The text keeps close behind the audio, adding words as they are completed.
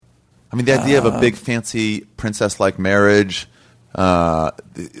I mean, the idea of a big, fancy, princess-like marriage, monogamy,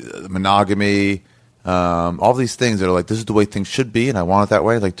 all these things that are like, this is the way things should be, and I want it that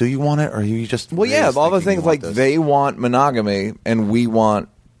way. Like, do you want it, or are you just... Well, yeah, all the things like this? They want monogamy, and we want...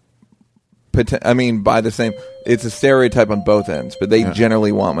 I mean, by the same... It's a stereotype on both ends, but they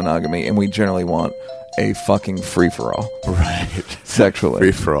generally want monogamy, and we generally want a fucking free-for-all. Right. Sexually.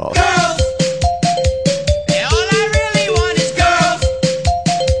 Free-for-all. Girls. All I really want is girls.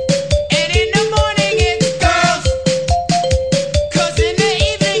 And in the morning it's girls. 'Cause in the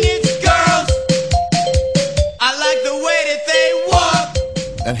evening it's girls. I like the way that they walk.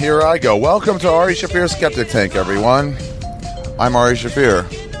 And here I go. Welcome to Ari Shaffir's Skeptic Tank, everyone. I'm Ari Shaffir.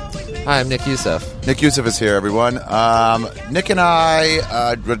 Hi, I'm Nick Youssef. Nick Youssef is here, everyone. Nick and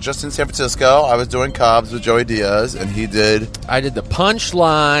I were just in San Francisco. I was doing Cobbs with Joey Diaz, and he did... I did the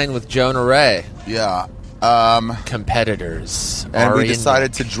punchline with Jonah Ray. Yeah. Competitors. And Ari we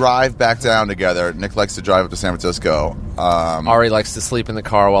decided to drive back down together. Nick likes to drive up to San Francisco. Ari likes to sleep in the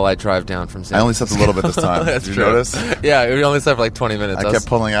car while I drive down from San I only slept a little bit this time. That's Did you true. notice? Yeah, we only slept for like 20 minutes. I kept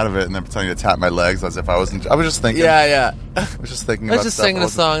pulling out of it and then pretending to tap my legs as if I wasn't... I was just thinking. Yeah. I was just thinking I about was just stuff. singing a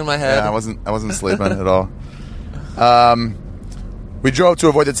song in my head. Yeah, I wasn't sleeping at all. We drove to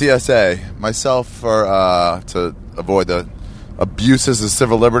avoid the TSA. Myself to avoid the abuses of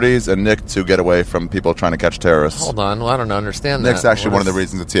civil liberties, and Nick to get away from people trying to catch terrorists. Hold on. Well, I don't understand that. Nick's actually one of the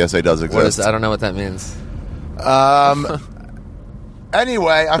reasons the TSA does What exist. is, I don't know what that means.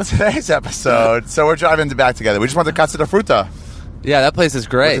 Anyway, on today's episode, so we're driving back together. We just went to Casa de Fruta. Yeah, that place is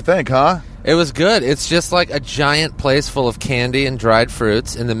What great. you think, huh? It was good. It's just like a giant place full of candy and dried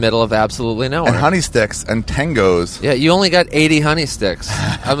fruits in the middle of absolutely nowhere. And honey sticks and tangos. Yeah, you only got 80 honey sticks.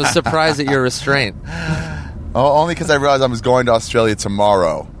 I was surprised at your restraint. Oh, only because I realized I was going to Australia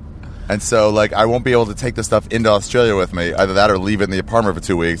tomorrow. And so, like, I won't be able to take the stuff into Australia with me. Either that or leave it in the apartment for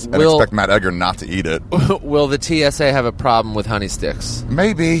 2 weeks and expect Matt Egger not to eat it. Will the TSA have a problem with honey sticks?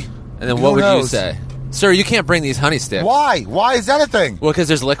 Maybe. And then Who what would you knows? say? Sir, you can't bring these honey sticks. Why? Why is that a thing? Well, because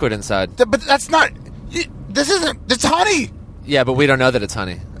there's liquid inside. But that's not... This isn't... It's honey. Yeah, but we don't know that it's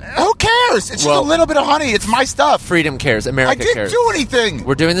honey. Who cares? It's just a little bit of honey. It's my stuff. Freedom cares. America I didn't cares. do anything.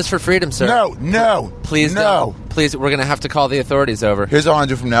 We're doing this for freedom, sir. No. Please no. don't. Please, we're going to have to call the authorities over. Here's what I want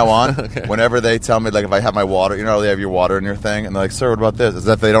to do from now on. Okay. Whenever they tell me, like, if I have my water, you know, they have your water in your thing, and they're like, sir, what about this? As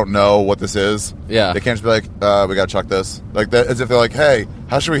if they don't know what this is. Yeah. They can't just be like, we got to chuck this. Like, that, as if they're like, hey,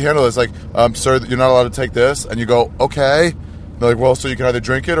 how should we handle this? Like, sir, you're not allowed to take this. And you go, okay. They're like, well, so you can either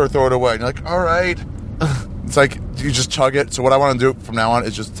drink it or throw it away. And you're like, all right. It's like, you just chug it. So what I want to do from now on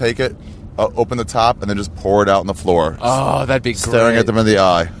is just take it, open the top, and then just pour it out on the floor. Oh, that'd be great. Staring at them in the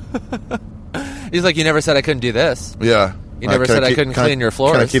eye. He's like, you never said I couldn't do this. Yeah. You never said I couldn't clean your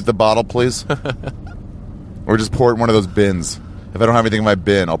floors. Can I keep the bottle, please? Or just pour it in one of those bins. If I don't have anything in my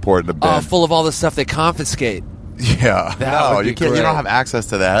bin, I'll pour it in a bin. Oh, full of all the stuff they confiscate. Yeah. That would be you can't. great. You don't have access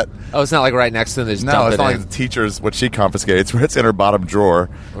to that. Oh, it's not like right next to them. They just No, dump it's it not in. like the teacher's what she confiscates. It's in her bottom drawer.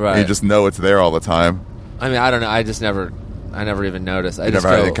 Right. And you just know it's there all the time. I mean, I don't know. I never even noticed. I You just never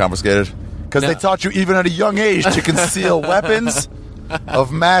had go, anything confiscated? Because No. they taught you even at a young age to conceal weapons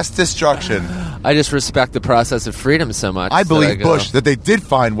of mass destruction. I just respect the process of freedom so much. I that believe go, Bush that they did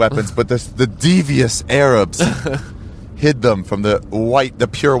find weapons, but the devious Arabs hid them from the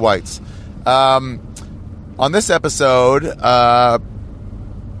pure whites. On this episode,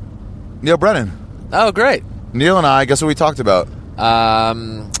 Neil Brennan. Oh, great. Neil and I, guess what we talked about?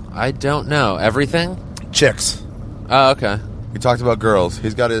 I don't know. Everything? Chicks. Oh, okay. We talked about girls.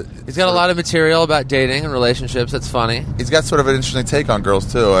 He's got a lot of material about dating and relationships. That's funny. He's got sort of an interesting take on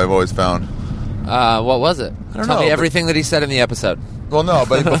girls, too, I've always found. What was it? don't Tell know, me but- everything that he said in the episode. Well, no,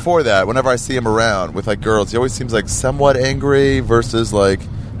 but before that, whenever I see him around with, like, girls, he always seems, like, somewhat angry versus, like,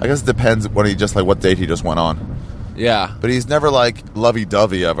 I guess it depends when what date he just went on. Yeah. But he's never, like,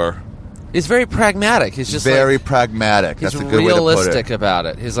 lovey-dovey ever. He's very pragmatic. He's just very like, pragmatic. he's That's a good way to put realistic it. about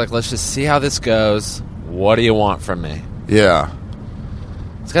it. He's like, let's just see how this goes. What do you want from me? Yeah.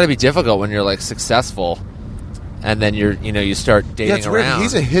 It's got to be difficult when you're, like, successful and then you start dating Yeah, it's weird. around.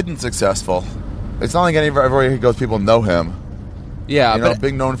 He's a hidden successful. It's not like everywhere he goes, people know him. Yeah, You know, but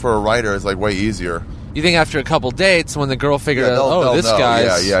being known for a writer is, like, way easier. you think after a couple dates, when the girl figures out, they'll this know.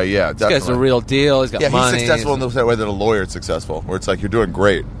 guy's Yeah, this guy's a definitely. real deal. He's got money. He's successful in the same way that a lawyer is successful, where it's like, you're doing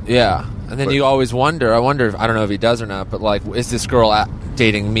great. Yeah, and then But- you always wonder. I wonder. I don't know if he does or not, but like, is this girl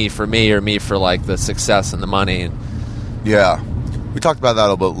dating me or me for like the success and the money? And Yeah. We talked about that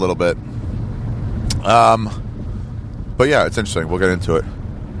a little bit. But yeah, it's interesting. We'll get into it.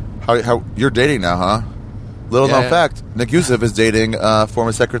 How you're dating now, huh? Little known fact: Nick Youssef is dating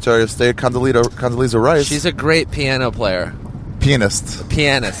former Secretary of State Condoleezza Rice. she's a great piano player. Pianist.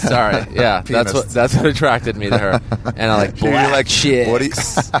 Pianist. Sorry. Yeah, Pianist. that's what attracted me to her. And I like You're black like, chicks. what do you...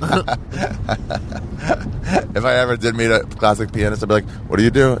 If I ever did meet a classic pianist, I'd be like, what do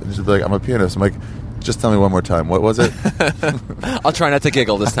you do? And she'd be like, I'm a pianist. I'm like, just tell me one more time. What was it? I'll try not to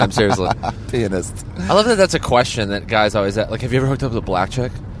giggle this time. Seriously. Pianist. I love that that's a question that guys always ask. Like, have you ever hooked up with a black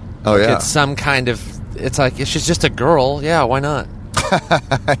chick? Oh, Like, yeah. It's some kind of... It's like, if she's just a girl, yeah, why not?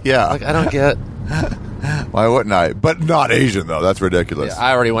 Yeah. Like, I don't get... Why wouldn't I? But not Asian, though. That's ridiculous. Yeah,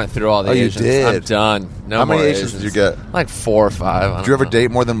 I already went through all the Oh, you Asians. did? I'm done. No How more many Asians did you get? Like 4 or 5. I Did don't you ever know.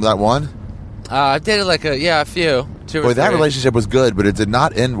 date more than that one? I've dated like a few. 2 or Boy, that 3. relationship was good, but it did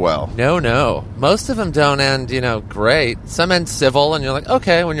not end well. No. Most of them don't end, great. Some end civil, and you're like,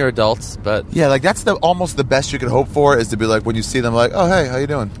 okay, when you're adults, but Yeah, like that's almost the best you could hope for is to be like when you see them, like, oh hey, how you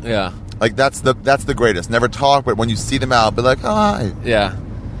doing? yeah. Like that's the greatest. Never talk, but when you see them out, be like, oh hi. Yeah.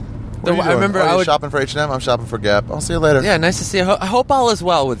 What are you I doing? remember Oh, I you're would... shopping for H&M. I'm shopping for Gap. I'll see you later. Yeah, nice to see you. I hope all is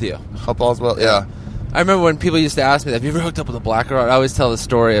well with you. Hope all's well. Yeah. I remember when people used to ask me, have you ever hooked up with a black girl? I always tell the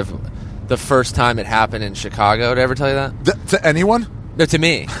story of the first time it happened in Chicago. Did I ever tell you that? To anyone? No, to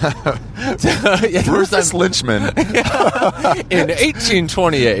me. Yeah, the first Rufus time Lynchman in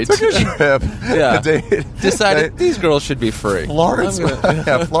 1828. took a trip. Yeah. to date- Decided these girls should be free. Florence, I'm gonna-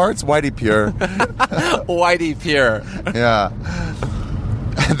 yeah, Florence Whitey Pure. Whitey Pure. Yeah.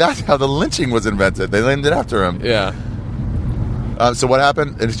 That's how the lynching was invented. They named it after him. Yeah. So what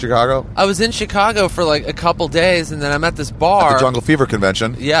happened in Chicago? I was in Chicago for like a couple days, and then I'm at this bar. At the Jungle Fever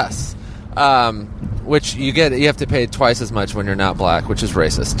convention. Yes. Which you have to pay twice as much when you're not black, which is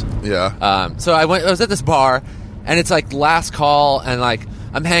racist. Yeah. So I was at this bar, and it's like last call, and like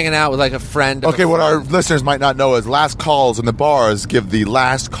I'm hanging out with like a friend. of Okay, a what our friend. listeners might not know is last calls in the bars give the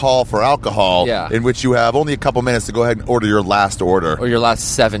last call for alcohol, Yeah. in which you have only a couple minutes to go ahead and order your last order. Or your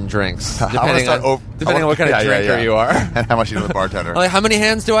last 7 drinks, I wanna depending start on depending on what kind of Yeah, drinker yeah. you are. And how much you know the bartender. Like, how many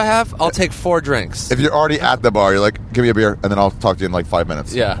hands do I have? I'll take 4 drinks. If you're already at the bar, you're like, give me a beer, and then I'll talk to you in like 5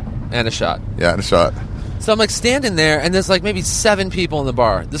 minutes. Yeah, and a shot. Yeah, and a shot. So I'm like standing there, and there's like maybe 7 people in the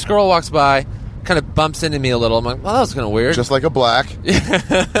bar. This girl walks by, kind of bumps into me a little. I'm like, well, that was kind of weird. Just like a black.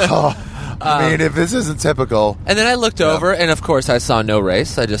 Oh, I mean, if this isn't typical. And then I looked over, and of course I saw no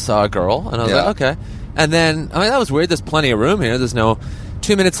race. I just saw a girl, and I was Yeah. like, okay. And then, I mean, that was weird. There's plenty of room here. There's no...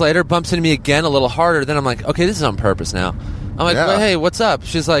 2 minutes later, bumps into me again a little harder. Then I'm like, okay, this is on purpose now. I'm like, Yeah. well, hey, what's up?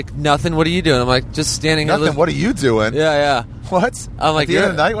 She's like, nothing. What are you doing? I'm like, just standing here. Nothing. What are you doing? Yeah. What? I'm like, at the end of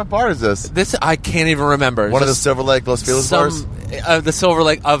you're- the night? What bar is this? This, I can't even remember. One of the Just Silver Lake Los Feliz bars? the Silver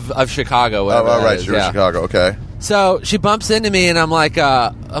Lake of Chicago. Oh, whatever that right. is, You're in yeah. Chicago. Okay. So she bumps into me, and I'm like,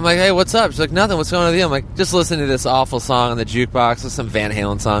 hey, what's up? She's like, nothing. What's going on with you? I'm like, just listening to this awful song on the jukebox. It's some Van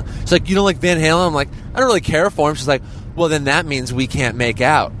Halen song. She's like, you don't like Van Halen? I'm like, I don't really care for him. She's like, well, then that means we can't make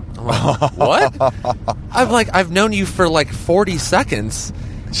out. I'm like, what? I'm like, I've known you for like 40 seconds.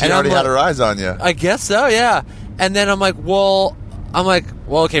 She And I'm already had like- her eyes on you. I guess so, yeah. And then I'm like, well,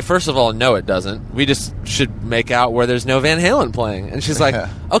 okay, first of all, no, it doesn't. We just should make out where there's no Van Halen playing. And she's like, Yeah.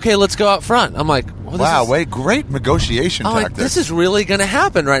 okay, let's go out front. I'm like, well, this Wow, is, wait, great negotiation I'm tactic. like, this is really going to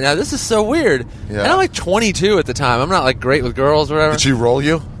happen right now. This is so weird. Yeah. And I'm like 22 at the time. I'm not like great with girls or whatever. Did she roll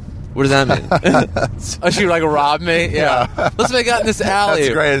you? What does that mean? Oh, she like robbed me? Yeah. Let's make out in this alley.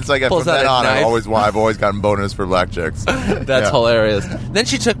 That's great. It's like from Pulls out then a on, knife. I've always gotten bonus for black chicks. That's Yeah. hilarious. Then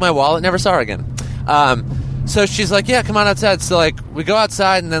she took my wallet, never saw her again. So she's like, yeah, come on outside. So like we go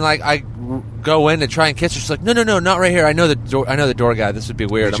outside, and then like I go in to try and kiss her. She's like, no, not right here. I know the door guy. This would be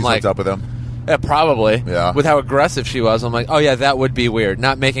weird. She's I'm like, hooked up with him. yeah, probably. Yeah. With how aggressive she was, I'm like, oh yeah, that would be weird.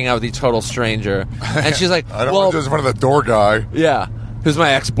 Not making out with a total stranger. And she's like, I don't well, want to do this in front of the door guy. yeah. Who's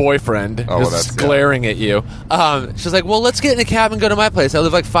my ex-boyfriend? Oh, well, who's that's- yeah. glaring at you. She's like, well, let's get in a cab and go to my place. I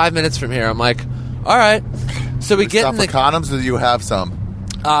live like 5 minutes from here. I'm like, all right. So we get Stuff in the for condoms, or do you have some?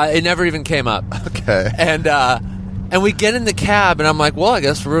 It never even came up. Okay. And we get in the cab, and I'm like, well, I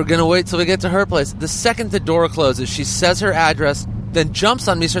guess we're going to wait till we get to her place. The second the door closes, she says her address, then jumps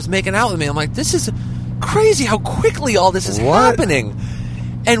on me, starts making out with me. I'm like, this is crazy how quickly all this is What? happening.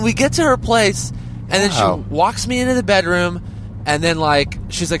 And we get to her place, and then Wow. she walks me into the bedroom, and then, like,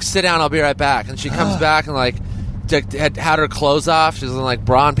 she's like, sit down, I'll be right back. And she comes back and, like, had her clothes off. She's in, like,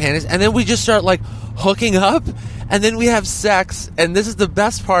 bra and panties. And then we just start, like, hooking up, and then we have sex. And this is the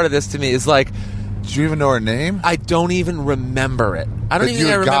best part of this to me, is, like, Do you even know her name? I don't even remember it. I don't even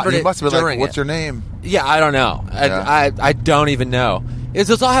think I remembered You it must have been during like, what's it. your name? Yeah, I don't know. Yeah. I don't even know. It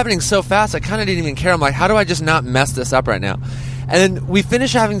was all happening so fast, I kind of didn't even care. I'm like, how do I just not mess this up right now? And then we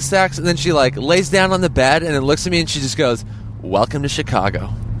finish having sex, and then she, like, lays down on the bed, and then looks at me, and she just goes, welcome to Chicago.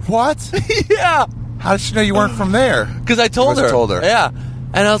 What? Yeah. How did she know you weren't from there? Because I told must her. have told her. Yeah.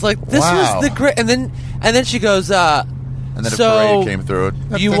 And I was like, this Wow. was the great... And then she goes, And then a So, parade came through.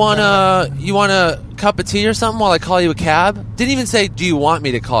 You want a cup of tea or something while I call you a cab? Didn't even say, do you want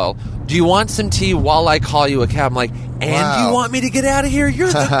me to call? Do you want some tea while I call you a cab? I'm like, and do Wow. you want me to get out of here? You're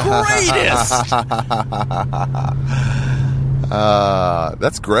the greatest.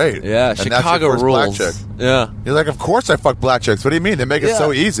 That's great. Yeah, And that's your Chicago first rules. Black chick. Yeah. You're like, of course I fuck black chicks. What do you mean? They make it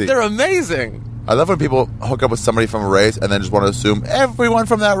so easy. They're amazing. I love when people hook up with somebody from a race and then just want to assume everyone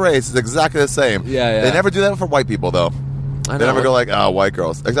from that race is exactly the same. Yeah. They never do that for white people, though. I They know. never go like, oh, white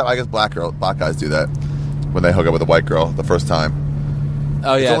girls. Except I guess black guys do that when they hook up with a white girl the first time.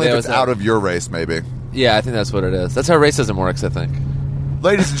 Oh, It's yeah. only there if was it's out of your race, maybe. Yeah, I think that's what it is. That's how racism works, I think.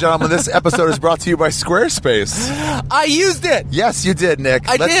 Ladies and gentlemen, this episode is brought to you by Squarespace. I used it. Yes, you did, Nick.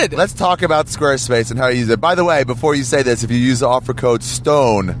 I did. Let's talk about Squarespace and how you use it. By the way, before you say this, if you use the offer code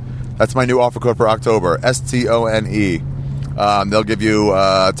STONE, that's my new offer code for October, STONE, they'll give you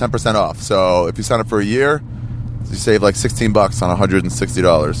 10% off. So if you sign up for a year, you save like $16 on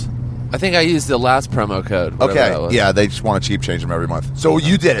 $160. I think I used the last promo code. whatever that Okay, was. yeah, they just want to cheap change them every month. So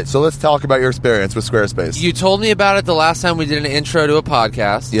you did it. So let's talk about your experience with Squarespace. You told me about it the last time we did an intro to a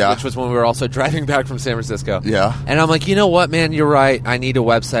podcast, Yeah. which was when we were also driving back from San Francisco. Yeah. And I'm like, you know what, man, you're right. I need a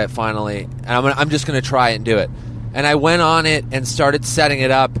website finally, and I'm just going to try it and do it. And I went on it and started setting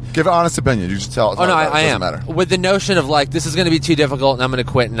it up. Give an honest opinion. You just tell us. Oh no, I It am doesn't matter. with the notion of like this is going to be too difficult, and I'm going to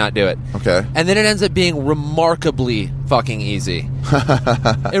quit and not do it. Okay. And then it ends up being remarkably fucking easy.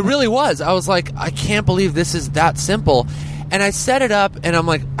 It really was. I was like, I can't believe this is that simple. And I set it up, and I'm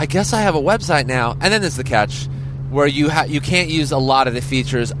like, I guess I have a website now. And then there's the catch, where you can't use a lot of the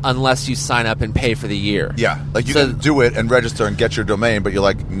features unless you sign up and pay for the year. Yeah, like you So- can do it and register and get your domain, but you're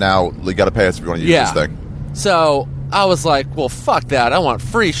like, now you got to pay us if you want to use Yeah. this thing. So I was like, well, fuck that. I want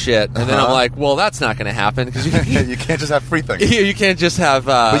free shit. And then I'm Uh-huh. like, well, that's not going to happen because You can't just have free things. you can't just have.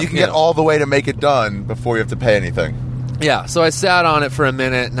 But you can get know. all the way to make it done before you have to pay anything. Yeah, so I sat on it for a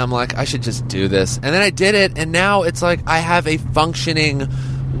minute, and I'm like, I should just do this. And then I did it, and now it's like I have a functioning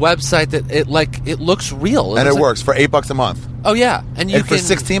website that it looks real, And it looks like- works for $8 a month. Oh yeah, and you And for can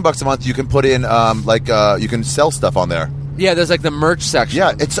 $16 a month, you can put in you can sell stuff on there. yeah. There's like the merch section.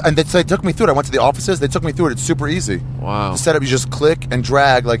 Yeah, they took me through it. I went to the offices. They took me through it. It's super easy. Wow. The setup, you just click and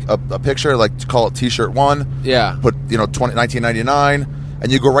drag like a picture, like call it T-shirt 1. Yeah. Put $19.99,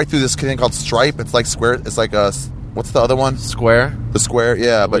 and you go right through this thing called Stripe. It's like Square. It's like what's the other one? Square. The Square,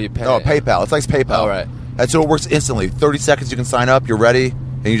 yeah, but you pay? no, PayPal. It's like PayPal. Oh, right. And so it works instantly. 30 seconds, you can sign up. You're ready,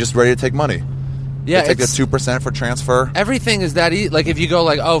 and you're just ready to take money. Yeah, They take the it's, 2% for transfer. everything is that easy. Like if you go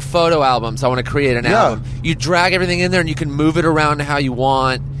like, oh, photo albums, I want to create an Yeah. album. You drag everything in there, and you can move it around how you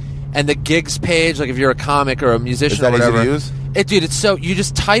want. And the gigs page, like if you're a comic or a musician Is that or easy to whatever, use? Dude, it's so you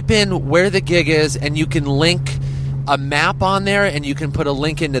just type in where the gig is, and you can link a map on there, and you can put a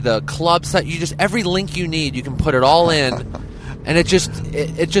link into the club site. You just every link you need, you can put it all in, and it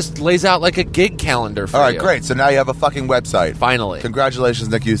just lays out like a gig calendar for All right, you. great. So now you have a fucking website. Finally. Congratulations,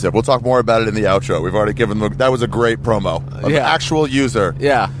 Nick Youssef. We'll talk more about it in the outro. We've already given them. That was a great promo. An Yeah. actual user.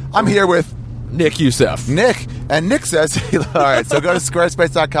 Yeah, I'm here with Nick Youssef. Nick, and Nick says, all right, so go to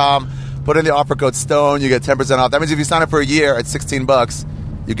squarespace.com, put in the offer code STONE, you get 10% off. That means if you sign up for a year at $16,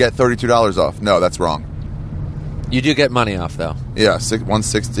 you get $32 off. No, that's wrong. You do get money off though. Yeah,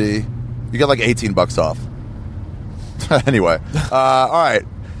 $160. You get like $18 off. Anyway, all right.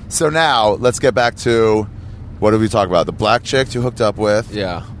 So now let's get back to what did we talk about? The black chick you hooked up with.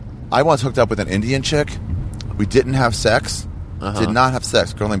 Yeah. I once hooked up with an Indian chick. We didn't have sex. Uh-huh. Did not have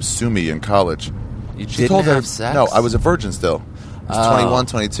sex. A girl named Sumi in college. You She didn't told have her, sex? No, I was a virgin still. I was Oh. 21,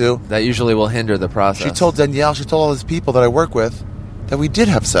 22. That usually will hinder the process. She told Danielle, she told all these people that I work with that we did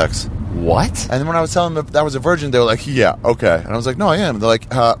have sex. what? And then when I was telling them that I was a virgin, they were like, yeah, okay. And I was like, no, I am. They're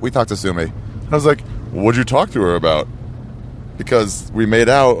like, we talked to Sumi. And I was like, what'd you talk to her about? Because we made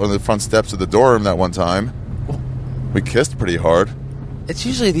out on the front steps of the dorm that one time. We kissed pretty hard. It's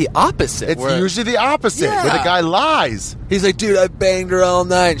usually the opposite. It's where usually the opposite, where the Yeah. guy lies. he's like, dude, I banged her all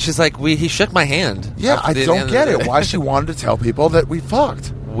night. And she's like, he shook my hand. Yeah, after I the don't end of get the it. day. Why she wanted to tell people that we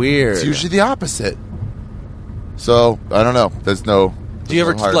fucked. Weird. It's usually the opposite. So, I don't know. There's no... Do you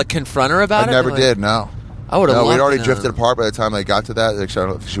ever there's no hard- like confront her about I it? never Like, did, no. I would have. No, loved we'd already to know. drifted apart by the time they got to that. Like, I don't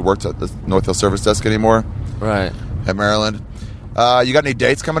know if she worked at the North Hill Service Desk anymore Right. at Maryland. You got any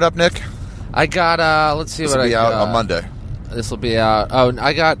dates coming up, Nick? I got. Let's see This what will I be got. out on Monday. This will be out. Oh,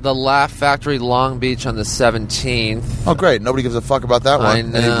 I got the Laugh Factory Long Beach on the 17th. Oh, great. Nobody gives a fuck about that one. I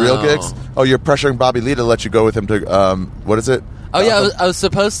Any real know. gigs? Oh, you're pressuring Bobby Lee to let you go with him to, what is it? Oh yeah, I was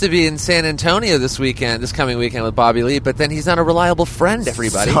supposed to be in San Antonio this coming weekend with Bobby Lee, but then he's not a reliable friend.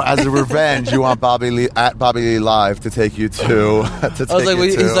 Everybody. So as a revenge, you want Bobby Lee at Bobby Lee Live to take you to. I was like,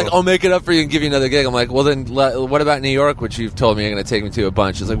 he's like, I'll make it up for you and give you another gig. I'm like, well then, what about New York, which you've told me you're going to take me to a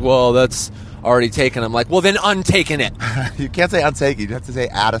bunch? He's like, well, that's already taken. I'm like, well then, untaken it. You can't say untaken. You have to say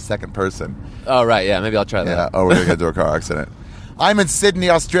add a second person. Oh right, yeah, maybe I'll try that. Yeah. Oh, we're gonna get into a car accident. I'm in Sydney,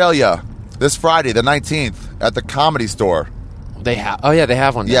 Australia, this Friday, the 19th, at the Comedy Store. They have. Oh yeah, they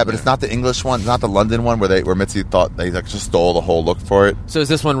have one. Yeah, down but there. it's not the English one, not the London one, where Mitzi thought they like just stole the whole look for it. So is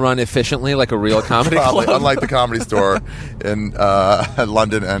this one run efficiently like a real comedy Probably, club? unlike the Comedy Store in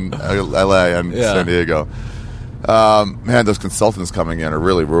London and LA and Yeah. San Diego. Man, those consultants coming in are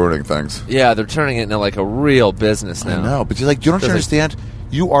really ruining things. Yeah, they're turning it into like a real business now. I know, but you don't understand?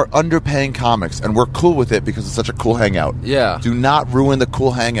 You are underpaying comics, and we're cool with it because it's such a cool hangout. Yeah. Do not ruin the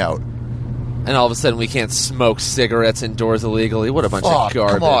cool hangout. And all of a sudden, we can't smoke cigarettes indoors illegally. What a bunch of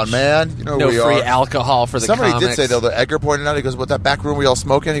garbage! Come on, man. You know No we free are. alcohol for the Somebody comics. did say, though, that Edgar pointed out, he goes, what, that back room we all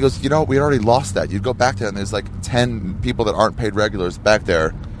smoke in? He goes, we already lost that. You'd go back there, and there's like 10 people that aren't paid regulars back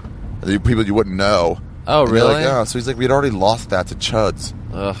there. People you wouldn't know. Oh, And you're really? like, yeah. So he's like, we'd already lost that to chuds.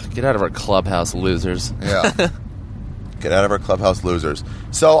 Ugh, get out of our clubhouse, losers. Yeah. Get out of our clubhouse, losers.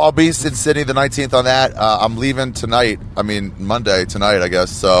 So I'll be in Sydney the 19th on that. I'm leaving tonight. Monday tonight, I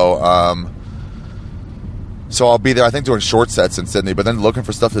guess. So I'll be there, I think, doing short sets in Sydney, but then looking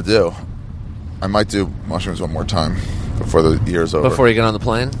for stuff to do. I might do mushrooms one more time before the year's over. Before you get on the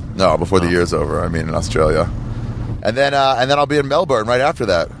plane? No, before the year's over. In Australia. And then I'll be in Melbourne right after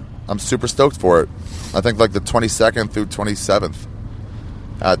that. I'm super stoked for it. I think like the 22nd through 27th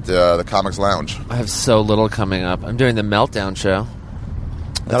at the Comics Lounge. I have so little coming up. I'm doing the Meltdown show.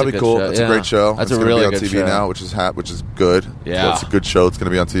 That'll a be good cool. show, That's yeah. a great show. That's it's a gonna really be on good TV show. now, which is good. Yeah. So it's a good show. It's going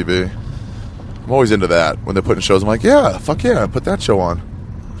to be on TV. I'm always into that. When they're putting shows, I'm like, yeah, fuck yeah, put that show on.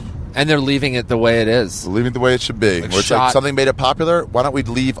 And they're leaving it the way it is. Leaving it the way it should be. Like Where it's shot- like something made it popular. Why don't we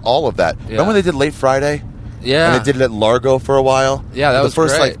leave all of that? Yeah. Remember when they did Late Friday? Yeah. And they did it at Largo for a while? Yeah, that For was the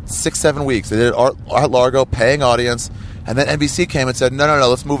first great. like 6-7 weeks. They did it at Largo, paying audience. And then NBC came and said, no,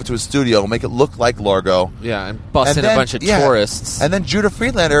 let's move it to a studio. We'll make it look like Largo. Yeah, and bust in then- a bunch of yeah. tourists. And then Judah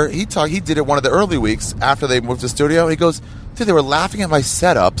Friedlander, he did it one of the early weeks after they moved to the studio. He goes, dude, they were laughing at my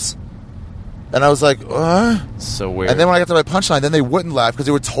setups. And I was like, So weird. And then when I got to my punchline, then they wouldn't laugh because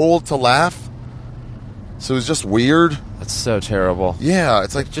they were told to laugh. So it was just weird. That's so terrible. Yeah,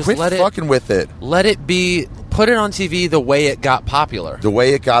 it's like, Just quit let it- fucking with it. Let it be. Put it on TV the way it got popular. The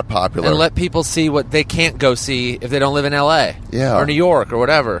way it got popular. And let people see what they can't go see if they don't live in LA. Yeah. Or New York or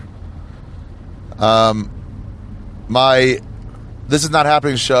whatever. This is Not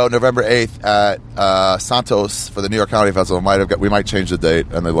Happening show, November 8th at Santos for the New York Comedy Festival. We might change the date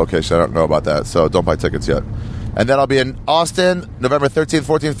and the location. I don't know about that, so don't buy tickets yet. And then I'll be in Austin, November 13th,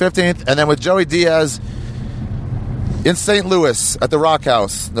 14th, 15th, and then with Joey Diaz in St. Louis at the Rock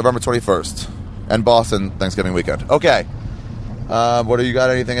House, November 21st, and Boston Thanksgiving weekend. Okay. What do you got?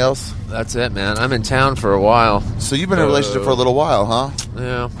 Anything else? That's it, man. I'm in town for a while. So you've been in a relationship for a little while, huh?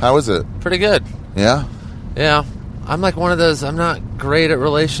 Yeah. How is it? Pretty good. Yeah? Yeah. I'm like one of those. I'm not great at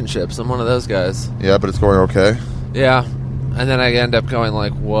relationships. I'm one of those guys. Yeah, but it's going okay. Yeah. And then I end up going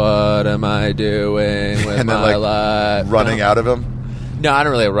like, what am I doing with And then, my like, life? Running out of him? No, I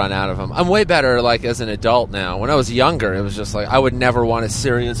don't really run out of them. I'm way better like as an adult now. When I was younger, it was just like I would never want a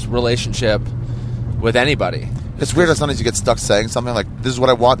serious relationship with anybody. It's weird how sometimes you get stuck saying something like, this is what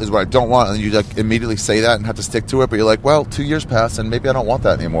I want, this is what I don't want, and then you like immediately say that and have to stick to it, but you're like, well, 2 years passed and maybe I don't want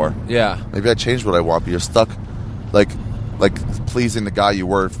that anymore. Yeah. Maybe I changed what I want, but you're stuck like pleasing the guy you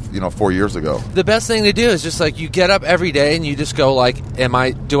were, 4 years ago. The best thing to do is just like you get up every day and you just go like,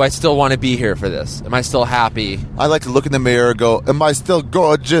 do I still want to be here for this? Am I still happy? I like to look in the mirror and go, am I still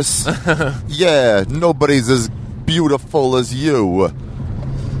gorgeous? Yeah, nobody's as beautiful as you.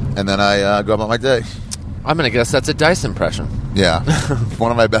 And then I go about my day. I'm going to guess that's a Dice impression. Yeah,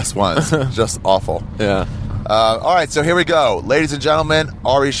 one of my best ones. Just awful. Yeah. All right, so here we go. Ladies and gentlemen,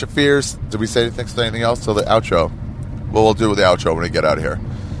 Ari Shafir's. Did we say anything else till the outro? Well, we'll do it with the outro when we get out of here.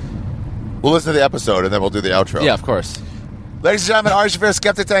 We'll listen to the episode, and then we'll do the outro. Yeah, of course. Ladies and gentlemen, Ari Shafir,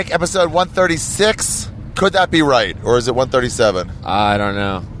 Skeptic Tank, episode 136. Could that be right, or is it 137? I don't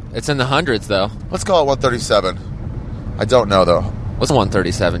know. It's in the hundreds, though. Let's call it 137. I don't know, though. What's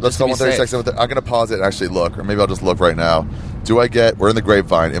 137? Let's Just to call be 136. safe. I'm going to pause it and actually look, or maybe I'll just look right now. We're in the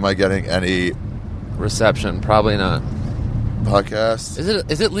Grapevine. Am I getting any Reception, probably not. podcasts?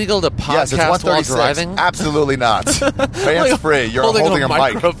 Is it legal to Yes, it's podcast while 136. driving? Absolutely not. Hands free. You're holding a mic.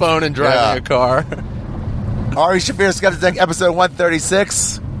 microphone and driving Yeah. a car. Ari Shafir, Skeptic Tank, episode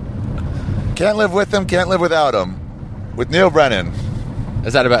 136. Can't live with him, can't live without him. with Neil Brennan.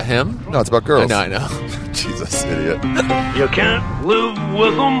 Is that about him? No, it's about girls. I know. Jesus, idiot. You can't live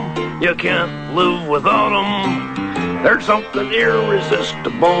with them, you can't live without them. There's something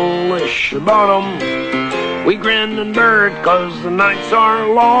irresistible-ish about them. We grin and bear it 'cause the nights are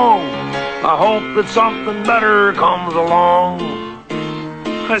long. I hope that something better comes along.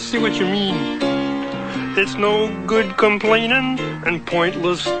 I see what you mean. It's no good complaining and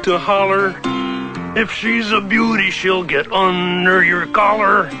pointless to holler. If she's a beauty, she'll get under your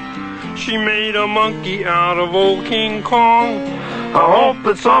collar. She made a monkey out of old King Kong. I hope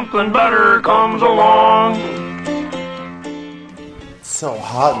that something better comes along. It's so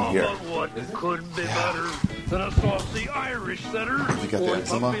hot in here. What could be better than a saucy Irish setter? You got the When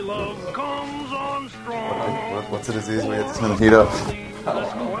eczema? puppy love comes on strong. What's the disease we have to turn the heat up?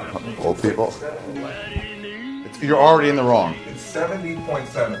 Old people. You're already in the wrong. It's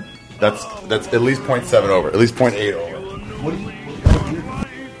 70.7. That's at least 0.7 over. At least 0.8 over. What do you?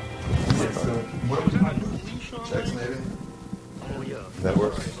 Sex maybe? Does that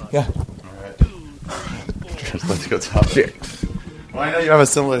work? Yeah. Just let's go top shit. Well, I know you have a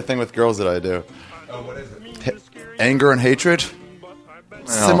similar thing with girls that I do. Oh, what is it? Anger and hatred?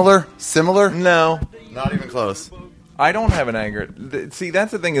 Similar? No, Not even close. I don't have an anger. See,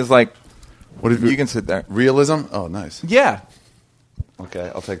 that's the thing is like, What if you can sit there. Realism? Oh, nice. Yeah,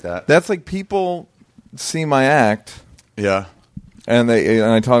 Okay, I'll take that. that's like people see my act Yeah. and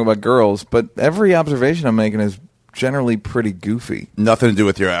I talk about girls, but every observation I'm making is generally pretty goofy. Nothing to do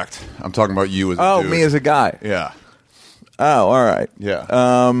with your act. I'm talking about you as a Oh, dude. me as a guy. Yeah. Oh, all right.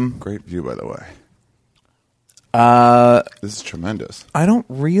 Yeah. Great view, by the way. This is tremendous. I don't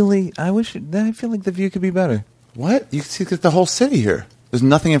really. I feel like the view could be better. What? You can see the whole city here. There's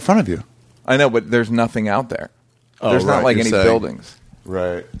nothing in front of you. I know, but there's nothing out there. Oh, There's not right, like you're any saying. buildings.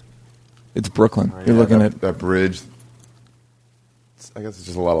 Right. It's Brooklyn. You're looking at that bridge. I guess it's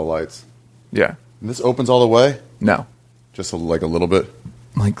just a lot of lights. yeah. And this opens all the way? No, Just like a little bit?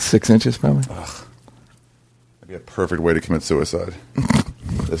 like 6 inches probably. That'd be a perfect way to commit suicide.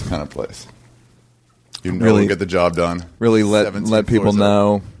 This kind of place. You know Really- you'll get the job done. Really 17 let people floors up.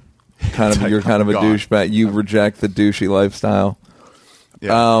 know. You're kind of a Gone. douchebag. You reject the douchey lifestyle.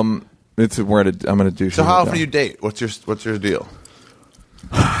 Yeah. I'm gonna douche. So how often do you date? What's your deal?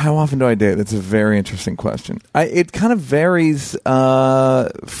 How often do I date? That's a very interesting question. It kind of varies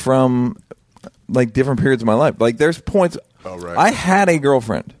from like different periods of my life. Like there's points. Oh, right. I had a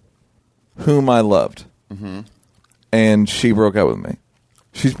girlfriend whom I loved, and she broke up with me.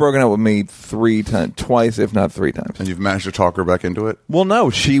 She's broken up with me twice, if not 3 times. And you've managed to talk her back into it? Well, no,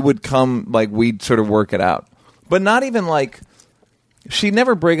 she would come, like, we'd sort of work it out. But not even, like, she'd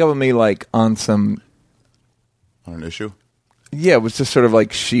never break up with me, like, on some, On an issue? yeah, it was just sort of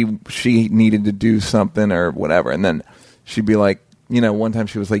like she needed to do something or whatever. And then she'd be like, one time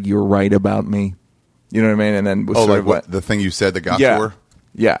she was like, you were right about me. You know what I mean? And then was Oh, sort like of what? The thing you said that got Yeah. to her?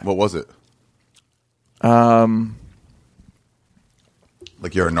 Yeah. What was it?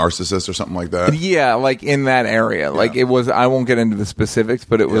 Like you're a narcissist or something like that? Yeah, like in that area. Like it was, I won't get into the specifics,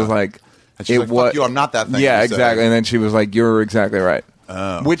 but it was Yeah. like, And she's it like, "Fuck was, you, I'm not that thing Yeah, you said." exactly. And then she was like, you're exactly right.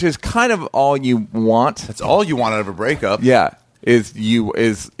 Oh. Which is kind of all you want. That's all you want out of a breakup. Yeah, is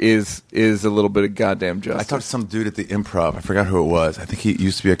a little bit of goddamn I justice. talked to some dude at the Improv. I forgot who it was. I think he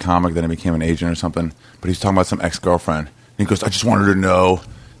used to be a comic, then he became an agent or something. But he's talking about some ex-girlfriend. And he goes, I just wanted her to know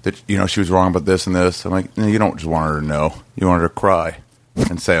that, she was wrong about this and this. I'm like, no, you don't just want her to know. You want her to cry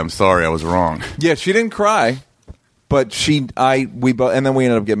and say, I'm sorry, I was wrong. Yeah, she didn't cry, but we both, and then we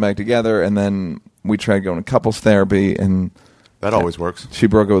ended up getting back together, and then we tried going to couples therapy, and That always works. she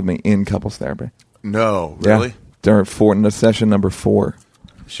broke up with me in couples therapy. No, really? Yeah, during the session number 4.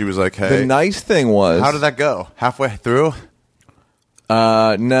 She was like, hey. The nice thing was, How did that go? Halfway through?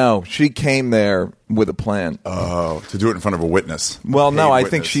 no, she came there with a plan. Oh, to do it in front of a witness. Well, no, Paid I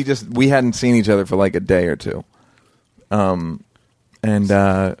think witness. we hadn't seen each other for like a day or two.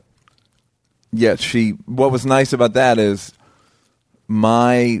 What was nice about that is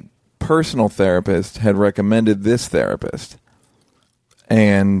my personal therapist had recommended this therapist.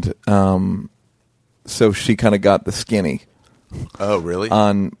 And, so she kind of got the skinny Oh, really?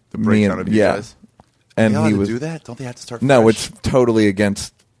 on the me breakdown and, of you yeah. guys? And They allowed he to was, do that? Don't they have to start no, fresh? it's totally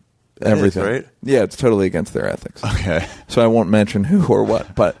against It is, everything. right? Yeah, it's totally against their ethics. Okay. So I won't mention who or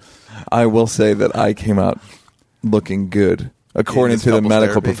what, but I will say that I came out looking good according this to the couples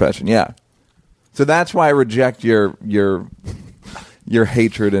medical therapy? profession. Yeah. So that's why I reject your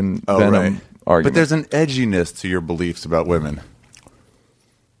hatred and Oh, venom right. argument. But there's an edginess to your beliefs about women.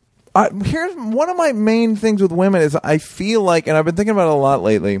 Here's one of my main things with women is I feel like, and I've been thinking about it a lot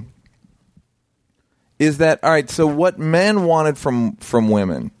lately, is that all right? So what men wanted from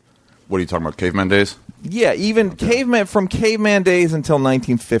women? What are you talking about? Caveman days? Yeah, even from caveman days until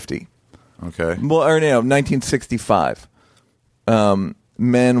 1950. Okay. Well, or no, 1965.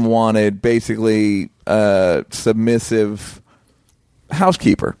 Men wanted basically a submissive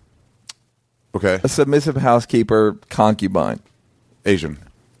housekeeper, Okay. a submissive housekeeper concubine. Asian.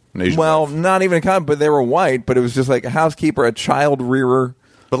 An Asian Well, wife. not even a concubine, but they were white. But it was just like a housekeeper, a child rearer.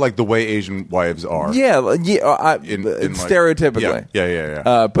 But like the way Asian wives are. Yeah, like, stereotypically.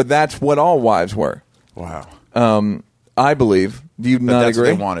 Yeah. But that's what all wives were. Wow. I believe. Do you not That's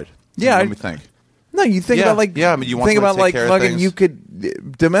agree? what they wanted. Yeah, Let me think. No, you think Yeah, about like yeah, I mean, you want think someone about to like take care of fucking. things. You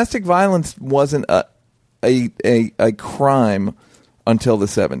could domestic violence wasn't a crime until the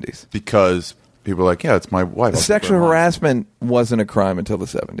 70s. Because people are like, yeah, it's my wife. I'll take Sexual her mom. harassment wasn't a crime until the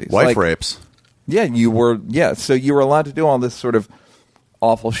 70s. Wife Like, rapes. Yeah, you were. Yeah, so you were allowed to do all this sort of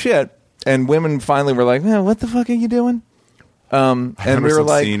awful shit, and women finally were like, "Man, what the fuck are you doing?" And remember we were some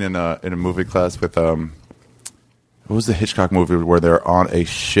like, scene in a movie class with what was the Hitchcock movie where they're on a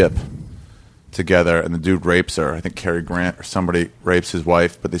ship together and the dude rapes her. I think Cary Grant or somebody rapes his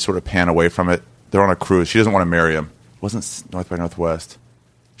wife, but they sort of pan away from it. They're on a cruise. She doesn't want to marry him. It wasn't North by Northwest.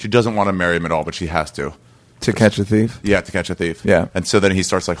 She doesn't want to marry him at all, but she has to. "To Catch a Thief." Yeah, to catch a thief. Yeah. And so then he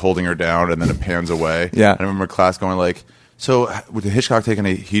starts like holding her down, and then it pans away. Yeah. And I remember class going like, "So did Hitchcock take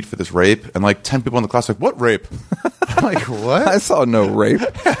any heat for this rape?" And like 10 people in the class like, "What rape?" I'm like, what? I saw no rape.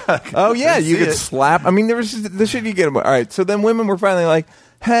 Oh yeah, you see could it. slap. I mean, there was just, the shit you get about. All right, so then women were finally like,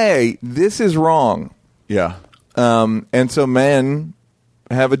 "Hey, this is wrong," Yeah. and so men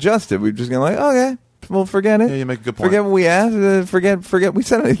have adjusted. We've just gone like, "Okay, well, forget it. Yeah, you make a good point. Forget what we asked. Forget we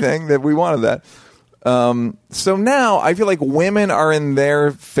said anything that we wanted that." So now I feel like women are in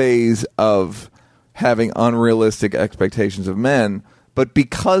their phase of having unrealistic expectations of men, but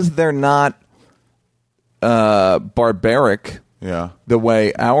because they're not barbaric Yeah. the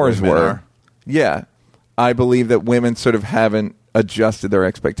way ours men were, are. yeah, I believe that women sort of haven't adjusted their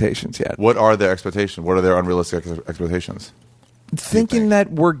expectations yet. What are their expectations? What are their unrealistic expectations? Thinking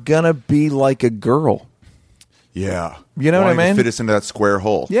that we're gonna be like a girl. Yeah. You know what I Wanting to mean? fit us into that square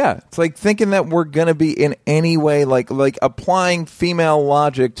hole. Yeah, it's like thinking that we're gonna be in any way like applying female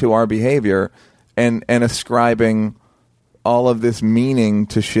logic to our behavior and ascribing all of this meaning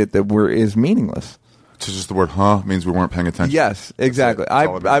to shit that is meaningless. So just the word "huh" means we weren't paying attention. Yes, exactly. That's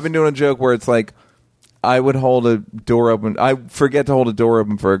all it is. I've been doing a joke where it's like I would hold a door open. I forget to hold a door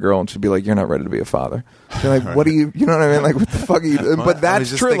open for a girl, and she'd be like, "You're not ready to be a father." You're like, "What are you?" You know what I mean? Like, what the fuck are you? I But was that's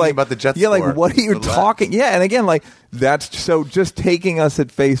just true. thinking Like, about the jet yeah, like, sport. what are you Relax. talking? Yeah, and again, like, that's so just taking us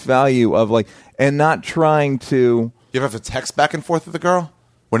at face value of like, and not trying to. You ever have to text back and forth with a girl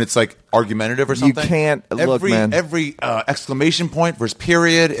when it's like argumentative or something? can't- look, man. Every exclamation point versus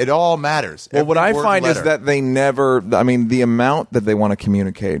period, it all matters. Well, what I Every word find and is letter. that they never. I mean, the amount that they want to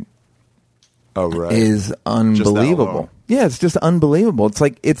communicate oh right is unbelievable. alone. Yeah, it's just unbelievable. It's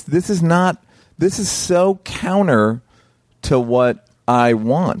like this is so counter to what I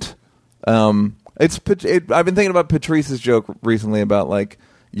want. I've been thinking about Patrice's joke recently about like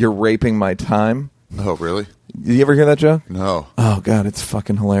you're raping my time. Oh really? Did you ever hear that joke? No. Oh god, it's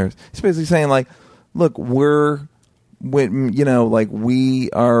fucking hilarious. He's basically saying like, look, we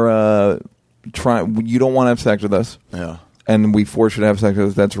are trying. You don't want to have sex with us. Yeah. And we force you to have sex with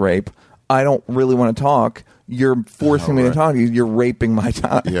us. That's rape. I don't really want to talk. You're forcing me to right. talk to you. You're raping my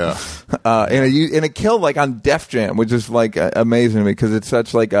time. Yeah. And it killed like on Def Jam, which is like amazing to me because it's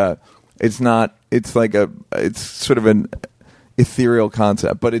such like it's sort of an ethereal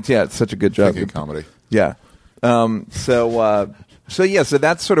concept, but it's such a good joke. Thinking comedy. Yeah. So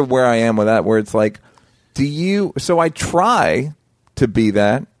that's sort of where I am with that, where it's like, so I try to be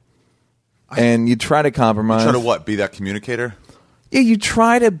that, and you try to compromise. Try to what? Be that communicator? Yeah, you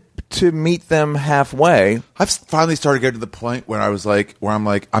try to meet them halfway. I've finally started to get to the point where I'm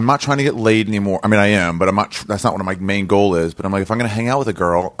like, I'm not trying to get laid anymore. I mean, I am, but I'm not. That's not what my main goal is. But I'm like, if I'm going to hang out with a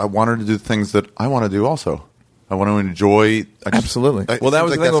girl, I want her to do things that I want to do also. I want to enjoy. Absolutely. Well, that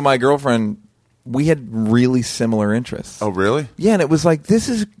was the thing with my girlfriend. We had really similar interests. Oh, really? Yeah, and it was like, that's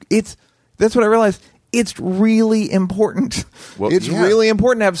what I realized. It's really important. Well, it's yeah. really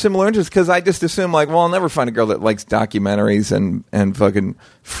important to have similar interests because I just assume like, well, I'll never find a girl that likes documentaries and fucking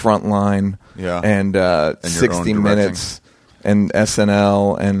Frontline Yeah. and your 60 own directing. Minutes and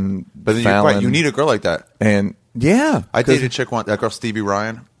SNL and But then Fallon. you're right. You need a girl like that. And yeah, I 'cause dated a chick once. That girl Stevie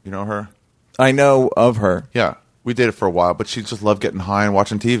Ryan. You know her? I know of her. Yeah. We dated for a while, but she just loved getting high and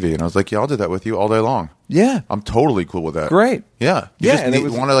watching TV. And I was like, yeah, I'll do that with you all day long. Yeah. I'm totally cool with that. Great. Yeah. You Yeah, just and it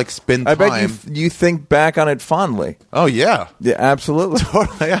was- want to like spend I time. bet you think back on it fondly. Oh, yeah. Yeah, absolutely.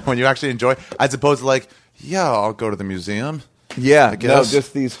 Totally. Yeah. When you actually enjoy, as opposed to like, yeah, I'll go to the museum. Yeah, I guess. no,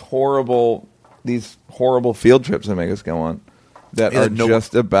 just these horrible field trips that make us go on that Yeah, are no-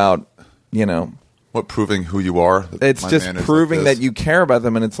 just about, What, proving who you are? it's My just man is proving like that this. you care about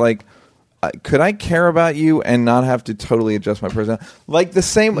them, and it's like, could I care about you and not have to totally adjust my personality? Like the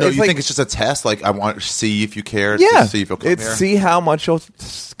same. No, it's you like, think it's just a test? Like, I want to see if you care. yeah, To see if you'll come it's here. see how much you'll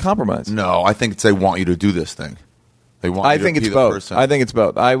compromise. No, I think it's they want you to do this thing. They want. I you think to it's be the both. person. I think it's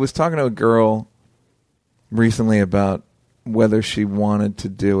both. I was talking to a girl recently about whether she wanted to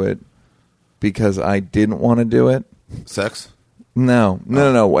do it because I didn't want to do it. Sex. No.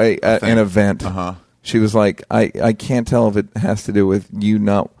 Wait, an event. Uh-huh. She was like, I can't tell if it has to do with you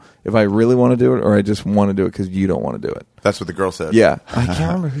not, if I really want to do it or I just want to do it because you don't want to do it. That's what the girl said. Yeah. I can't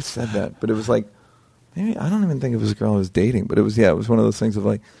remember who said that, but it was like, maybe, I don't even think it was a girl I was dating, but it was one of those things of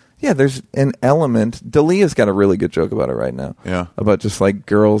like, yeah, there's an element. Dalia's got a really good joke about it right now. Yeah. About just like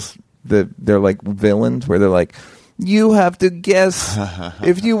girls that they're like villains where they're like, you have to guess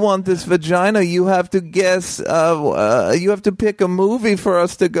if you want this vagina. You have to guess. You have to pick a movie for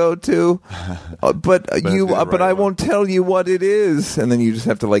us to go to, but it's the but right I one. won't tell you what it is. And then you just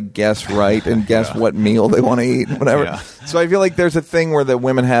have to like guess right and guess what meal they want to eat, whatever. Yeah. So I feel like there's a thing where the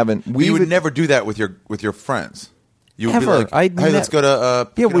women haven't. You would never do that with your friends. You would Ever. be like, hey, let's go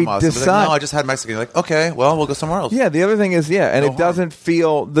to Yeah, we Pinot Mas. They'd be decide. Like, no, I just had Mexican. You're like, okay, well, we'll go somewhere else. Yeah, the other thing is, and No it harm. doesn't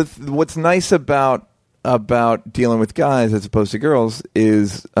feel what's nice about dealing with guys as opposed to girls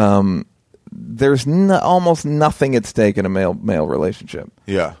is there's almost nothing at stake in a male relationship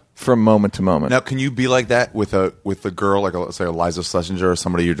Yeah. from moment to moment. Now, can you be like that with a girl, like let's say Eliza Schlesinger or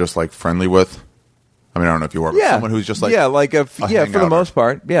somebody you're just like friendly with? I mean, I don't know if you are, but yeah, someone who's just like like for the hangouter. most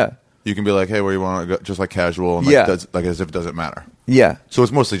part, yeah, You can be like, hey, where you want to go? Just like casual, and like, Yeah. like as if it doesn't matter. yeah. So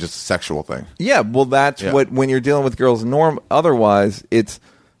it's mostly just a sexual thing. Yeah, well, that's Yeah. what when you're dealing with girls. Otherwise, it's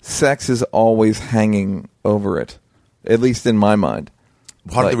sex is always hanging over it, at least in my mind.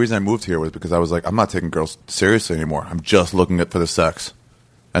 Part of Like- the reason I moved here was because I was like, I'm not taking girls seriously anymore. I'm just looking for the sex,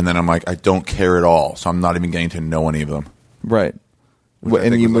 and then I'm like, I don't care at all, so I'm not even getting to know any of them. Right. Which I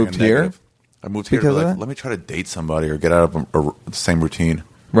And think you was, like, moved a here, negative. I moved here to Because be of like, that? let me try to date somebody or get out of the same routine.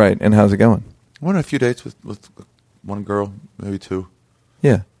 right? And how's it going? I went on a few dates with one girl, maybe two.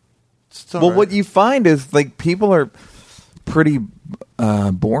 Yeah. It's all Well, right. what you find is like people are pretty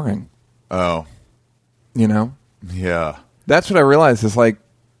boring. Oh, You know, yeah. that's what I realized. Is like,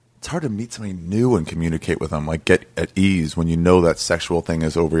 It's hard to meet somebody new and communicate with them, like get at ease when you know that sexual thing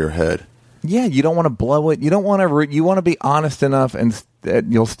is over your head. yeah, you don't want to blow it. You don't want to. You want to be honest enough, and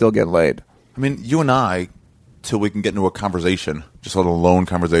you'll still get laid. I mean, you and I, till we can get into a conversation, just a little alone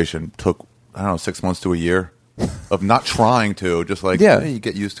conversation, took, I don't know, 6 months to a year of not trying to, just like, Yeah. hey, you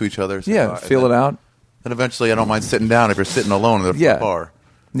get used to each other. say Yeah, hi, feel and it then- out. Then eventually I don't mind sitting down if you're sitting alone in the Yeah. bar.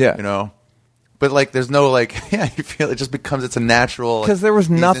 Yeah. You know? But like, there's no like, yeah, you feel it just becomes, it's a natural. Because there was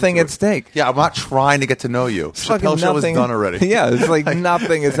ease nothing into at it. stake. Yeah, I'm not trying to get to know you. It's fucking Chappelle show is nothing. done already. Yeah, it's like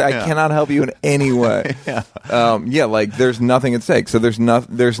nothing is. I Yeah. cannot help you in any way. Yeah, like there's nothing at stake. So there's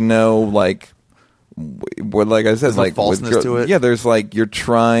no like, like I said, There's no like falseness with to it? Yeah, there's like you're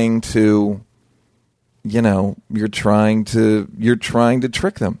trying to, you're trying to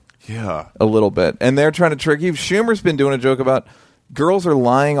trick them Yeah. a little bit, and they're trying to trick you. Schumer's been doing a joke about girls are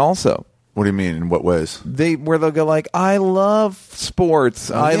lying also. What do you mean? In what ways? Where they'll go like, I love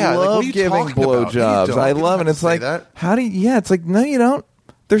sports. I yeah, like, what love are you giving talking about? You blowjobs. don't. I You don't love, have and to it's say like, that. how do you? Yeah, it's like, no, you don't.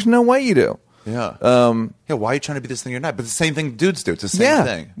 There's no way you do. Yeah. Yeah, why are you trying to be this thing you're not? But it's the same thing dudes do. It's the same Yeah,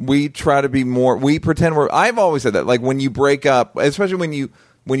 thing. we try to be more. We pretend we're. I've always said that. Like when you break up, especially when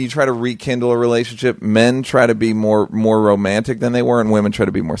you try to rekindle a relationship, men try to be more romantic than they were, and women try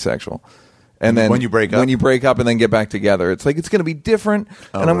to be more sexual. And then When you break up? and then get back together, it's like it's going to be different,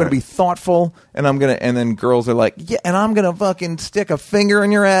 and I'm going right. to be thoughtful, and and then girls are like, yeah, and I'm going to fucking stick a finger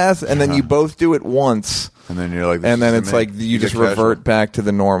in your ass, and then you both do it once, And then you're like, this and then isn't it's me. like you get just casual. revert back to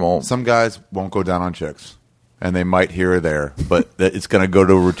the normal. Some guys won't go down on chicks, and they might here or there, but it's going to go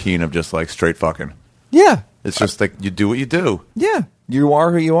to a routine of just like straight fucking. Yeah, It's just like you do what you do. yeah, you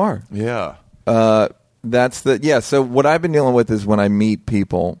are who you are. Yeah. That's so what I've been dealing with is when I meet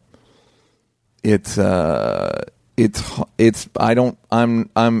people, I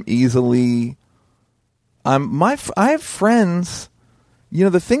have friends,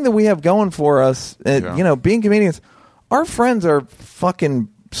 the thing that we have going for us, Yeah. being comedians, our friends are fucking,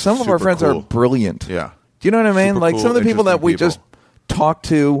 some of our Super friends cool. are brilliant. Yeah. Do you know what I mean? Super like cool, some of the people that interesting we people. just talk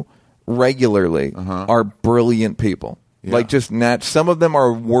to regularly are brilliant people. Yeah. Like just some of them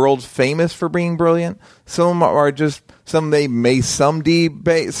are world famous for being brilliant. Some are just they may someday be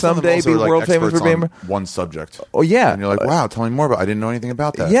world famous for being one subject. Oh yeah, And you're like, wow, tell me more about. I didn't know anything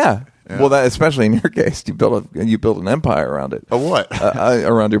about that. Yeah. Yeah. Well, that especially in your case, you built an empire around it. What?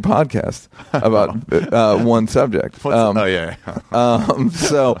 Around your podcast about one subject.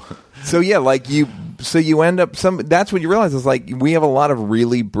 So yeah, like you end up that's what you realize is like we have a lot of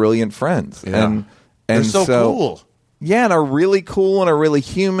really brilliant friends, Yeah. and They're so cool. Yeah, and are really cool and are really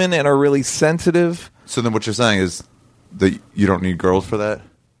human and are really sensitive. So then, what you're saying is that you don't need girls for that.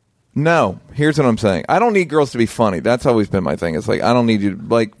 No, here's what I'm saying. I don't need girls to be funny. That's always been my thing. It's like I don't need you.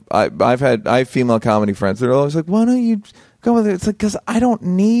 Like I have female comedy friends that are always like, why don't you go with it? It's like because I don't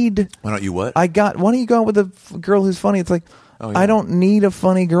need. Why don't you what? Why don't you go out with a girl who's funny? It's like I don't need a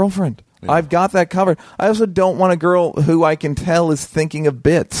funny girlfriend. Yeah. I've got that covered. I also don't want a girl who I can tell is thinking of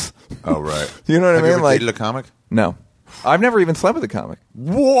bits. Oh right. You know what I mean? Have you ever like dated a comic? No, I've never even slept with a comic.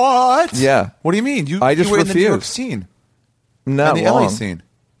 What? Yeah. What do you mean? I just you were in the New York refused. scene. Not in the long. LA scene.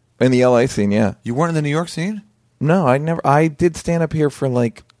 In the LA scene, yeah. You weren't in the New York scene? No, I never. I did stand up here for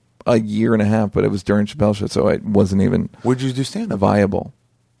like a year and a half, but it was during Chappelle's show, so it wasn't even. Where'd you do stand up? Viable.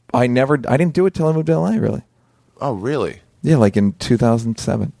 I didn't do it till I moved to LA. Really? Oh, really? Yeah, like in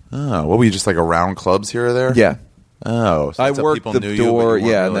 2007. Oh, what were you just like around clubs here or there? Yeah. Oh, so I some worked people the knew door. You, but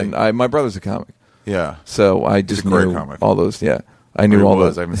you weren't really... And then my brother's a comic, Yeah. so I just a great knew comic. all those. Yeah, I knew Who all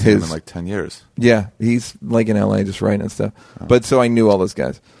was? those. I haven't seen him in like 10 years. Yeah, he's like in LA just writing and stuff. Oh. But so I knew all those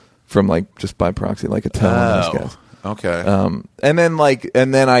guys from like just by proxy, like a ton of those guys. Okay. And then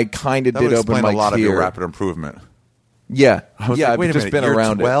I kind of that did would open explain mic a lot here. of your rapid improvement. Yeah, I was yeah. like, wait I've a just minute, been you're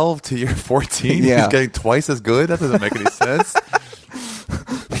around 12 to year 14? Yeah. He's getting twice as good? That doesn't make any sense.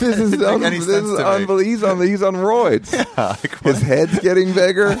 This is make any sense to me. unbelievable. He's on roids. Like, His head's getting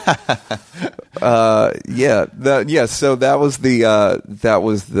bigger. So that was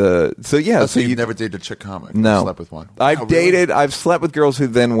the. So yeah. so you've never dated a chick comic? No. Slept with one? I've slept with girls who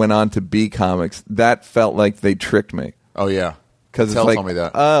then went on to be comics. That felt like they tricked me. Oh, yeah. Because Tell it's like, told me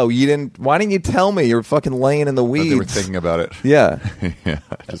that. oh, you didn't. Why didn't you tell me? You're fucking laying in the But weeds. they were thinking about it. Yeah. Yeah.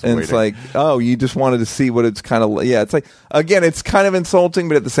 Just And waiting. it's like, oh, you just wanted to see what it's kind of. Yeah, it's like again, it's kind of insulting,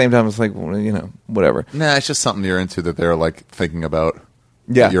 but at the same time, it's like, well, whatever. Nah, it's just something you're into that they're like thinking about.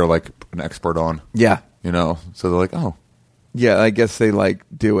 Yeah. That you're like an expert on. Yeah, So they're like, oh. yeah. I guess they like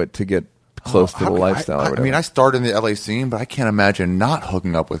do it to get close to the lifestyle. or I whatever. mean, I started in the LA scene, but I can't imagine not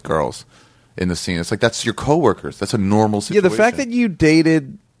hooking up with girls in the scene. It's like that's your coworkers. That's a normal yeah, situation. the fact that you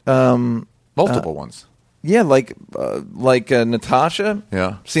dated, multiple ones. yeah, like Natasha,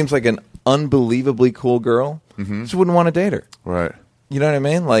 Yeah. seems like an unbelievably cool girl. Mm-hmm. Just wouldn't want to date her. Right. You know what I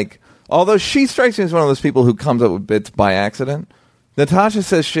mean? Like, although she strikes me as one of those people who comes up with bits by accident. Natasha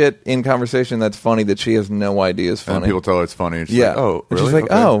says shit in conversation that's funny that she has no idea is funny. And people tell her it's funny. And she's yeah. like, oh, And really? she's like,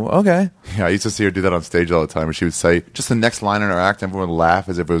 Okay. oh, okay. Yeah, I used to see her do that on stage all the time. And she would say just the next line in her act, everyone would laugh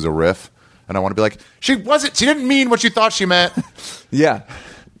as if it was a riff. And I want to be like, she didn't mean what you thought she meant. Yeah.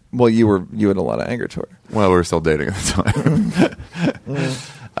 Well, you had a lot of anger toward her. Well, we were still dating at the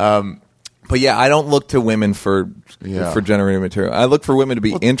time. But yeah, I don't look to women for Yeah. generating material. I look for women to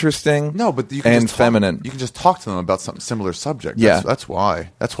be interesting No, but you can and just talk, feminine. You can just talk to them about some similar subject. Yeah. That's why.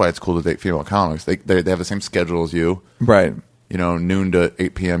 That's why it's cool to date female comics. They have the same schedule as you. Right. Noon to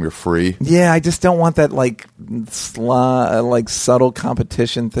 8 p.m. You're free. Yeah, I just don't want that like subtle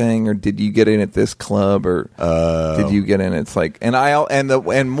competition thing. Or did you get in at this club? Or did you get in? It's like,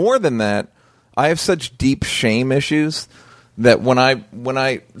 and more than that, I have such deep shame issues that when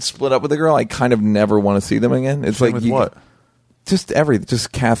I split up with a girl, I kind of never want to see them again. It's Shame like with what?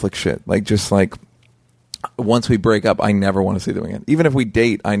 just Catholic shit. Like once we break up, I never want to see them again. Even if we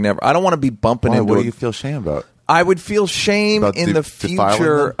date, I don't want to be bumping Why? into. What a- do you feel shame about? I would feel shame About in the defiling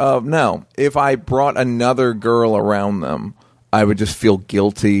future them? of no. If I brought another girl around them, I would just feel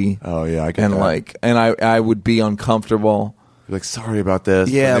guilty. Oh, yeah, I get and that. and I would be uncomfortable. You're like, sorry about this.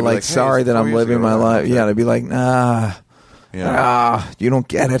 Yeah, But they'd be like hey, sorry it's that 4 I'm years living ago. my life. Okay. Yeah, I'd be like, Yeah. you don't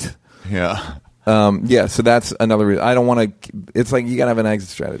get it. Yeah. Yeah, so that's another reason. I don't want to. It's like you gotta have an exit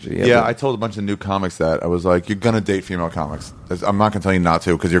strategy. Yeah, I told a bunch of new comics that. I was like, you're going to date female comics. I'm not going to tell you not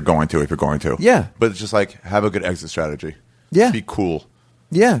to because you're going to if you're going to. Yeah. But it's just like, have a good exit strategy. Yeah. Be cool.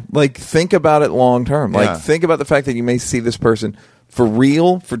 Yeah, like think about it long term. Yeah. Like think about the fact that you may see this person for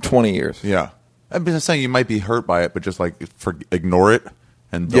real for 20 years. Yeah. I'm just saying you might be hurt by it, but just like ignore it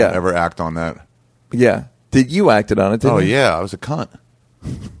and don't Yeah. ever act on that. Yeah. Did you acted on it? Didn't Oh, you? yeah. I was a cunt.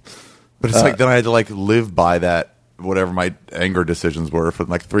 But it's like then I had to like live by that, whatever my anger decisions were for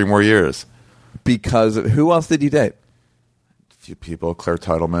like 3 more years. Because who else did you date? A few people, Claire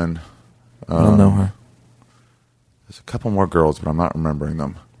Titleman, I don't know her. There's a couple more girls, but I'm not remembering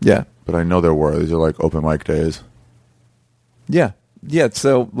them. Yeah. But I know there were. These are like open mic days. Yeah. Yeah.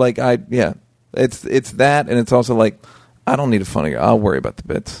 So like it's that, and it's also like I don't need a funny guy. I'll worry about the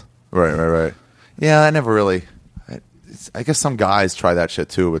bits. Right. Yeah, I never really. I guess some guys try that shit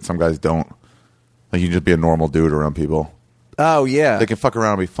too, but some guys don't. Like you can just be a normal dude around people. Oh yeah. They can fuck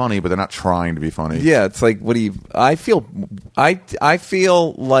around and be funny, but they're not trying to be funny. Yeah, it's like what do you? I feel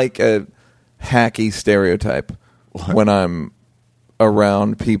like a hacky stereotype when I'm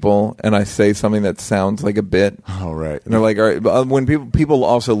around people and I say something that sounds like a bit. Oh right. And they're like, all right. But when people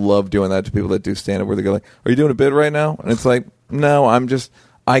also love doing that to people that do stand up, where they go like, "Are you doing a bit right now?" And it's like, no,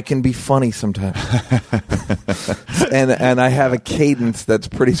 I can be funny sometimes, and I have a cadence that's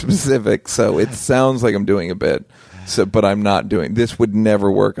pretty specific, so it sounds like I'm doing a bit. So, but I'm not doing. This would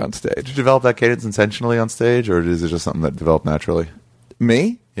never work on stage. Did you develop that cadence intentionally on stage, or is it just something that developed naturally?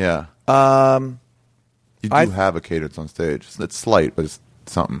 Me? Yeah. You do I- have a cadence on stage. It's slight, but it's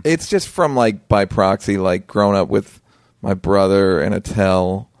something. It's just from like by proxy, like growing up with my brother and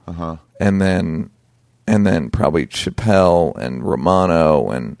Attell, and then probably Chappelle and Romano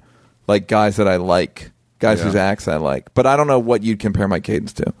and like guys that I like, guys whose acts I like. But I don't know what you'd compare my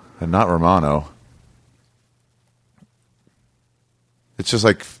cadence to. And not Romano. It's just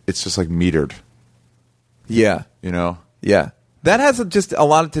like metered, Yeah, you know. yeah. That has just a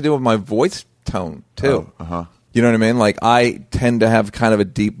lot to do with my voice tone too. Oh, You know what I mean? Like I tend to have kind of a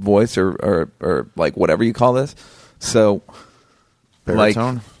deep voice, or like whatever you call this. So,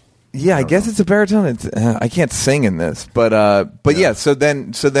 Baritone. like, yeah, I guess it's a baritone. It's, I can't sing in this, but yeah. So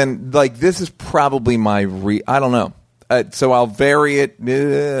then, like this is probably my I don't know. So I'll vary it,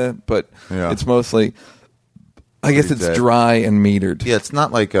 but it's mostly. I guess it's dead. dry and metered. Yeah, it's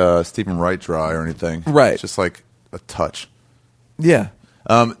not like Stephen Wright dry or anything. Right. It's just like a touch. Yeah.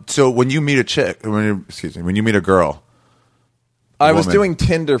 So when you meet a chick, when you meet a girl, I was woman. doing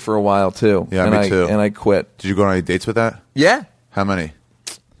Tinder for a while too. Yeah, and me too. And I quit. Did you go on any dates with that? Yeah. How many?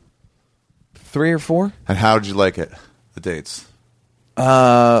 3 or 4. And how did you like it? The dates.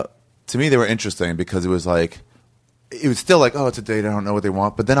 To me, they were interesting because it was still like, oh, it's a date. I don't know what they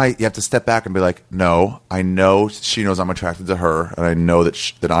want. But then you have to step back and be like, no, I know she knows I'm attracted to her, and I know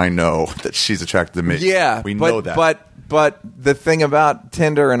that I know that she's attracted to me. Yeah, we know that. But the thing about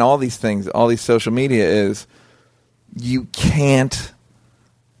Tinder and all these things, all these social media is you can't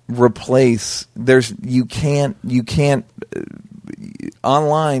replace. You can't.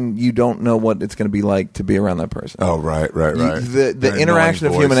 Online, you don't know what it's going to be like to be around that person. Oh, right. The Their interaction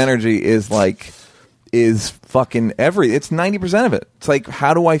of annoying human voice. energy is fucking it's 90% of it. It's like,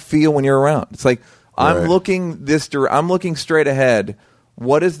 how do I feel when you're around? It's like I'm Right. I'm looking straight ahead.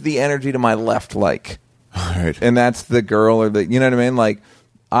 What is the energy to my left like? Right. And that's the girl or you know what I mean? Like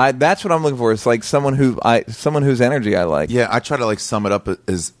that's what I'm looking for. It's like someone whose energy I like. Yeah, I try to sum it up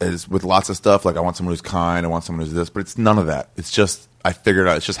as with lots of stuff. Like I want someone who's kind, I want someone who's this, but it's none of that. It's just I figured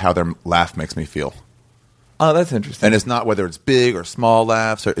out it's just how their laugh makes me feel. Oh, that's interesting. And it's not whether it's big or small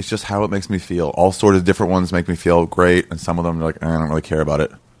laughs, or it's just how it makes me feel. All sorts of different ones make me feel great, and some of them are like, I don't really care about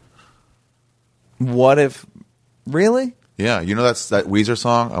it. What if really? Yeah, you know that Weezer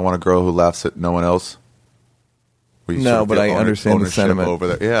song, I Want a Girl Who Laughs at No One Else? Where you No, sort of but feel I understand the ownership sentiment. over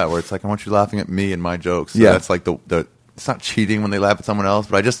there. Yeah, where it's like, I want you laughing at me and my jokes. So Yeah. that's like the it's not cheating when they laugh at someone else,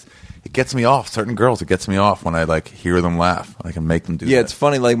 but it gets me off. Certain girls, it gets me off when I hear them laugh. I can make them do that. Yeah, it's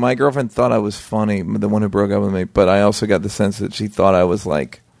funny. Like my girlfriend thought I was funny, the one who broke up with me, but I also got the sense that she thought I was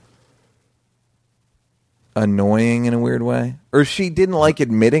like annoying in a weird way, or she didn't like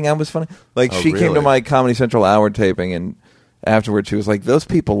admitting I was funny. Like Oh, she came to really? my Comedy Central hour taping, and afterwards she was like, "Those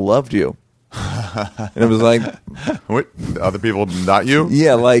people loved you," and it was like, What? Other people, not you?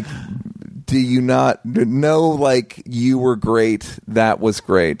 "Yeah, like, do you not know? Like, you were great. That was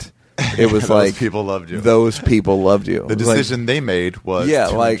great." It was Those like people loved you. Those people loved you. The It was like- decision they made was yeah,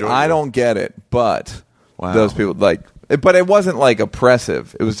 to like enjoy I you. don't get it, but Wow. those people like. But it wasn't like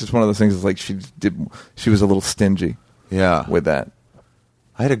oppressive. It was just one of those things. It's like she was a little stingy Yeah. with that.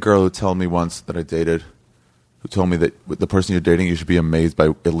 I had a girl who told me once that I dated, who told me that with the person you're dating, you should be amazed by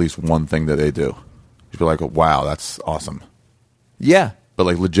at least one thing that they do. You should be like, wow, that's awesome. Yeah, But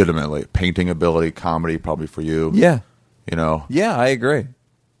legitimately, painting ability, comedy, probably for you. yeah, You know? yeah. I agree.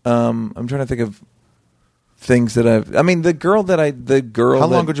 I'm trying to think of things that I've. I mean, the girl. How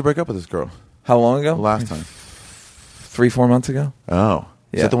long did you break up with this girl? How long ago? The last time. 3-4 months ago. Oh.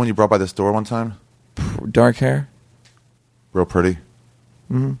 Is Yeah. that the one you brought by the store one time? Dark hair. Real pretty?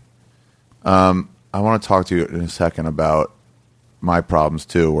 Mm-hmm. I want to talk to you in a second about my problems,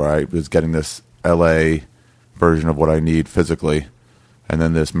 too, where I was getting this L.A. version of what I need physically. and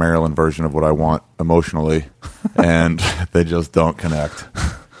then this Maryland version of what I want emotionally, and they just don't connect.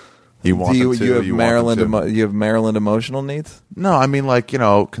 You want them to, you have you Maryland want them to. you have Maryland emotional needs? No, I mean, like,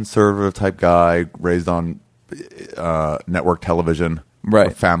 conservative type guy raised on network television,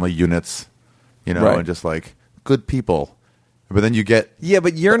 Right. Family units, Right. and just like good people. But then you get Yeah,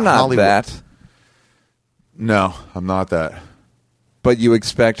 but you're not Hollywood. that. No, I'm not that. But you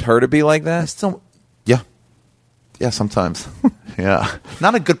expect her to be like I that? still, yeah, sometimes, yeah.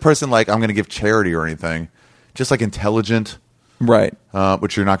 Not a good person. Like I'm going to give charity or anything. Just like intelligent, Right.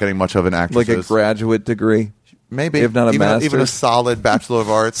 which you're not getting much of an actress. Like a graduate degree. Maybe, if not a even master's. even a solid Bachelor of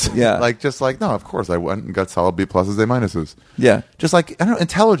Arts. Yeah. No, of course I went and got solid B pluses, A minuses. Yeah. Just like I don't know,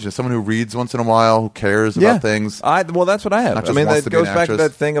 intelligent, someone who reads once in a while, who cares Yeah. about things. Well, that's what I have. Not I just mean, wants that to be an goes back to actress.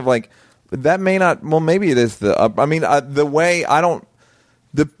 that thing of like, that may not, well, maybe it is the way I don't,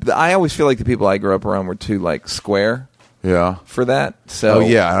 I always feel like the people I grew up around were too like square Yeah. for that. So, Oh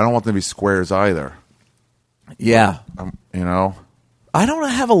yeah, I don't want them to be squares either. Yeah. I I don't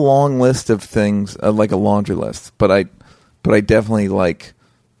have a long list of things, like a laundry list, but I definitely like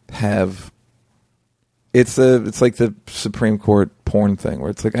have. It's like the Supreme Court porn thing where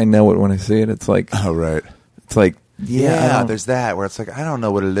it's like I know it when I see it. It's like Oh right. it's like I don't- there's that where it's like I don't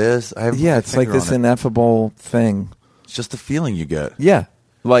know what it is. I have yeah, it's like this ineffable thing. It's just the feeling you get. Yeah,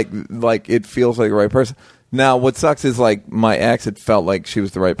 like it feels like the right person. Now, what sucks is like my ex. It felt like she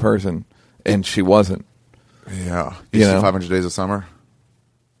was the right person, and she wasn't. Yeah. You You see know? 500 Days of Summer?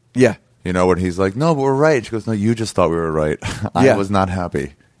 Yeah, When he's like, no, but we're right. She goes, no, you just thought we were right. I Yeah. was not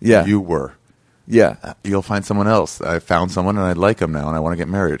happy. Yeah. You were. yeah, You'll find someone else. I found someone and I like him now and I want to get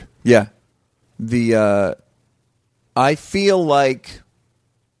married. yeah. I feel like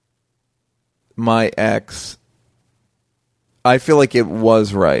my ex. I feel like it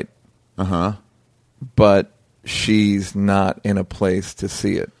was right, but she's not in a place to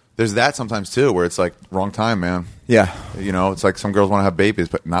see it. There's that sometimes too where it's like, wrong time, man. Yeah, It's like some girls want to have babies,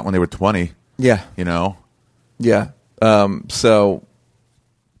 but not when they were 20. yeah, yeah. So,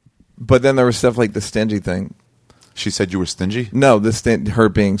 but then there was stuff like the stingy thing. She said you were stingy? No, her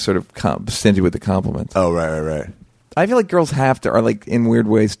being sort of stingy with the compliments. Oh, right. I feel like girls are like in weird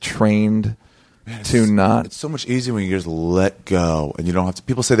ways trained to not. It's so much easier when you just let go and you don't have to.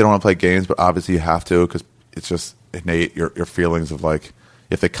 People say they don't want to play games, but obviously you have to because it's just innate your feelings of like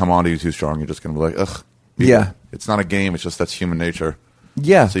if they come onto you too strong, you're just going to be like, ugh. Yeah. It's not a game. It's just that's human nature.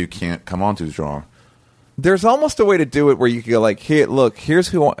 Yeah. So you can't come on too strong. There's almost a way to do it where you can go like, here, look, here's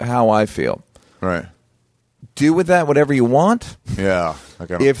how I feel. Right. Do with that whatever you want. Yeah.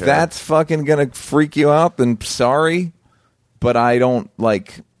 Like, I don't If care. that's fucking gonna freak you out, then sorry, but I don't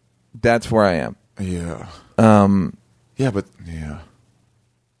like. That's where I am. Yeah. Yeah, but yeah.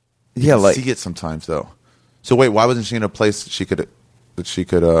 Yeah, like see it sometimes though. So wait, why wasn't she in a place that she could?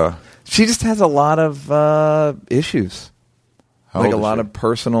 she just has a lot of issues, How like old a is lot she? of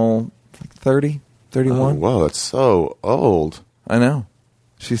personal, 30, 31. Oh, whoa, that's so old. I know.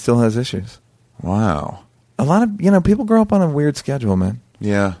 She still has issues. Wow. A lot of people grow up on a weird schedule, man.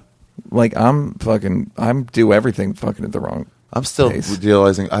 Yeah. Like I'm do everything fucking at the wrong. I'm still pace.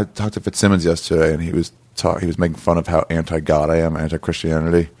 realizing. I talked to Fitzsimmons yesterday, and he was making fun of how anti-God I am,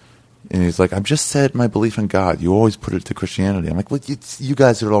 anti-Christianity, and he's like, "I've just said my belief in God. You always put it to Christianity." I'm like, "Well, you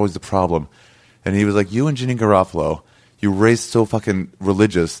guys are always the problem," and he was like, "You and Janine Garofalo, you raised so fucking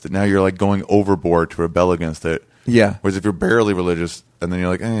religious that now you're like going overboard to rebel against it." Yeah. Whereas if you're barely religious, and then you're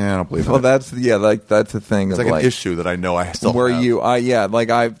like, I don't believe in Well, it. that's the thing. It's of like an issue that I know I still where have.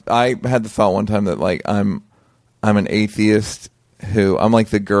 I had the thought one time that like I'm an atheist who I'm like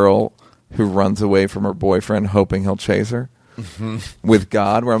the girl who runs away from her boyfriend hoping he'll chase her with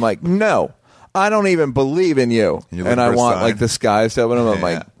God, where I'm like, no, I don't even believe in you, You look and I for a want sign. like the skies to open up. I'm Yeah.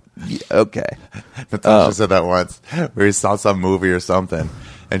 like, yeah, okay, Natasha said that once, where he saw some movie or something,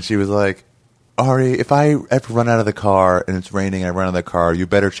 and she was like, Ari, if I ever run out of the car and it's raining and I run out of the car, you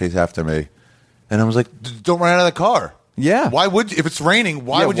better chase after me. And I was like, don't run out of the car. Yeah. Why would you? If it's raining,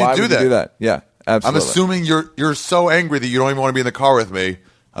 why would you do that? Yeah, I'm absolutely. assuming you're so angry that you don't even want to be in the car with me.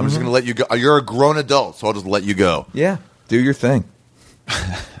 I'm just going to let you go. You're a grown adult, so I'll just let you go. Yeah, do your thing.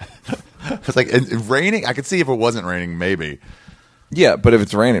 It's like it's raining. I could see if it wasn't raining, maybe. Yeah, but if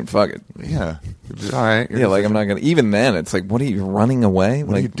it's raining, fuck it. Yeah. All right. Yeah, like I'm not gonna. Even then, it's like, what are you running away?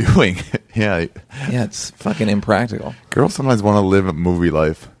 What are you Like, doing? Yeah. yeah, it's fucking impractical. Girls sometimes want to live a movie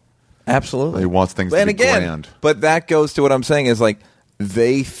life. Absolutely. They want things to and be again, grand. But that goes to what I'm saying is like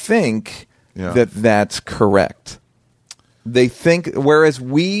they think Yeah. that that's correct. They think, whereas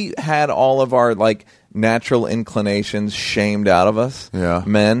we had all of our like natural inclinations shamed out of us. Yeah.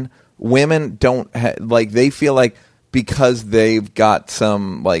 Men, women don't like. They feel like because they've got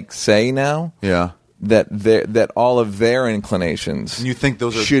some like say now. Yeah. That all of their inclinations And you think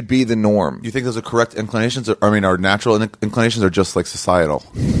those are should be the norm. You think those are correct inclinations? Are natural inclinations, or just like societal?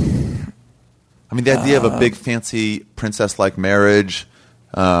 I mean, the idea of a big, fancy princess-like marriage,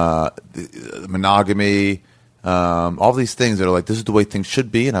 monogamy, all these things that are like, this is the way things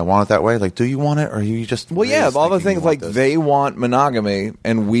should be, and I want it that way. Like, do you want it, or are you just Well, yeah, raised all the thinking you things want like this? they want monogamy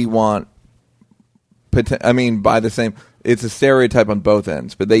and we want. I mean, by the same, it's a stereotype on both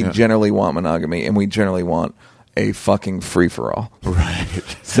ends, but they generally want monogamy, and we generally want a fucking free for all, right?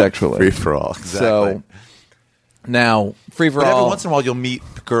 Sexually, Free for all. Exactly. So now, free for But all. every once in a while, you'll meet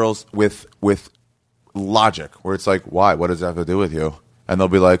girls with logic, where it's like, why? What does that have to do with you? And they'll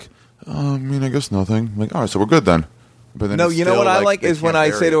be like, I mean, I guess nothing. I'm like, all right, so we're good then. But then No, it's you know still, what I like they is when can't I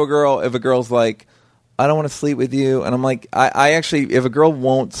bury say it. to a girl, if a girl's like, I don't want to sleep with you, and I'm like, I actually, if a girl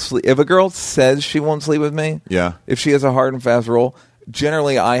won't sleep, if a girl says she won't sleep with me, Yeah. if she has a hard and fast rule,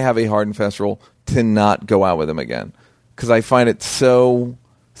 generally I have a hard and fast rule to not go out with them again, because I find it so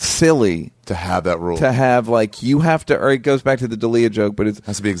silly to have that rule. to have like you have to, or it goes back to the Dalia joke, but It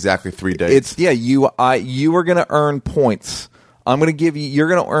has to be exactly 3 days. it's you are going to earn points. I'm going to give you. You're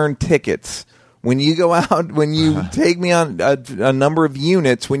going to earn tickets when you go out. When you take me on a number of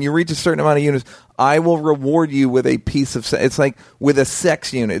units. When you reach a certain amount of units, I will reward you with a piece of. It's like with a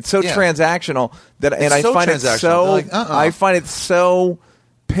sex unit. It's so Yeah. transactional that, and I so find it transactional. so. They're like, I find it so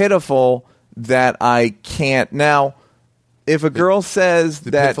pitiful that I can't now. If a girl says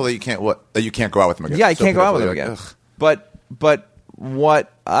The that pitfall that you can't go out with them again. yeah, I So can't go out with pitiful, them you're again. like, ugh. But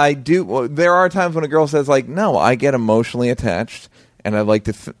what I do, well, there are times when a girl says like, "No, I get emotionally attached, and I'd like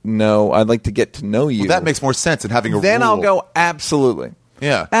to I'd like to get to know you." Well, that makes more sense than having a Then rule. I'll go absolutely.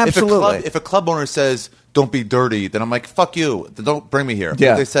 Yeah, Absolutely. If a club owner says don't be dirty, then I'm like, fuck you. Then don't bring me here.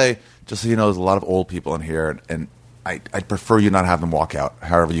 Yeah. If they say, just so you know, there's a lot of old people in here, and I'd prefer you not have them walk out.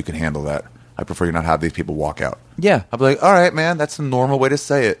 However you can handle that. I prefer you not have these people walk out. Yeah. I'll be like, all right, man, that's the normal way to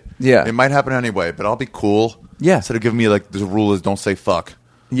say it. Yeah. It might happen anyway, but I'll be cool. Yeah. Instead of giving me like the rule is don't say fuck.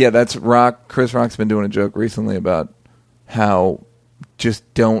 Yeah, that's Rock. Chris Rock's been doing a joke recently about how just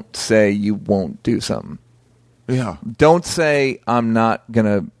don't say you won't do something. Yeah. Don't say I'm not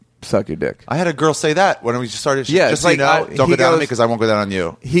gonna suck your dick. I had a girl say that when we just started. Yeah, just it's so you like, know, don't he go down on goes- me because I won't go down on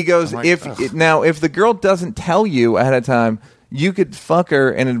you. He goes, I'm like, if ugh. now if the girl doesn't tell you ahead of time, you could fuck her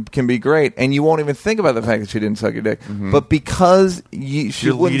and it can be great, and you won't even think about the fact that she didn't suck your dick. But because she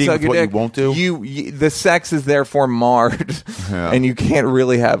You're wouldn't leading suck with your what you dick, won't do? you the sex is therefore marred, Yeah. and you can't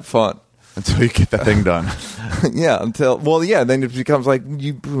really have fun. Until you get that thing done. Yeah, then it becomes like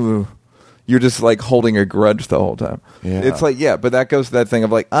you're just like holding a grudge the whole time. Yeah. It's like but that goes to that thing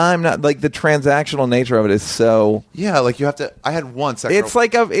of like I'm not like the transactional nature of it is so. Yeah, like you have to. I had one sex. It's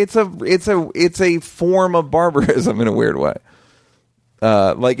like it's a form of barbarism in a weird way.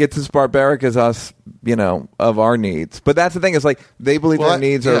 Like it's as barbaric as us, of our needs. But that's the thing is like they believe Well, their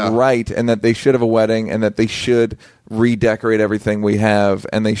needs yeah. are right, and that they should have a wedding, and that they should redecorate everything we have,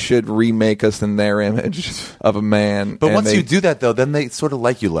 and they should remake us in their image of a man. But and once they- you do that, though, then they sort of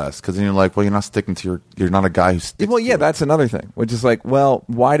like you less because then you're like, well, you're not sticking to you're not a guy who sticks. well, yeah, to it. that's another thing, which is like, well,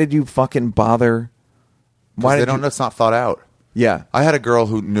 why did you fucking bother? 'Cause Why they did don't. you? It's not thought out. Yeah, I had a girl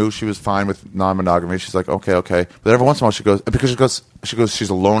who knew she was fine with non-monogamy. She's like, okay. But every once in a while, she goes, she's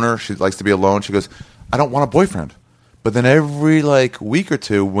a loner. She likes to be alone. She goes, I don't want a boyfriend. But then every like week or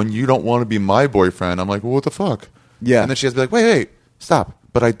two, when you don't want to be my boyfriend, I'm like, well, what the fuck? Yeah. And then she has to be like, wait, stop.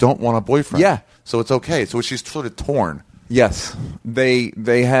 But I don't want a boyfriend. Yeah. So it's okay. So she's sort of torn. yes, they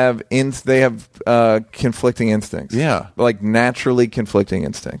have conflicting instincts. Yeah. like naturally conflicting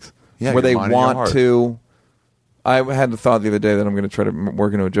instincts. Yeah, where your they mind and your want heart. to. I had the thought the other day that I'm going to try to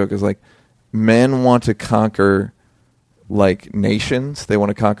work into a joke is like men want to conquer like nations. They want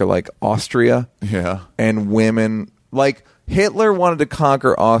to conquer like Austria. Yeah. And women like Hitler wanted to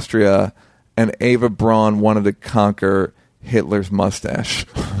conquer Austria, and Ava Braun wanted to conquer Hitler's mustache,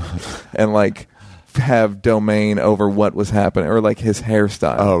 and like have domain over what was happening, or like his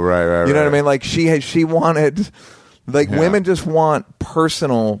hairstyle. Oh, right. You know what I mean? Like she wanted, like Yeah. women just want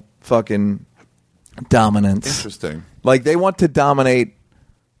personal fucking dominance. Interesting. Like they want to dominate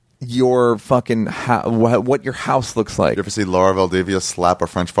your fucking what your house looks like. You ever see Laura Valdivia slap a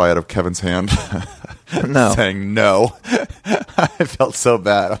French fry out of Kevin's hand? No. Saying no. I felt so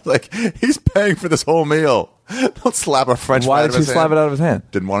bad. I was like, he's paying for this whole meal. Don't slap a French Why fry out did of she his slap hand. it out of his hand?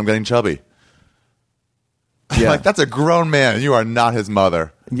 Didn't want him getting chubby. Yeah. Like, that's a grown man. You are not his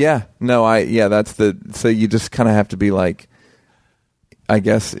mother. Yeah. No, that's so you just kind of have to be like, I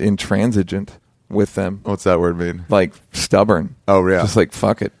guess, intransigent with them. What's that word mean? Like stubborn. Oh, yeah. Just like,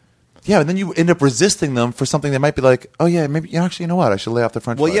 fuck it. Yeah, and then you end up resisting them for something that might be like, oh yeah, maybe actually, you know what? I should lay off the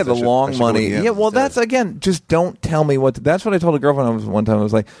French Well, fries. yeah, the I should long go money. with the Yeah, yams well, instead. that's again, just don't tell me what. That's what I told a girlfriend one time. I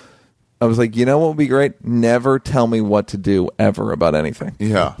was like, you know what would be great? Never tell me what to do ever about anything.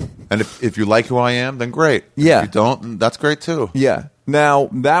 Yeah, and if you like who I am, then great. Yeah. If you don't, then that's great too. Yeah. Now,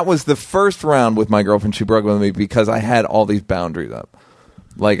 that was the first round with my girlfriend. She broke with me because I had all these boundaries up.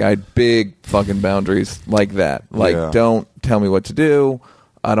 Like, I had big fucking boundaries like that. Like, Yeah. don't tell me what to do.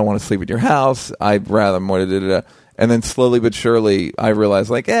 I don't want to sleep at your house. I'd rather more da-da-da. And then slowly but surely, I realized,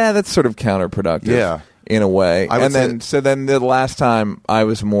 like, that's sort of counterproductive. Yeah. In a way. I would And then, say- so then the last time, I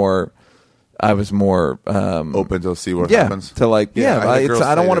was more Open to see what yeah, happens. to like, Yeah, I had girls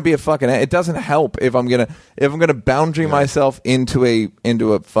I don't say want to that. be a fucking. It doesn't help if I'm gonna boundary myself into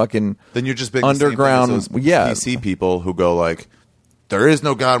a fucking Then you're just being underground. the same thing as those Yeah, PC people who go like, there is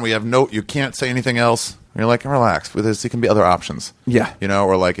no God. And we have you can't say anything else. And you're like, relax. With this, it can be other options. Yeah. you know,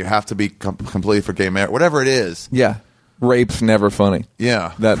 or like you have to be completely for gay marriage, whatever it is. yeah. Rape's never funny.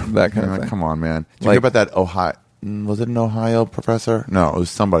 Yeah, That kind You're of like, thing. come on, man. Did you Like- hear about that Ohio? Was it an Ohio professor? No, it was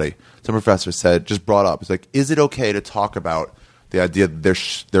somebody. Some professor just brought up. It's like, is it okay to talk about the idea that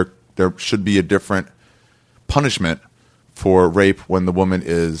there should be a different punishment for rape when the woman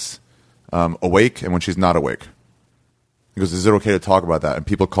is awake and when she's not awake? He goes, is it okay to talk about that? And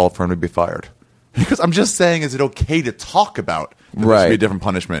people called for him to be fired. Because I'm just saying, is it okay to talk about that there should be Right. a different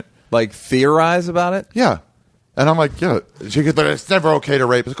punishment? Like theorize about it. Yeah. And I'm like, yeah. She goes, but it's never okay to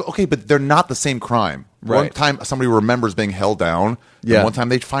rape. It's like, okay, but they're not the same crime. One Right. time somebody remembers being held down, Yeah. and one time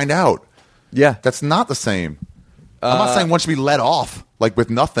they find out. Yeah, That's not the same. I'm not saying one should be let off, like with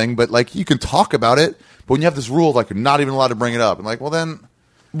nothing, but like you can talk about it. But when you have this rule, like you're not even allowed to bring it up, I'm like, well then,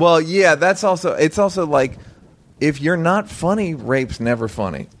 well, yeah. It's also like, if you're not funny, rape's never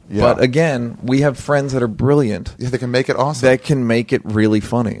funny. Yeah. But again, we have friends that are brilliant. yeah, they can make it awesome. That can make it really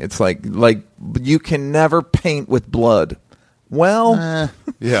funny. It's like you can never paint with blood. Well,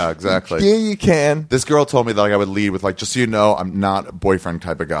 Yeah, exactly. yeah, you can. This girl told me that like, I would lead with like, just so you know, I'm not a boyfriend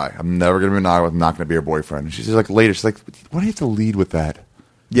type of guy. I'm never going to be monogamous. I'm not going to be your boyfriend. And she's like later, she's like, why do you have to lead with that?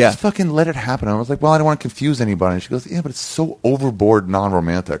 Yeah. Just fucking let it happen. And I was like, well, I don't want to confuse anybody. And she goes, yeah, but it's so overboard,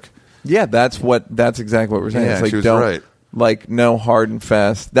 non-romantic. Yeah, that's exactly what we're saying. Yeah, it's like, she was don't, right. like, no hard and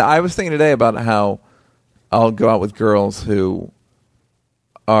fast. I was thinking today about how I'll go out with girls who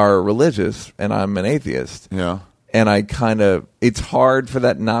are religious and I'm an atheist. Yeah. And I it's hard for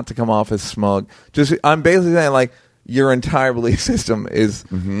that not to come off as smug. I'm basically saying, like, your entire belief system is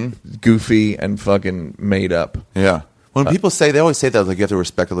goofy and fucking made up. Yeah. When people say, they always say that, like, you have to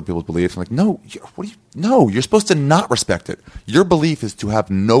respect other people's beliefs. I'm like, no, no, you're supposed to not respect it. Your belief is to have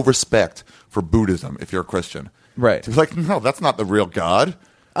no respect for Buddhism if you're a Christian. Right. To be like, no, that's not the real God.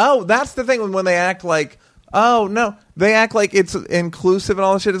 Oh, that's the thing when they act like, oh, no, they act like it's inclusive and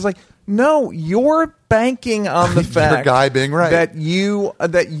all this shit. It's like, no, you're banking on the fact guy being right.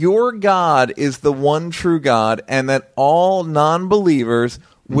 that your God is the one true God and that all non-believers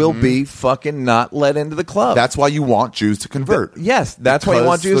will be fucking not let into the club. That's why you want Jews to convert. Yes, that's why you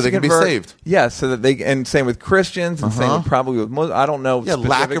want Jews so they to can be convert. saved. Yes, so that they, and same with Christians and same with probably with Muslims. I don't know. Yeah, lack of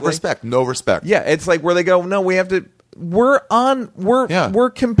specifically. respect. No respect. Yeah, it's like where they go, no, we have to. We're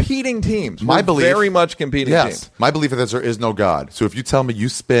competing teams. My We're belief, very much competing yes, teams. my belief is that there is no God. So if you tell me you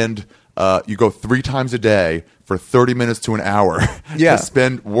spend, you go 3 times a day for 30 minutes to an hour, Yeah. to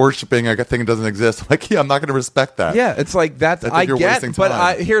spend worshiping a thing that doesn't exist, I'm like, yeah, I'm not going to respect that. Yeah, it's like that's I think I you're get, wasting but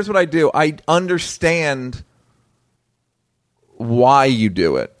time. here's what I do. I understand why you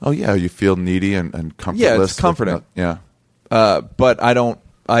do it. Oh yeah, you feel needy and comfortless. Yeah, it's comforting. Yeah. But I don't.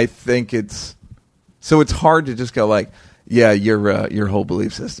 I think it's so it's hard to just go like, yeah, your whole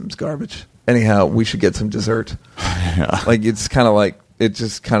belief system's garbage. Anyhow, we should get some dessert. Yeah. Like it's kind of like it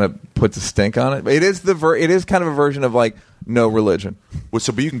just kind of puts a stink on it. It is it is kind of a version of like no religion. Well,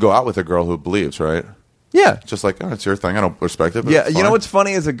 so, but you can go out with a girl who believes, right? Yeah, Just like, oh, it's your thing. I don't respect it. But yeah. it's You know fine. what's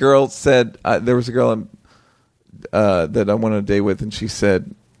funny is a girl said there was a girl that I went on a date with, and she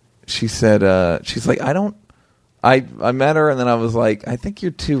said she's like I met her, and then I was like, I think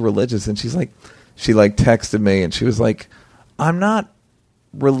you're too religious, and she texted me, and she was like, I'm not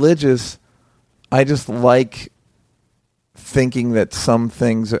religious. I just like thinking that some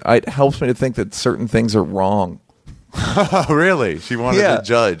things. It helps me to think that certain things are wrong. Oh, really? She wanted Yeah. to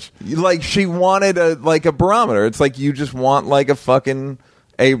judge. Like she wanted a barometer. It's like you just want like a fucking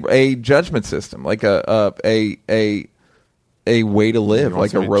a judgment system, like a way to live, You want like a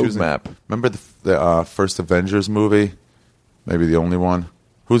somebody choosing- roadmap. Remember the first Avengers movie? Maybe the only one.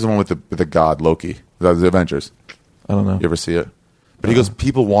 Who's the one with the god Loki? That was the Avengers. I don't know. You ever see it? But he goes,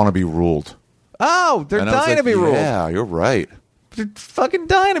 people want to be ruled. Oh, they're And I was dying like, to be ruled. Yeah, you're right. fucking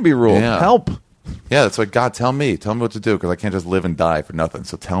dying to be ruled. Yeah. Help. Yeah, that's like, God, tell me what to do, because I can't just live and die for nothing.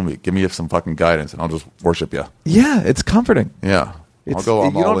 So tell me, give me some fucking guidance, and I'll just worship you. Yeah, it's comforting. Yeah, It's, I'll go. I'm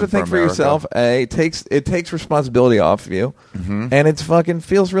you don't all have in to think for America. yourself. It takes responsibility off of you, and it's fucking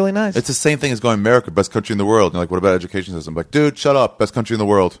feels really nice. It's the same thing as going America, best country in the world. And you're like, what about education system? Like, dude, shut up, best country in the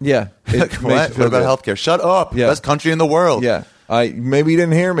world. yeah. It Like, makes you what? feel What about good. healthcare? Shut up, Yeah. best country in the world. Yeah. Maybe you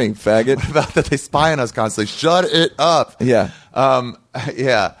didn't hear me, faggot. What about that they spy on us constantly? Shut it up. Yeah.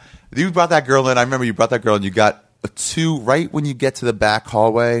 Yeah. You brought that girl in. I remember you brought that girl, and you got a 2 right when you get to the back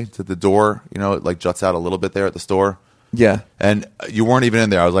hallway to the door. You know, it like juts out a little bit there at the store. Yeah. And you weren't even in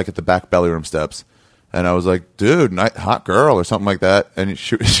there. I was like at the back belly room steps. And I was like, dude, hot girl or something like that. And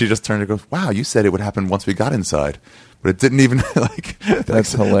she just turned and goes, wow, you said it would happen once we got inside. But it didn't even, like...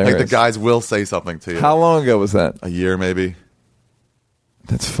 That's like hilarious. the guys will say something to you. How long ago was that? A year, maybe.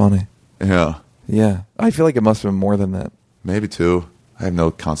 That's funny. Yeah. Yeah. I feel like it must have been more than that. Maybe 2. I have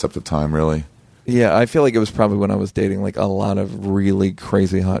no concept of time, really. Yeah, I feel like it was probably when I was dating like a lot of really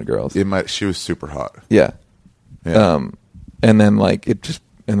crazy hot girls. She was super hot. Yeah. Yeah. And then like and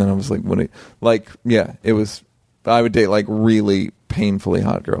then I was like, it was. I would date like really painfully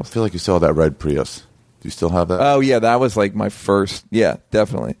hot I girls. feel like you still have that red Prius. Do you still have that? Oh yeah, that was like my first. Yeah,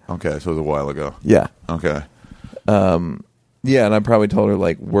 definitely. Okay, so it was a while ago. Yeah. Okay. Yeah, and I probably told her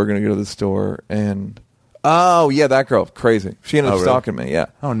like we're gonna go to the store and. Oh yeah, that girl, crazy. She ended up really? stalking me. Yeah.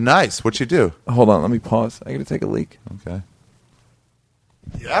 Oh, nice. What'd you do? Hold on, let me pause. I gotta take a leak. Okay.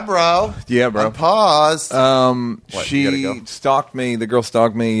 Yeah, bro. Yeah, bro. Pause. What, you She gotta go? stalked me. The girl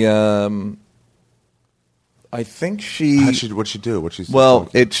stalked me. I think she. What'd she do? What'd she say? Well,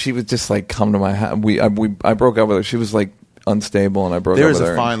 she would just like come to my house. I broke up with her. She was like unstable, and I broke There's up with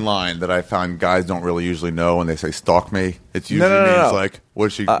a her. fine line that I find guys don't really usually know when they say stalk me. It's usually no, means no. like, what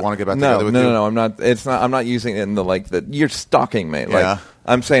does she want to get back no, together with no, you? No, I'm not. It's not. I'm not using it in the like the you're stalking me. Like Yeah.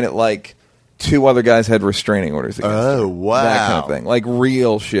 I'm saying it like 2 other guys had restraining orders against her. Oh, wow. That kind of thing, like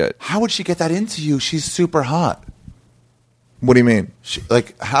real shit. How would she get that into you? She's super hot. What do you mean?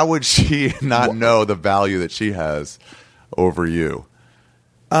 How would she not know the value that she has over you?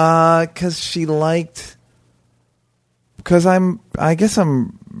 Because she liked. Because I guess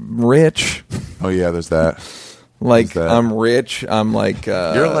I'm rich. Oh yeah, there's that. Like There's that. I'm rich. I'm like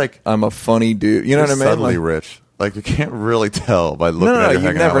You're like- I'm a funny dude. You know You're what I mean? subtly Like, rich. Like you can't really tell by looking No, at you you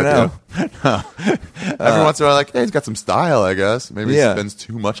hanging never out with you. No. Every once in a while, like, hey, he's got some style, I guess. Maybe Yeah. he spends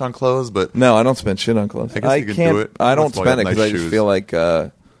too much on clothes, but No, I don't spend shit on clothes. I guess you can can't. do it. I don't Once in a while, spend it you have because I nice just shoes. feel like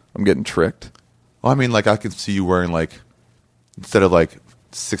I'm getting tricked. well, I mean, like I could see you wearing like instead of like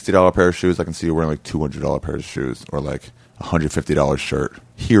 $60 pair of shoes, I can see you wearing like $200 pair of shoes or like $150 shirt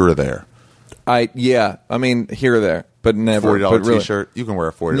here or there. I mean here or there, but never. $40 but really, t-shirt. You can wear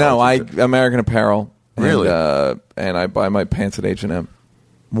a $40. No, t-shirt. American Apparel. Really? And I buy my pants at H&M.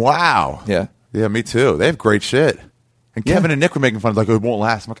 Wow. Yeah. Yeah, me too. They have great shit. And Yeah. Kevin and Nick were making fun of like, oh, it won't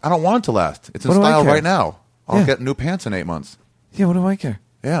last. I'm like, I don't want it to last. It's in What do I style care? right now. I'll Yeah. get new pants in 8 months. Yeah, what do I care?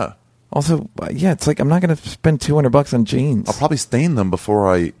 Yeah. Also, it's like I'm not going to spend $200 on jeans. I'll probably stain them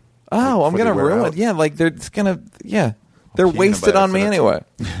before I. Oh, I'm before going they to wear ruin out. it. Yeah, like they're peeing wasted by on me accident. anyway.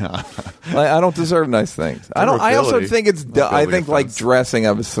 Like, I don't deserve nice things. I also Durability. think it's. I think like offense. dressing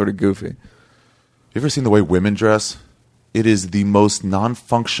up is sort of goofy. You ever seen the way women dress? It is the most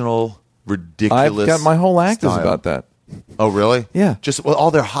non-functional, ridiculous. I've got my whole act is style. about that. Oh, really? Yeah. Just all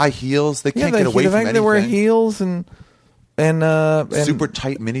their high heels. They can't get away from anything. They wear heels and super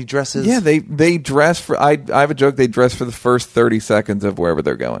tight mini dresses. Yeah, they dress for. I have a joke. They dress for the first 30 seconds of wherever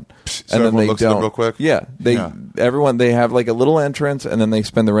they're going, So and then everyone they looks at them don't. real quick? Yeah, everyone they have like a little entrance, and then they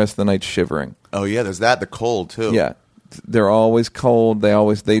spend the rest of the night shivering. Oh yeah, there's that. The cold too. Yeah, they're always cold. They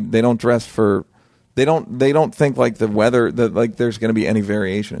don't dress for. They don't think like the weather that like there's going to be any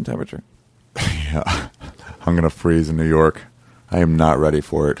variation in temperature. Yeah. I'm gonna freeze in New York. I am not ready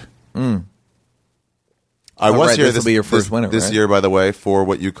for it. I Oh, was right, here. this'll be your first winter, this right? year, by the way, for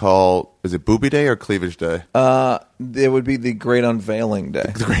what you call is it Booby Day or Cleavage Day? It would be the Great Unveiling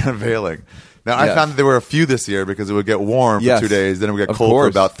Day. The Grand Unveiling. Now I Yes. found that there were a few this year because it would get warm for Yes. 2 days, then it would get Of cold for course.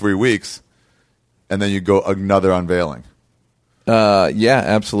 about 3 weeks, and then you go another unveiling. Yeah,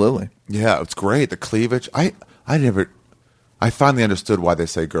 absolutely. Yeah, it's great. The cleavage. I finally understood why they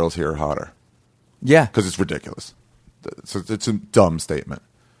say girls here are hotter. Yeah, Because it's ridiculous. It's a dumb statement.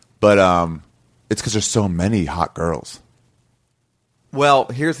 But it's because there's so many hot girls. well,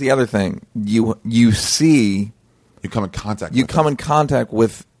 here's the other thing. You see, You come in contact you with come them. in contact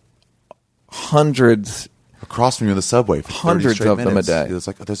with hundreds across from you in the subway for 30 Hundreds straight of them a minutes. day. It's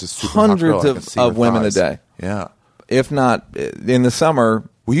like, oh, there's a super hot Hundreds girl. I of- can see her of women a thighs. day. Yeah. if not in the summer,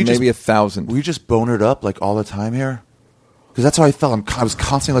 Will you maybe just- 1,000. Were you just bonered up like all the time here? Because that's how I felt. I was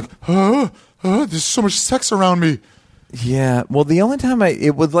constantly like, there's so much sex around me. Yeah. Well, the only time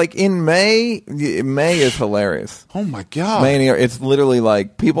it was like in May. May is hilarious. Oh my God. May, it's literally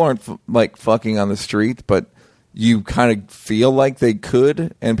like people aren't like fucking on the street, but you kind of feel like they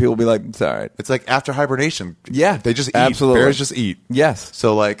could, and people be like, "It's all right." It's like after hibernation. Yeah, they just eat. absolutely. Bears just eat. Yes.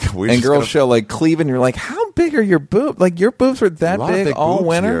 So like, and girls show like cleaving. You're like, how big are your boobs? Like your boobs were that A lot of big big all boobs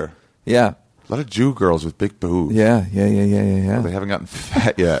winter. here. Yeah. A lot of Jew girls with big boobs. Yeah. They haven't gotten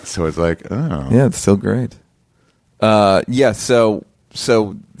fat yet, so it's like, oh. Yeah, it's still great. Yeah. So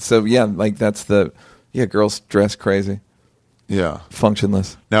yeah, like that's girls dress crazy, Yeah.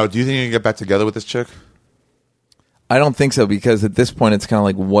 functionless. Now, do you think you can get back together with this chick? I don't think so, because at this point it's kind of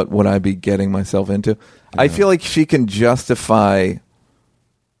like, what would I be getting myself into? I feel like she can justify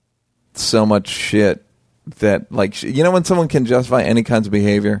so much shit that, like, when someone can justify any kinds of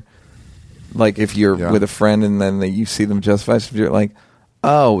behavior, like if you're with a friend and then you see them justify something, you're like,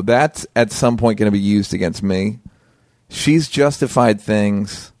 oh, that's at some point going to be used against me. She's justified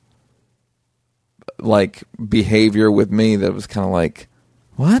things like behavior with me that was kind of like,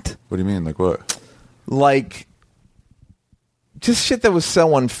 what? What do you mean? Like what? Like, just shit that was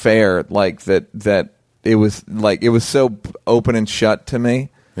so unfair, like that it was like, it was so open and shut to me.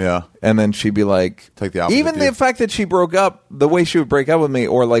 Yeah. And then she'd be like, Take the opposite even view. the fact that she broke up, the way she would break up with me,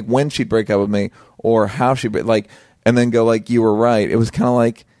 or like when she'd break up with me, or how she'd be like, and then go like, you were right. It was kind of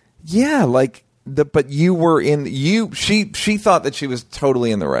like, yeah, like but you were she thought that she was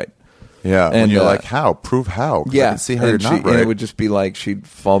totally in the right. Yeah. And And you're like, how? Prove how? 'Cause I can see how you're not right. And it would just be like, she'd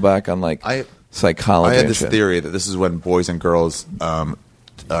fall back on like psychology. I had and this shit. theory that this is when boys and girls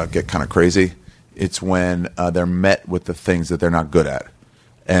get kind of crazy. It's when they're met with the things that they're not good at.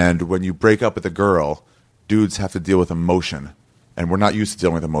 And when you break up with a girl, dudes have to deal with emotion. And we're not used to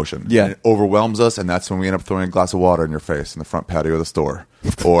dealing with emotion. Yeah. And it overwhelms us, and that's when we end up throwing a glass of water in your face in the front patio of the store.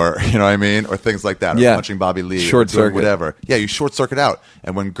 Or, you know what I mean? Or things like that. Or Yeah. punching Bobby Lee. Short or doing circuit. whatever. Yeah, you short circuit out.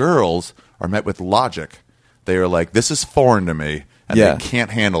 And when girls are met with logic, they are like, this is foreign to me. And Yeah. they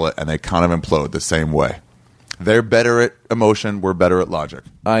can't handle it, and they kind of implode the same way. They're better at emotion. We're better at logic.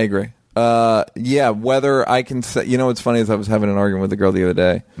 I agree. Yeah, whether I can say, what's funny is I was having an argument with a girl the other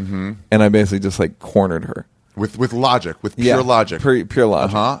day, and I basically just like cornered her. With logic, with pure logic. Pure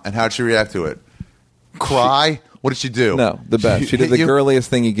logic. And how'd she react to it? Cry? What did she do? No, the best. She did the girliest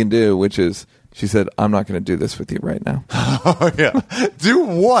thing you can do, which is she said, "I'm not going to do this with you right now." Oh, yeah. Do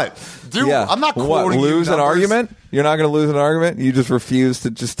what? I'm not quoting you lose an numbers. argument? You're not going to lose an argument? You just refuse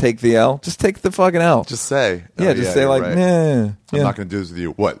to just take the L? Just take the fucking L. Just say. yeah, just say you're like, right. nah. I'm not going to do this with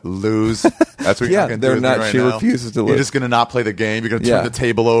you. What? Lose? That's what you're Yeah, not going to do they're with not- me right she now? refuses to You're lose. just going to not play the game? You're going to turn Yeah. the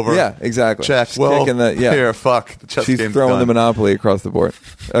table over? Yeah, exactly. Check. She's Well, kicking the- yeah. here, fuck. The chess She's game's throwing done. the Monopoly across the board,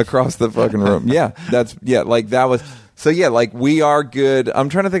 across the fucking room. Yeah, like that was. So yeah, like we are good. I'm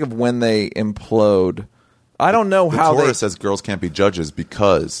trying to think of when they implode. I don't know The how Torah they. says girls can't be judges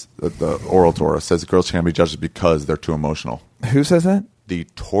because the oral Torah says girls can't be judges because they're too emotional. Who says that? The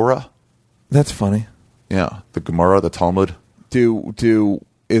Torah, That's funny. yeah, the Gemara, the Talmud.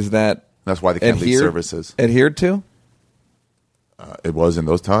 Is that That's why they can't lead services. adhered to? It was in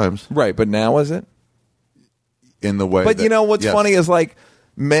those times Right, but now is it? in the way. But that, you know what's yes. funny is like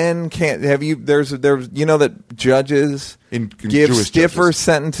men can't have you. There's that judges In give Jewish stiffer judges.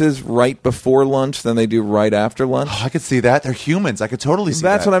 sentences right before lunch than they do right after lunch. Oh, I could see that. They're humans. I could totally see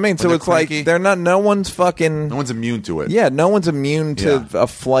That's that. what I mean. When So they're it's cranky, like they're not. No one's fucking. no one's immune to it. Yeah, no one's immune to Yeah. a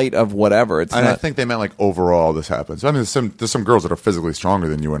flight of whatever. It's And not. I think they meant like overall this happens. I mean, there's some girls that are physically stronger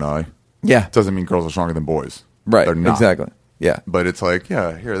than you and I. yeah, Doesn't mean girls are stronger than boys. right. They're not. Exactly. Yeah, But it's like,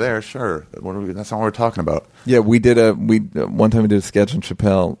 yeah, here, there, sure. That's not what we're talking about. yeah. We did one time we did a sketch on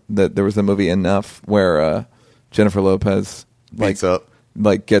Chappelle that there was the movie Enough where Jennifer Lopez Beats up.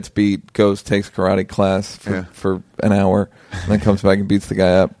 like gets beat, takes karate class Yeah. for an hour, and then comes back and beats the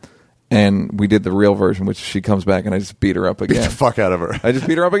guy up. And we did the real version, which she comes back and I just beat her up Beat again. the fuck out of her. I just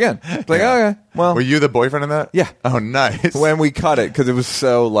beat her up again. It's like, Yeah. okay, well, Were you the boyfriend in that? Yeah. Oh, nice. when we cut it because it was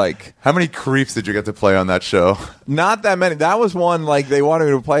so like How many creeps did you get to play on that show? not that many. That was one like they wanted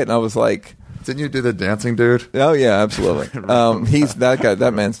me to play it, and I was like, Didn't you do the dancing dude? oh yeah, absolutely. He's that guy.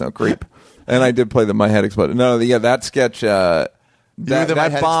 That man's no creep. And I did play the My Head Exploded. No, yeah, that sketch. That the My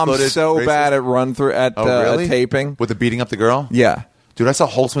Head bombed Exploded so racist? bad at run through at Oh, really? taping. With the beating up the girl? Yeah, Dude, I saw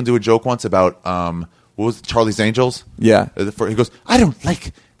Holtzman do a joke once about what was it, Charlie's Angels? Yeah. He goes, I don't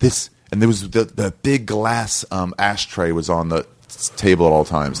like this, and there was the big glass ashtray was on the table at all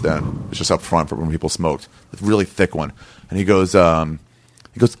times. Then it's just up front for when people smoked, a really thick one, and he goes,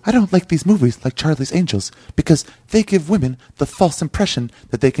 I don't like these movies like Charlie's Angels because they give women the false impression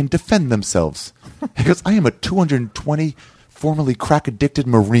that they can defend themselves. He goes, I am a 220 formerly crack-addicted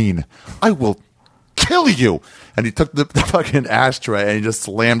Marine. I will kill you. And he took the fucking ashtray and he just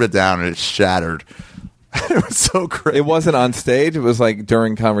slammed it down and it shattered. It was so crazy. It wasn't on stage. It was like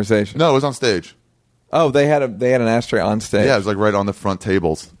during conversation. No, it was on stage. Oh, they had an ashtray on stage. Yeah, it was like right on the front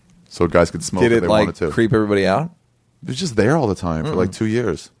tables, so guys could smoke Did if it they like wanted to. creep everybody out? It was just there all the time for like 2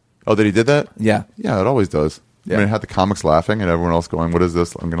 years. Oh, that he did that? Yeah. Yeah, it always does. Yeah. I mean, it had the comics laughing and everyone else going, "What is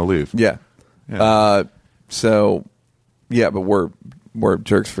this? I'm going to leave." Yeah. Yeah. So, yeah, but we're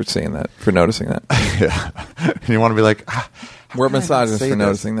jerks for seeing that, for noticing that. Yeah. And you want to be like, how We're can I not misogynists say for this?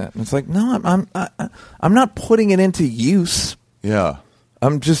 noticing that. And it's like, no, I'm not putting it into use. Yeah.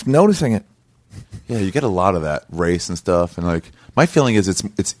 I'm just noticing it. Yeah, you get a lot of that race and stuff, and like my feeling is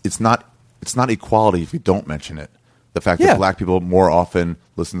it's not equality if you don't mention it. The fact Yeah. that black people more often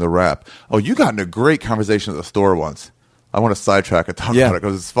listen to rap. Oh, you got in a great conversation at the store once. I want to sidetrack and talk Yeah. about it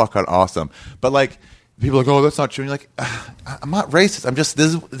because it's fucking awesome. But like people are like, oh, that's not true. And you're like, I'm not racist. I'm just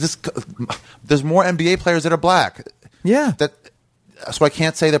there's more NBA players that are black. Yeah. So I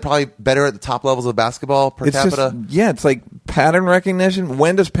can't say they're probably better at the top levels of basketball per It's capita. just, yeah, it's like pattern recognition.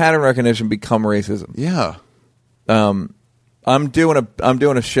 When does pattern recognition become racism? Yeah. I'm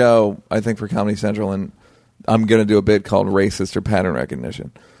doing a show, I think, for Comedy Central, and I'm going to do a bit called Racist or Pattern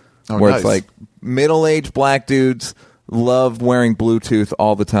Recognition, Oh, where nice. it's like middle-aged black dudes love wearing Bluetooth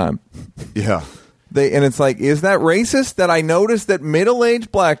all the time. Yeah. And it's like, is that racist that I noticed that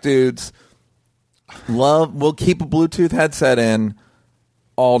middle-aged black dudes will keep a Bluetooth headset in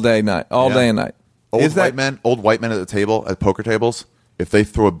all day and night? Old Is that white men at the table, at poker tables, if they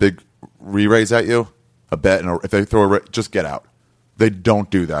throw a big re-raise at you, a bet, and if they throw just get out. They don't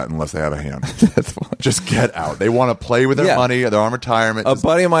do that unless they have a hand. That's funny. Just get out. They want to play with their Yeah. money. They're on retirement. A Just-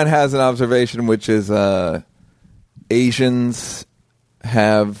 buddy of mine has an observation, which is Asian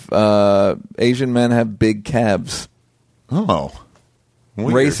men have big calves. oh.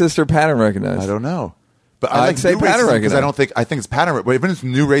 Weird. Racist or pattern recognized? I don't know. But I'd like say new pattern racism because recognized. I think it's pattern. But even if it's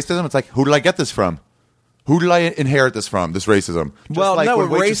new racism, it's like, who did I get this from? Who did I inherit this from? This racism. Just Well, like no, when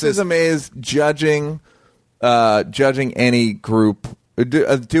waitresses- racism is judging any group,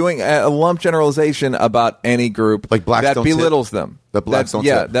 doing a lump generalization about any group, Like blacks that don't tip? belittles them. That blacks don't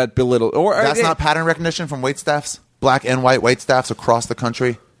yeah, tip? that belittles. Or That's not pattern recognition from wait staffs, black and white wait staffs across the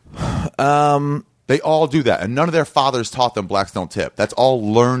country. They all do that, and none of their fathers taught them blacks don't tip. That's all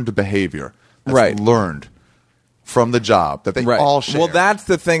learned behavior. That's Right. learned from the job that they right. all share. Well, that's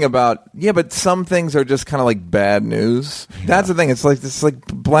the thing about but some things are just kind of like bad news. That's the thing. It's like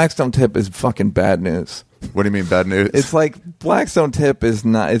blacks don't tip is fucking bad news. What do you mean bad news? It's like blacks don't tip is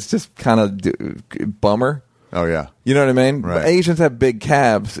not. It's just kind of bummer. oh yeah. You know what I mean? Right. Asians have big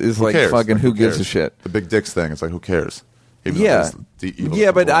calves is Who like cares? fucking Like, who gives cares? a shit. The big dicks thing. It's like who cares? Even though Yeah, there's the evil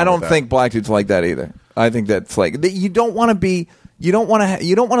yeah, but wrong I with don't that. think black dudes like that either. I think that's like you don't want to be. You don't want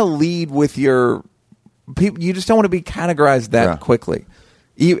to lead with your people. You just don't want to be categorized that Yeah. quickly.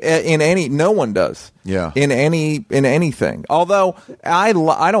 In any, no one does. Yeah. In anything. Although I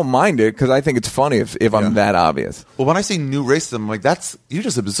don't mind it because I think it's funny if Yeah. I'm that obvious. Well, when I see new racism, I'm like, that's you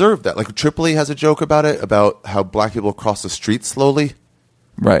just observed that. Like Tripoli has a joke about it, about how black people cross the street slowly,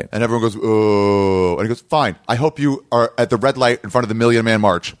 Right. and everyone goes, "Oh," and he goes, "Fine. I hope you are at the red light in front of the Million Man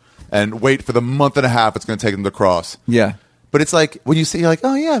March and wait for the month and a half it's going to take them to cross." Yeah. But it's like when you see, you're like,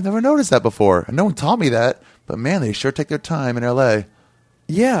 "Oh yeah, I've never noticed that before, and no one taught me that." But man, they sure take their time in L.A.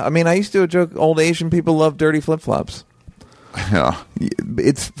 Yeah. I mean, I used to joke. Old Asian people love dirty flip flops. Yeah,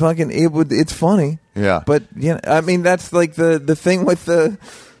 It's fucking. It's funny. Yeah. But I mean, that's like the thing with the.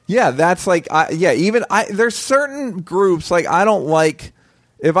 Yeah, that's like. There's certain groups like I don't like.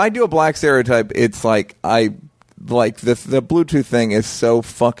 If I do a black stereotype, it's like I like the Bluetooth thing is so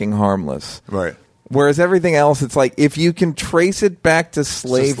fucking harmless. right. Whereas everything else, it's like if you can trace it back to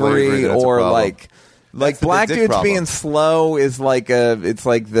slavery, that's a or problem. like That's the black big dick dudes problem. being slow is like it's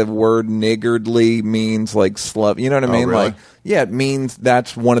like the word niggardly means like slow. You know what I Oh, mean? really? Like it means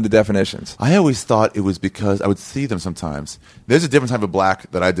that's one of the definitions. I always thought it was because I would see them sometimes. There's a different type of black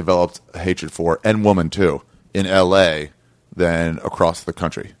that I developed a hatred for, and woman too, in L.A. than across the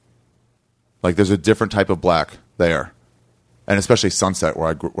country. Like there's a different type of black there, and especially Sunset,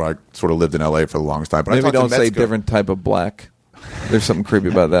 where I sort of lived in L.A. for the longest time. But I Maybe talked to don't say Metzger. different type of black. There's something creepy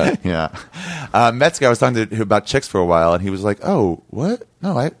about that. Yeah, Metzger. I was talking to him about chicks for a while, and he was like, "Oh, what?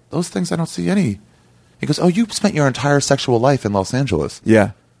 No, those things I don't see any." He goes, "Oh, you spent your entire sexual life in Los Angeles."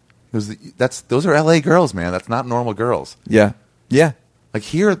 Yeah, He goes, those are L.A. girls, man. That's not normal girls. yeah, yeah. Like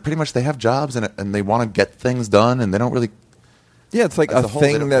here, pretty much they have jobs and they want to get things done, and they don't really. Yeah, it's like As a a whole,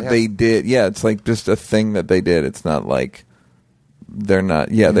 they thing don't- that they they have- did. Yeah, it's like just a thing that they did. It's not like they're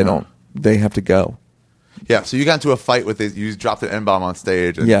not. Yeah, they Yeah. don't. They have to go. Yeah, so you got into a fight with this. You dropped an N-bomb on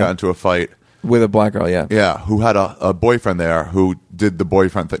stage and Yeah. got into a fight. With a black girl, yeah. Yeah, who had a boyfriend there who did the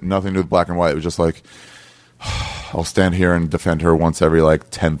boyfriend thing. Nothing to do with black and white. It was just like, I'll stand here and defend her once every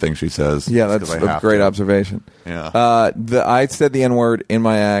 10 things she says. Yeah, just that's 'cause I a have great to. observation. Yeah. I said the N-word in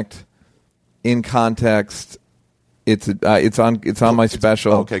my act. In context, it's on my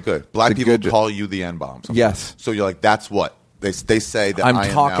special. Okay, good. Black It's a people good- call you the N-bomb. sometimes. Yes. So you're like, that's what they say that I'm I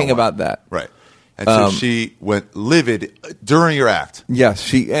am talking now about one. that. Right. And so she went livid during your act. Yes,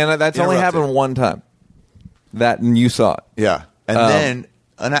 that's only Interrupted. happened one time. That and you saw it. Yeah. And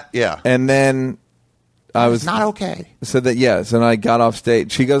And then I was it's not okay. said that yes, and I got off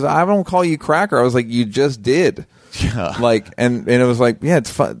stage. She goes, "I don't call you cracker." I was like, "You just did." Yeah. And it was like, yeah,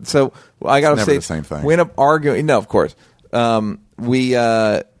 it's fun. So I got It's off never stage. the same thing. We ended up arguing. No, of course. We You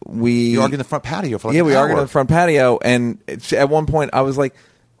argued in the front patio for yeah, an we hour. argued on the front patio, and at one point I was like,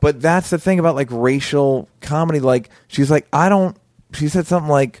 but that's the thing about racial comedy. She's like, she said something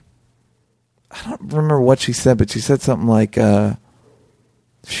like, I don't remember what she said, but she said something like,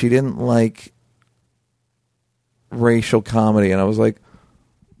 she didn't like racial comedy, and I was like,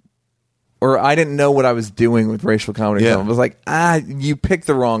 or I didn't know what I was doing with racial comedy. Yeah. I was like, you picked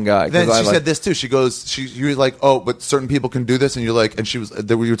the wrong guy. 'Cause Then I she said this too. She goes, you were like, oh, but certain people can do this, and you're like, and she was,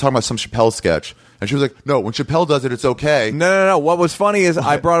 you were talking about some Chappelle sketch, and she was like, no, when Chappelle does it, it's okay. No. What was funny is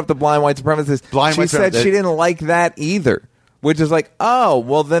I brought up the blind white supremacist. Blind she white said supremacist. she didn't like that either, which is like, oh,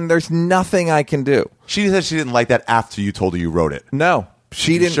 well, then there's nothing I can do. She said she didn't like that after you told her you wrote it No,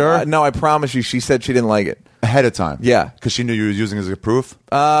 she didn't. sure? No, I promise you, she said she didn't like it. ahead of time. Yeah. because she knew you were using it as a proof.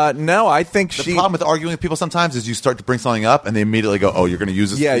 No, I think The she. problem with arguing with people sometimes is you start to bring something up, and they immediately go, "Oh, you're going to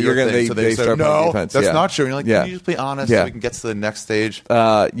use this." Yeah, for your you're gonna- thing." they- So they say, start playing "No, defense, that's yeah. not true." And you're like, Yeah. "Can you just be honest Yeah. so we can get to the next stage?"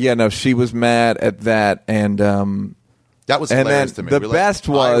 Yeah, no, she was mad at that, and That was And hilarious then to me. the We're like, best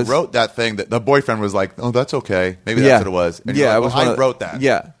was- I wrote that thing that the boyfriend was like, "Oh, that's okay. Maybe that's what it was." And you're yeah, like, it was. well, one I of- wrote that.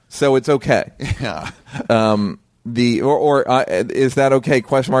 Yeah, so it's okay. yeah. Is that okay?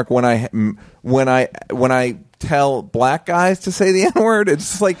 Question mark. When I tell black guys to say the N-word, it's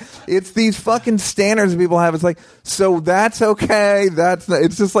just like it's these fucking standards that people have. It's like, so that's okay. That's not,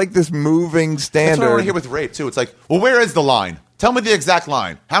 it's just like this moving That's what I want standard. to hear with rape too. It's like, well, where is the line? Tell me the exact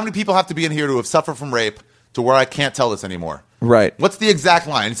line. How many people have to be in here to have suffered from rape to where I can't tell this anymore? Right. What's the exact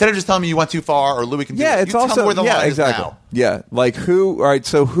line? Instead of just telling me you went too far or Louis can do Yeah, it, it's you tell also me where the line exactly. is now. Yeah, like who? All right,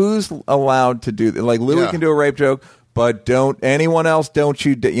 so who's allowed to do that? Like Louis Yeah. can do a rape joke, but don't anyone else? Don't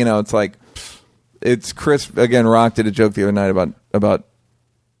you? You know, it's like it's Chris again. Rock did a joke the other night about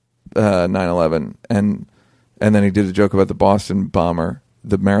 9/11, and then he did a joke about the Boston bomber,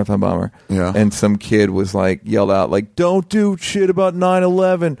 the marathon bomber. Yeah. And some kid was like yelled out like, "Don't do shit about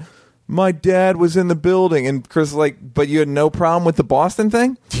 9/11. My dad was in the building." And Chris is like, "But you had no problem with the Boston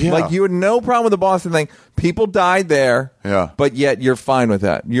thing? Yeah. Like you had no problem with the Boston thing. People died there. Yeah. But yet you're fine with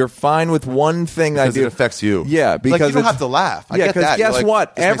that. You're fine with one thing Because I do. it affects you. Yeah, Like, because you don't it's- have to laugh. I yeah, get that. You're guess like,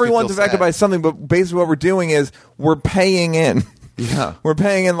 what? this makes me Everyone's feel affected sad. by something, but basically what we're doing is we're paying in. Yeah. We're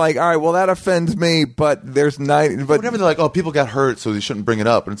paying in like, all right, well that offends me, but there's but Whenever they're like, "Oh, people got hurt, so they shouldn't bring it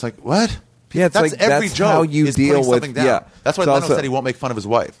up," and it's like, what? Yeah, it's that's like, every that's joke. how you is deal putting with- something down. yeah. That's why It's Leno also- said he won't make fun of his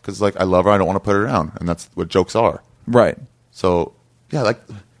wife because, like, I love her, I don't want to put her down, and that's what jokes are. right. So, yeah, like,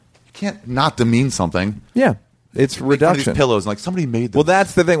 you can't not demean something. Yeah. It's Make fun of reduction. these pillows, and like somebody made them. Well,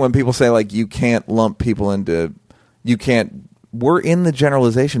 that's the thing when people say like you can't lump people into we're in the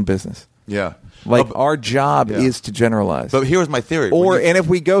generalization business. yeah, Like But- our job yeah. is to generalize. But here's my theory. Or When you- and if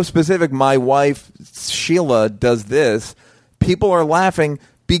we go specific, my wife Sheila does this, people are laughing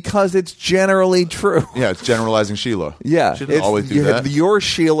because it's generally true. yeah, it's generalizing Sheila. Yeah, she doesn't it's- always do that. Your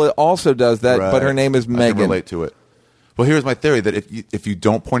Sheila also does that, but Right. her name is I can Megan. relate to it. Well, here's my theory that if you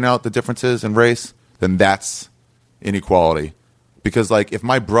don't point out the differences in race, then that's inequality. Because like if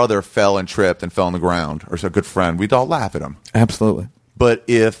my brother fell and tripped and fell on the ground, or a good friend, we'd all laugh at him. Absolutely. But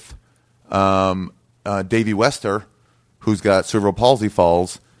if Davey Wester, who's got cerebral palsy,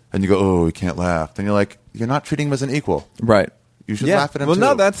 falls, and you go, "Oh, you can't laugh," then you're like, you're not treating him as an equal. Right. You should yeah. laugh at him Well, too.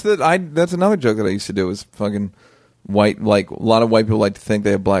 no, that's another joke that I used to do was fucking white. Like a lot of white people like to think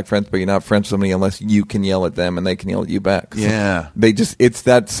they have black friends, but you're not friends with somebody unless you can yell at them and they can yell at you back. Yeah. It's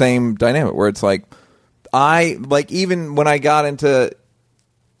that same dynamic where it's like even when I got into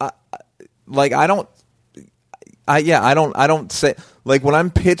I don't say like when I'm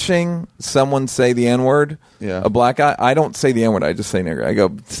pitching someone say the N-word, Yeah. a black guy, I don't say the N-word, I just say nigger. I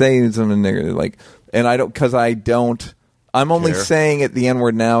go say something nigger, like, and I'm only Care. saying it the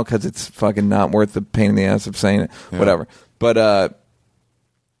N-word now because it's fucking not worth the pain in the ass of saying it, Yeah. whatever. But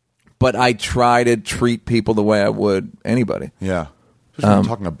I try to treat people the way I would anybody. Yeah. Especially when you're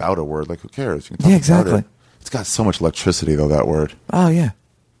talking about a word. Like, who cares? You can talk Yeah, about exactly. it. It's got so much electricity, though, that word. Oh yeah.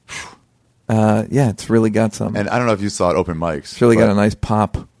 Yeah, it's really got some. And I don't know if you saw it open mics. It's really but, got a nice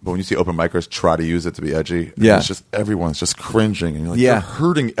pop. But when you see open micers try to use it to be edgy, Yeah. it's just everyone's just cringing. And you're like, Yeah. you're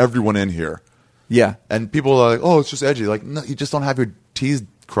hurting everyone in here. Yeah. And people are like, oh, it's just edgy. Like, no, you just don't have your T's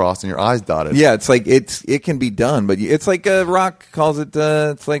crossed and your I's dotted. Yeah, it's like it can be done, but it's like Rock calls it.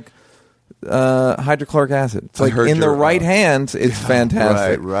 It's like hydrochloric acid. It's I like heard in the your, right hands, it's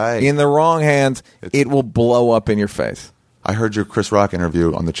fantastic. right. In the wrong hands, it will blow up in your face. I heard your Chris Rock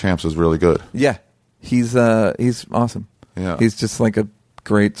interview on the Champs was really good. Yeah, he's awesome. Yeah. He's just like a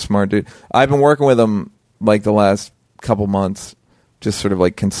great, smart dude. I've been working with him like the last couple months, just sort of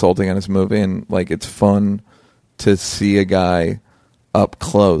like consulting on his movie, and like it's fun to see a guy up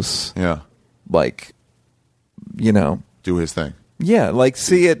close, Yeah. like, you know, Do his thing. yeah, like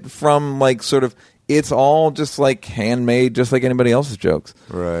see it from like sort of, it's all just like handmade, just like anybody else's jokes.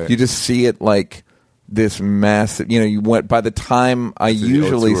 Right. You just see it like this massive, you know, you went, by the time I To the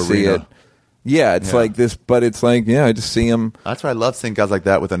usually O2 see arena. it, yeah, it's Yeah. like this, but it's like, yeah, I just see him. That's why I love seeing guys like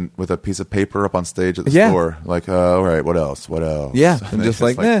that with a piece of paper up on stage at the Yeah. store. Like, all right, what else? What else? Yeah, and just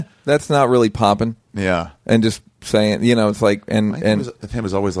like, that's not really popping. Yeah. And just saying, you know, it's like, My thing and with him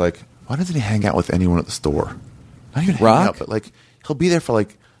is always like, why doesn't he hang out with anyone at the store? Not even Rock? hang out, but like he'll be there for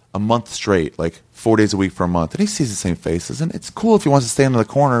like a month straight, like 4 days a week for a month, and he sees the same faces. And it's cool if he wants to stand in the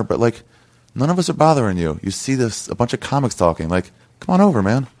corner, but like none of us are bothering you. You see this a bunch of comics talking. Like, come on over,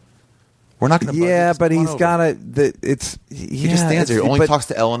 man. We're not going to. yeah, but he's got to. It's He just stands there. He only talks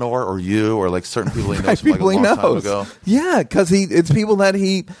to Eleanor or you or like certain people he knows from like a people he long time knows. ago. Yeah, because it's people that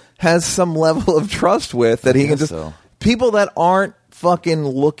he has some level of trust with that he can guess just so. people that aren't fucking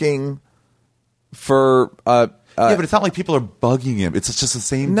looking for. Yeah, but it's not like people are bugging him. It's just the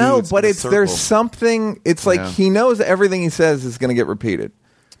same. No, dudes but in a it's there's circle. something. It's like Yeah. he knows everything he says is going to get repeated.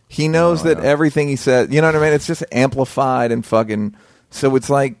 He knows that yeah. everything he says. You know what I mean? It's just amplified and fucking. So it's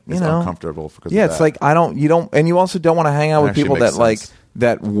like you It's know, uncomfortable because yeah, of it's that. like you don't, and you also don't want to hang out with Actually people makes that like sense.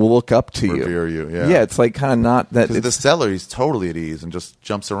 that look up to you, Revere you, yeah. yeah. It's like kind of not that. Because the It's, seller, he's totally at ease and just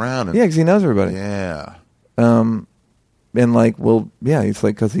jumps around. And, yeah, because he knows everybody. yeah. And like, well, yeah, he's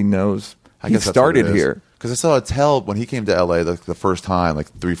like because he knows I he guess that's started what it is. here. Because I saw Attell when he came to L.A. the first time,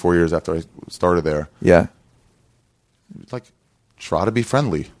 like 3-4 years after I started there. Yeah, Like, try to be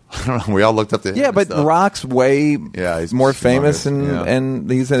friendly. I don't know. We all looked up to him. yeah, and but stuff. Rock's way Yeah, he's more humongous. famous and Yeah. and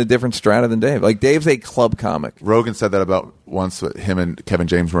he's in a different strata than Dave. Like Dave's a club comic. Rogan said that about once him and Kevin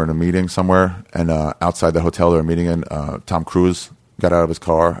James were in a meeting somewhere, and outside the hotel they were meeting in, Tom Cruise got out of his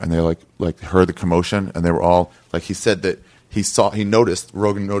car, and they like heard the commotion, and they were all like, he said that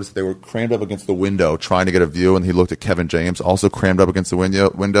Rogan noticed that they were crammed up against the window trying to get a view, and he looked at Kevin James, also crammed up against the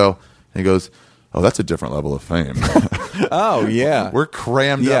window, and he goes, "Oh, that's a different level of fame." Oh yeah, We're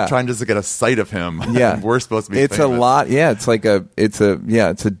crammed Yeah. up trying just to get a sight of him. yeah. We're supposed to be. It's famous. a lot. Yeah, it's like it's a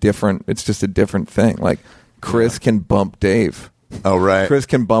different. It's just a different thing. Like Chris can bump Dave. Oh right. Chris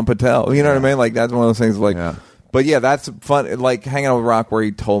can bump Attell. You know what I mean? Like that's one of those things. Like, Yeah. but yeah, that's fun. Like hanging out with Rock, where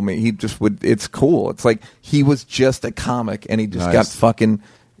he told me he just would. It's cool. It's like he was just a comic, and he just Nice. got fucking.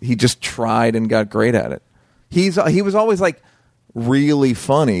 He just tried and got great at it. He was always like really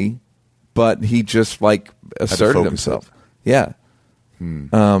funny, but he just like asserted focus himself. it. Yeah.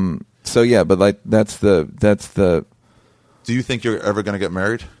 So yeah, but like that's the. Do you think you're ever going to get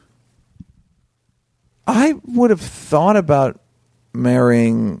married? I would have thought about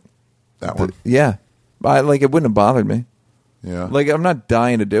marrying. That one. Yeah, it wouldn't have bothered me. Yeah. Like I'm not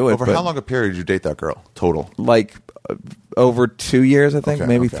dying to do it. Over but how long a period did you date that girl total? Like over 2 years, I think, Okay,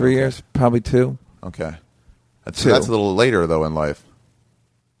 maybe okay, 3 okay. years, probably 2. Okay. That's 2. a little later though in life.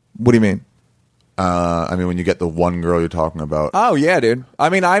 What do you mean? I mean, when you get the one girl you're talking about. Oh yeah, dude. I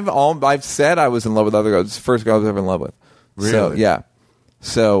mean, I've said I was in love with other girls. It's the first girl I was ever in love with. So, Really? yeah.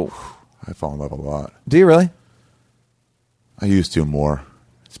 So, I fall in love a lot. do you really? I used to more.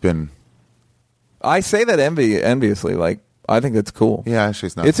 It's been. I say that enviously. Like, I think that's cool. Yeah, actually,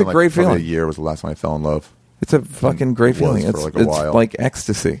 it's not. It's a been great probably feeling. A year was the last time I fell in love. It's a fucking great It was feeling. for It's like a while. like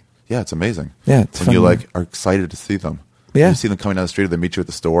ecstasy. Yeah, it's amazing. Yeah, it's when you fun. like are excited to see them. Yeah. You see them coming down the street, or they meet you at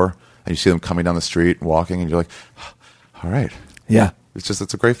the store, and you see them coming down the street and walking, and you're like, all right. Yeah.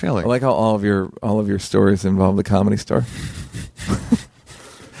 It's a great feeling. I like how all of your stories involve the Comedy Store.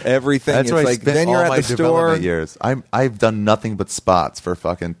 Everything. That's it's where I like spent then you're all at my the store. development years. I've done nothing but spots for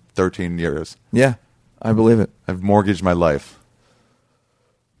fucking 13 years. Yeah, I believe it. I've mortgaged my life.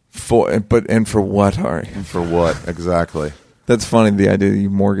 For what, Ari? And for what exactly? That's funny. The idea that you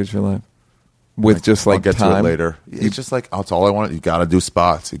mortgage your life with just like I'll get time. to it later. It's just like that's all I want. You got to do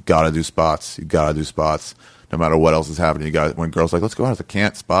spots. You got to do spots. You got to do spots. no matter what else is happening. You got when girls are like, let's go out. I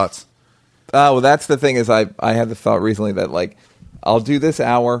can't spots. Well, that's the thing is I had the thought recently that like I'll do this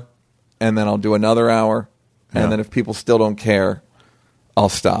hour and then I'll do another hour and Yeah. then if people still don't care, I'll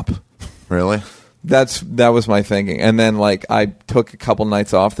stop. Really? That was my thinking. And then like I took a couple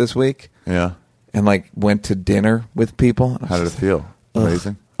nights off this week Yeah. and like went to dinner with people. How did it feel?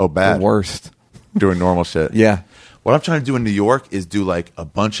 Amazing. Oh, bad. The worst. Doing normal shit. Yeah. What I'm trying to do in New York is do like a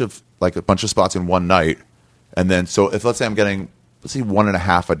bunch of spots in one night, and then so if let's say I'm getting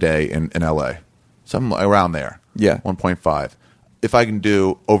 1.5 a day in LA, something around there. Yeah. 1.5. If I can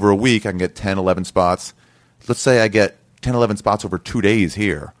do over a week, I can get 10, 11 spots. Let's say I get 10, 11 spots over 2 days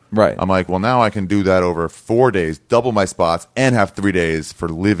here. Right. I'm like, well, now I can do that over 4 days, double my spots, and have 3 days for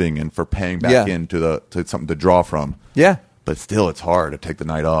living and for paying back Yeah. into to something to draw from. Yeah. But still, it's hard to take the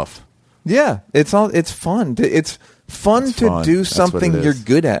night off. Yeah. It's fun. It's fun It's to fun. do That's what something it you're is.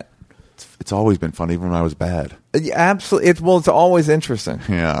 good at. It's always been fun, even when I was bad. Yeah, absolutely. It's always interesting.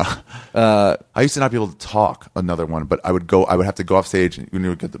 Yeah. I used to not be able to talk, another one, but I would have to go off stage and when you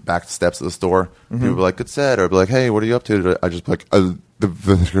would get the back steps of the store, Mm-hmm. people would be like, good set, or I'd be like, hey, what are you up to? I just be like,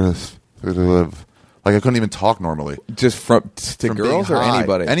 like I couldn't even talk normally. Just to From girls being or high.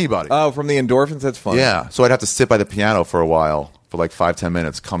 anybody? Anybody. Oh, from the endorphins? That's fun. Yeah. So I'd have to sit by the piano for a while, for like 5-10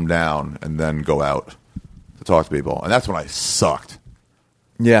 minutes, come down, and then go out to talk to people. And that's when I sucked.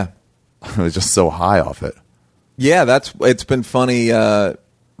 Yeah. I was just so high off it. Yeah, it's been funny.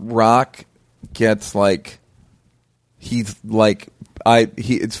 Rock gets like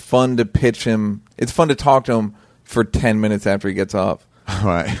it's fun to pitch him. It's fun to talk to him for 10 minutes after he gets off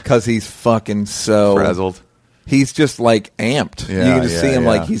Right. because he's fucking so Frazzled. He's just like amped. Yeah, you can just yeah, see him yeah.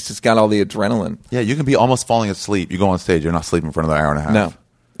 like he's just got all the adrenaline. Yeah, you can be almost falling asleep. You go on stage, you're not sleeping for another hour and a half. No.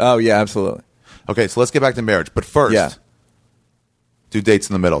 Oh yeah, absolutely. Okay, so let's get back to marriage. But first, Yeah. do dates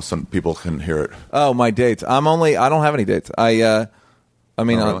in the middle so people can hear it. Oh, my dates. I don't have any dates. I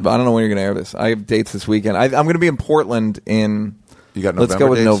mean, Oh, really? I don't know when you're going to air this. I have dates this weekend. I'm going to be in Portland in. You got November Let's go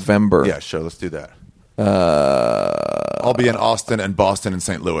with dates? November. Yeah, sure. Let's do that. I'll be in Austin and Boston and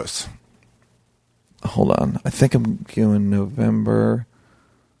St. Louis. Hold on. I think I'm doing November.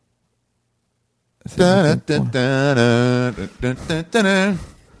 Dun, dun, dun, dun, dun, dun, dun, dun.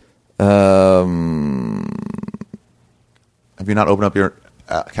 Have you not opened up your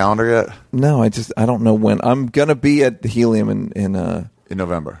calendar yet? No, I don't know when. I'm going to be at the Helium in In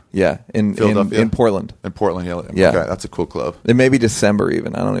November. in Philadelphia? Portland. In Portland, Yeah. Okay, that's a cool club. It may be December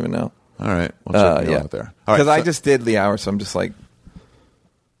even. I don't even know. All right. We'll check you Yeah. out there. All right, Because I so- just did the hour, so I'm just like,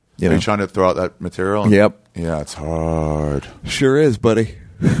 Are you trying to throw out that material? Yep. Yeah, it's hard. Sure is, buddy.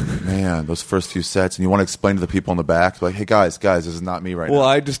 Man, those first few sets, and you want to explain to the people in the back, like, hey, guys, this is not me right Well, now.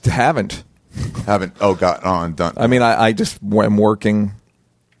 I just haven't. Haven't, got on, done. I mean, I just am working.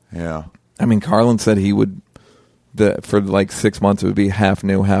 Yeah. I mean, Carlin said he would, for like 6 months, it would be half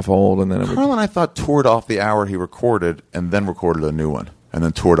new, half old, and then it would. Carlin, I thought, toured off the hour he recorded and then recorded a new one and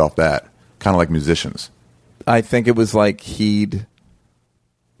then toured off that. Kind of like musicians. I think it was like he'd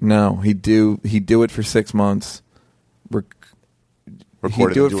do it for 6 months, he'd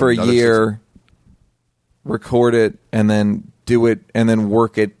Record do and it for a another year, record it, and then do it, and then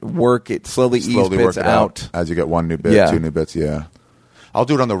work it, slowly ease slowly bits work it out. as you get one new bit, Yeah. 2 new bits, yeah. I'll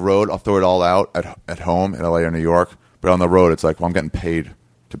do it on the road. I'll throw it all out at home in LA or New York. But on the road, it's like, well, I'm getting paid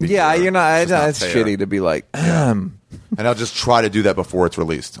to be Yeah, here. you're not. It's just It's fair. shitty to be like, And I'll just try to do that before it's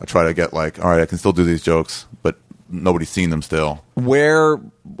released. I try to get like, all right, I can still do these jokes, but nobody's seen them still. Where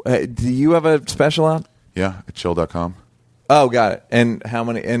do you have a special out? Yeah, at chill.com. Oh, got it. And how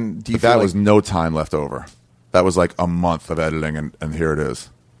many? And do you But feel that like, was no time left over. That was like a month of editing, and here it is. So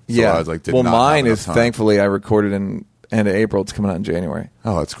yeah. I was like, did well, not have mine enough is time. thankfully I recorded in end of April. It's coming out in January.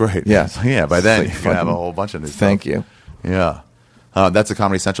 Oh, that's great. Yeah. So, yeah, by then It's like you're going to have a fucking- whole bunch of new stuff. Thank you. Yeah. That's a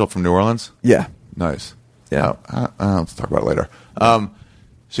Comedy Central from New Orleans? Yeah. Nice. Yeah. Let's talk about it later.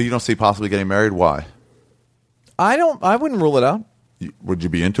 So you don't see possibly getting married? Why? I wouldn't rule it out. Would you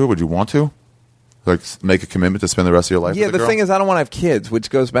be into it? Would you want to? Like, make a commitment to spend the rest of your life Yeah, with a the girl? thing is, I don't want to have kids, which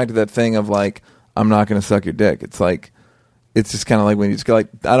goes back to that thing of like, I'm not going to suck your dick. It's like, it's just kind of like when you just go like,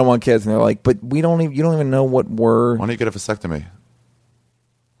 I don't want kids, and they're like, but you don't even know what we're. Why don't you get a vasectomy?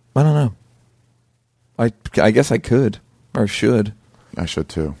 I don't know. I guess I could or should, I should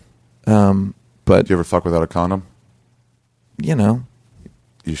too. but Do you ever fuck without a condom? you know,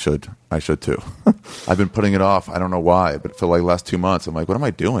 You should. I should too. I've been putting it off. I don't know why, but for like the last 2 months, I'm like, what am I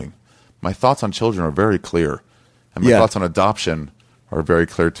doing? My thoughts on children are very clear. And my Yeah. thoughts on adoption are very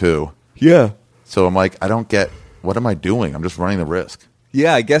clear too. yeah, So I'm like, I don't get, what am I doing? I'm just running the risk.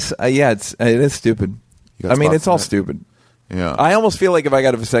 yeah. I guess it is stupid. You got I mean, spots it's all in it? stupid. Yeah. I almost feel like if I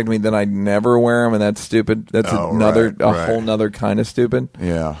got a vasectomy, then I'd never wear them, and that's stupid. That's Oh, another right. whole nother kind of stupid.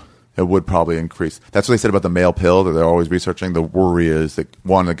 Yeah. It would probably increase. That's what they said about the male pill that they're always researching. The worry is that,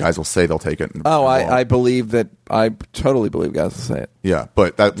 one, the guys will say they'll take it. And Oh, won't. I believe that. I totally believe guys will say it. Yeah,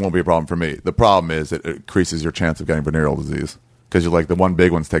 but that won't be a problem for me. The problem is it increases your chance of getting venereal disease because you're like the one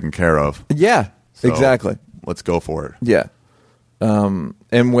big one's taken care of. Yeah, So exactly. Let's go for it. Yeah.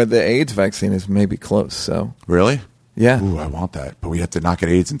 And with the AIDS vaccine is maybe close. So Really? yeah. Ooh, I want that. But we have to not get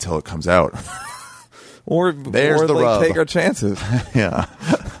AIDS until it comes out. Or There's or the like rub. take our chances. Yeah.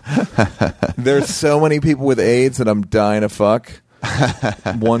 There's so many people with AIDS that I'm dying to fuck.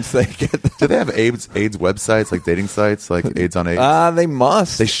 Once they get Do they have AIDS websites, like dating sites, like AIDS on AIDS? they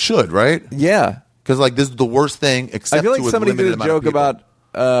must. They should, right? Yeah. Because like this is the worst thing. Except I feel like to somebody did a amount of joke people.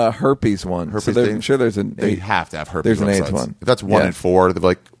 about herpes one. Herpes so I'm dating? sure there's an They AIDS. have to have herpes. There's an AIDS websites. one. If that's 1 Yeah. in 4, they're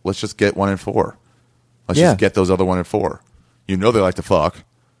like, let's just get 1 in 4. Let's Yeah. just get those other 1 in 4. You know they like to fuck.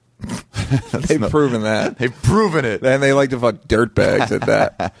 They've proven that. They've proven it. And they like to fuck dirtbags at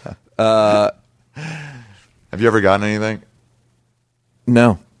that. Have you ever gotten anything?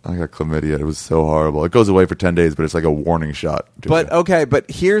 No. I got chlamydia. It was so horrible. It goes away for 10 days, but it's like a warning shot. But okay, but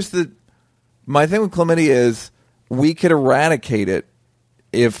here's my thing with chlamydia is we could eradicate it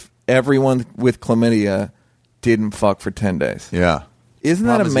if everyone with chlamydia didn't fuck for 10 days. yeah. Isn't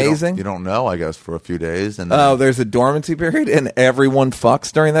that Problem is amazing? You don't know, I guess, for a few days. And then, Oh, there's a dormancy period and everyone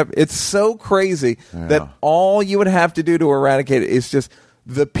fucks during that. It's so crazy that all you would have to do to eradicate it is just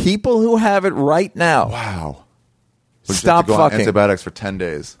the people who have it right now. wow. We just Stop have to go on fucking. antibiotics for 10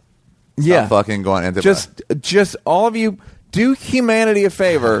 days. Yeah. Stop fucking, go on antibiotics. Just all of you do humanity a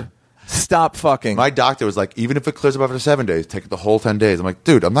favor. Stop fucking. My doctor was like, even if it clears up after 7 days, take it the whole 10 days. I'm like,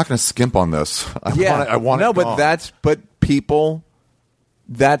 dude, I'm not going to skimp on this. I want no, it but gone. people.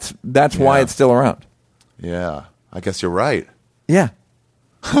 That's why Yeah. it's still around. Yeah. I guess you're right. Yeah.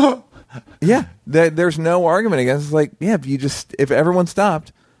 Yeah. There's no argument against it. It's like, yeah, if everyone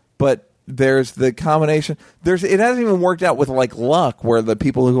stopped, but there's the combination. It hasn't even worked out with like luck where the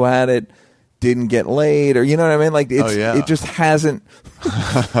people who had it didn't get laid or you know what I mean? Like it just hasn't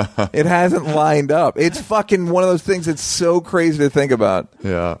it hasn't lined up. It's fucking one of those things that's so crazy to think about.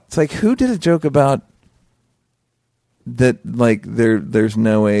 Yeah. It's like who did a joke about that like there's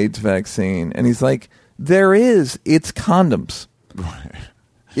no AIDS vaccine and he's like there is, it's condoms. Right.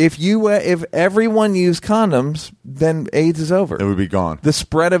 If everyone used condoms, then AIDS is over. It would be gone. The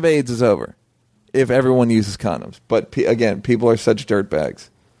spread of AIDS is over if everyone uses condoms. But again, people are such dirtbags.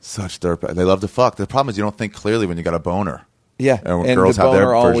 Such dirtbag. They love to fuck. The problem is you don't think clearly when you got a boner. Yeah, And, and girls the have their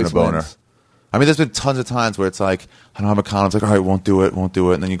boner version always of boner. wins. I mean, there's been tons of times where it's like, I don't have a condom. It's like, all right, won't do it.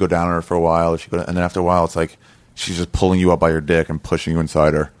 And then you go down on her for a while. And then after a while, it's like she's just pulling you up by your dick and pushing you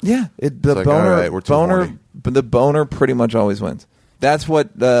inside her. Yeah, the It's like, boner, all right, we're too horny. but the boner pretty much always wins. That's what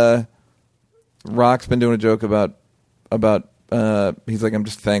Rock's been doing a joke about. He's like, I'm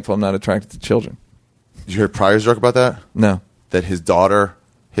just thankful I'm not attracted to children. Did you hear Pryor's joke about that? No. That his daughter,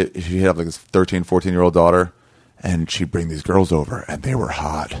 he had like his 13, 14-year-old daughter, and she'd bring these girls over, and they were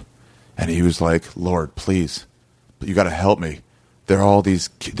hot. And he was like, Lord, please, you got to help me. They're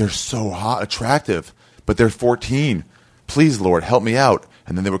so hot, attractive, but they're 14. Please, Lord, help me out.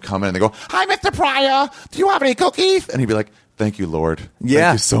 And then they would come in and they go, hi, Mr. Pryor, do you have any cookies? And he'd be like, thank you, Lord. Yeah.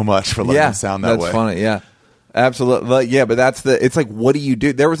 Thank you so much for letting me sound that way. That's funny. Yeah, absolutely. Yeah, but it's like, what do you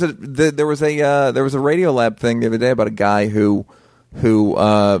do? There was a Radio Lab thing the other day about a guy who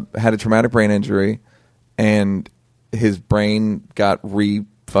had a traumatic brain injury, and his brain got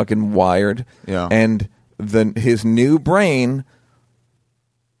fucking wired. Yeah. And his new brain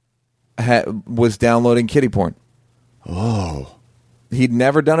was downloading kiddie porn. Oh. He'd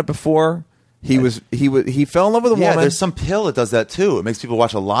never done it before. He fell in love with a Yeah, woman. there's some pill that does that too. It makes people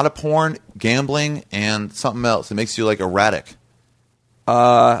watch a lot of porn, gambling, and something else. It makes you like erratic.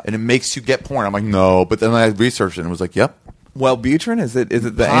 And it makes you get porn. I'm like, no. But then I researched it and was like, yep. Wellbutrin? Is it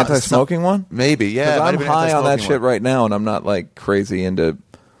the anti-smoking one? Maybe, yeah. 'Cause it might I'm have been high on that anti-smoking shit one. right now, and I'm not like crazy into.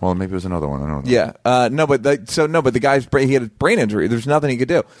 Well, maybe it was another one. I don't know. Yeah, but the guy's he had a brain injury. There's nothing he could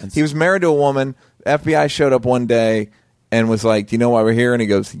do. He was married to a woman. FBI showed up one day and was like, "Do you know why we're here?" And he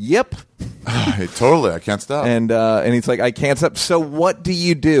goes, "Yep." Totally, I can't stop. And he's like, "I can't stop." So what do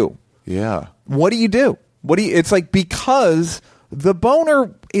you do? Yeah. What do you do? It's like, because the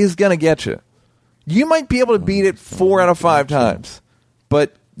boner is gonna get you. You might be able to beat it 4 out of 5 times,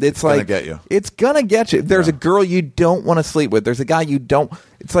 but it's like gonna get you. It's gonna get you. There's a girl you don't want to sleep with. There's a guy you don't.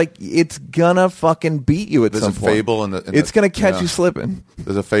 It's like it's gonna fucking beat you at There's some a point. fable in it's gonna catch yeah. you slipping.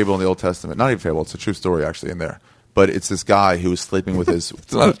 There's a fable in the Old Testament. Not even fable. It's a true story actually in there. But it's this guy who was sleeping with his.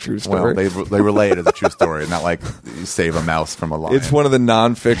 It's not a true story. Well, they relay it as a true story, not like you save a mouse from a lion. It's one of the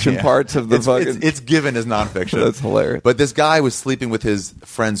nonfiction Yeah. parts of the fucking. It's given as nonfiction. That's hilarious. But this guy was sleeping with his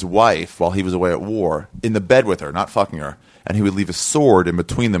friend's wife while he was away at war in the bed with her, not fucking her. And he would leave a sword in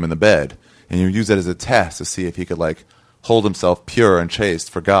between them in the bed, and he would use that as a test to see if he could like hold himself pure and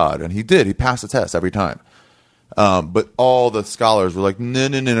chaste for God. And he did. He passed the test every time. But all the scholars were like,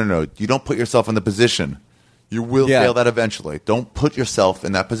 no. You don't put yourself in the position. You will Yeah. fail that eventually. Don't put yourself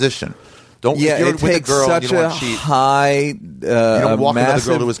in that position. Don't. yeah, if you're it with takes a girl and such you don't a want to cheat. high. You don't walk another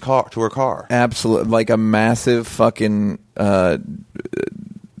massive, girl to her car. Absolute, like a massive fucking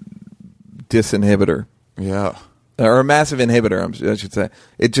disinhibitor. Yeah. Or a massive inhibitor, I should say.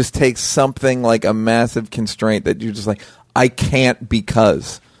 It just takes something like a massive constraint that you're just like, I can't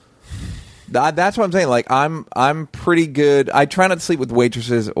because. That's what I'm saying. Like I'm pretty good. I try not to sleep with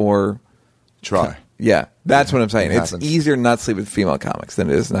waitresses or Try. yeah. That's what I'm saying. It It's happens. easier to not sleep with female comics than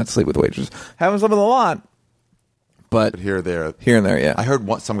it is not to sleep with waitresses. Haven't slept with a lot, but But here or there. here and there, yeah. I heard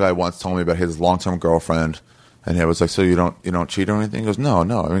some guy once told me about his long-term girlfriend, and he was like, "So you don't cheat or anything?" He goes, "No."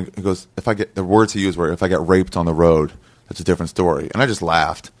 I mean, he goes, "If I get the words he used were if I get raped on the road, that's a different story." And I just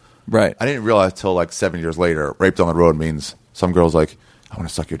laughed. Right. I didn't realize till like 7 years later, raped on the road means some girl's like, "I want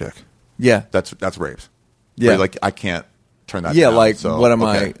to suck your dick." Yeah. That's rape. Yeah. Where, like I can't turn that. Yeah, down, like, so, what am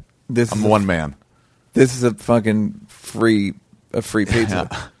okay. I? I'm one man. This is a fucking free pizza.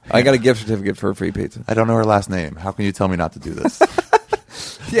 Yeah. I got a gift certificate for a free pizza. I don't know her last name. How can you tell me not to do this?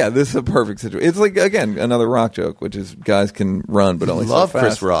 Yeah, this is a perfect situation. It's like, again, another Rock joke, which is guys can run, but only Love so fast.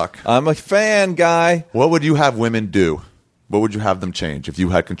 Chris Rock. I'm a fan, guy. What would you have women do? What would you have them change if you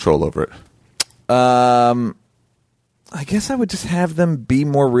had control over it? I guess I would just have them be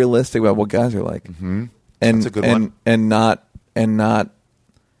more realistic about what guys are like, and That's a good one. and not.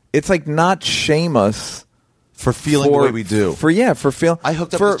 It's like not shame us For feeling the way we do. For feeling. I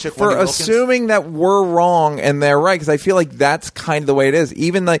hooked up for, this chick, for Wendy Wilkins. assuming that we're wrong and they're right, because I feel like that's kind of the way it is.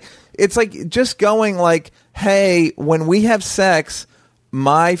 Even like it's like just going like, hey, when we have sex,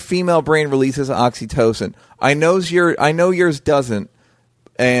 my female brain releases oxytocin. I know yours doesn't,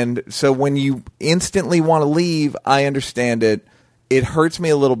 and so when you instantly want to leave, I understand it. It hurts me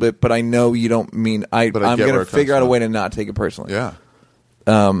a little bit, but I know you don't mean I'm But I get going where to it figure comes out a from. way to not take it personally. Yeah.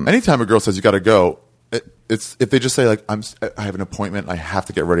 Anytime a girl says you got to go, it's if they just say like I have an appointment, I have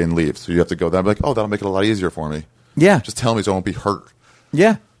to get ready and leave, so you have to go. Then I'm like, oh, that'll make it a lot easier for me. Yeah. Just tell me so I won't be hurt.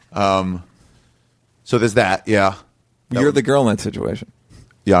 Yeah. So there's that. Yeah. You're the girl in that situation.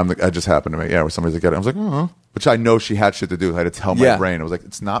 Yeah. I just happened to me. Yeah. Where somebody's like, I was like, oh. Which I know she had shit to do. I had to tell my Yeah. brain. I was like,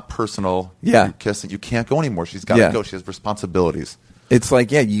 it's not personal. Yeah. You're kissing. You can't go anymore. She's got to Yeah. go. She has responsibilities. It's like,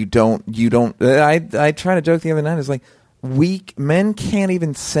 yeah, you don't. I tried to joke the other night. It's like men can't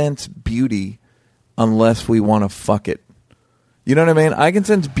even sense beauty unless we want to fuck it. You know what I mean? I can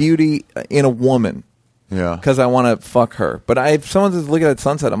sense beauty in a woman Yeah. because I want to fuck her. But if someone says, look at that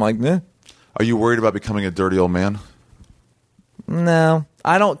sunset, I'm like, nah. Are you worried about becoming a dirty old man? No,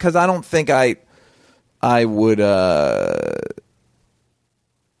 I don't, because I don't think I would.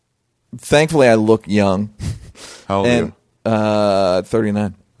 Thankfully, I look young. How old And are you?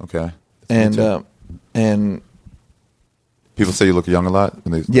 39. Okay. And People say you look young a lot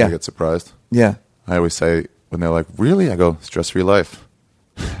when they Yeah. get surprised. yeah. I always say when they're like, "Really?" I go, "Stress-free life."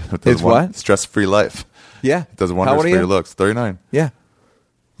 It's what? Stress-free life. Yeah. It does How wonders old for are your you? looks. 39. Yeah.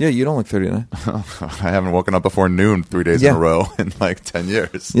 Yeah, you don't look 39. I haven't woken up before noon 3 days Yeah. in a row in like 10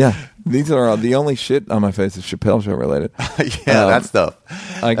 years. Yeah. These are the only shit on my face is Chappelle Show related. Yeah, that stuff.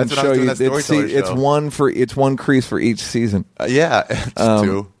 I can That's what I show was doing you. that storyteller show. It's one crease for each season. Yeah, it's two. Did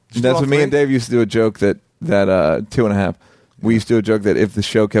you do That's all what me three? and Dave used to do a joke that 2.5. We used to do a joke that if the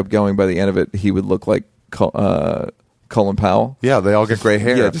show kept going, by the end of it, he would look like Colin Powell. Yeah, they all get gray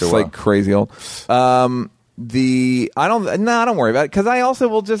hair. Yeah, after just a while. like crazy old. I don't worry about it, because I also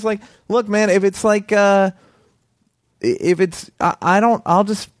will just like, look, man, if it's like I'll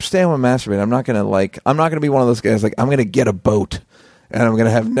just stay home and masturbate. I'm not gonna be one of those guys like I'm gonna get a boat and I'm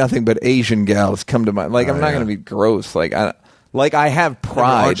gonna have nothing but Asian gals come to my I'm not yeah. gonna be gross. I have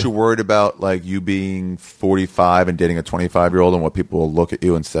pride. Aren't you worried about like you being 45 and dating a 25-year-old and what people will look at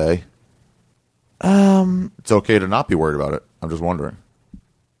you and say? It's okay to not be worried about it. I'm just wondering.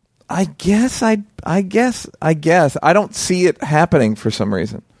 I guess I don't see it happening for some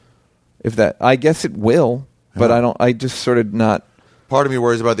reason. I guess it will, but Yeah. I just sort of not. Part of me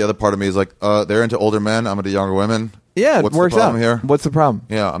worries about it. The other part of me is like, they're into older men. I'm into younger women. Yeah, it What's works the problem out. here? What's the problem?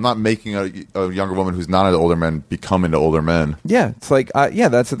 Yeah, I'm not making a younger woman who's not into older men become into older men. Yeah, it's like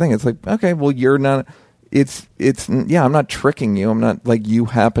that's the thing. It's like, okay, well, you're not. I'm not tricking you. I'm not like you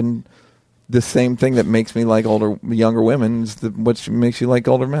happen. the same thing that makes me like younger women is what makes you like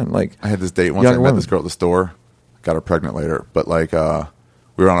older men. Like I had this date once. I met this girl at the store. Got her pregnant later, but like we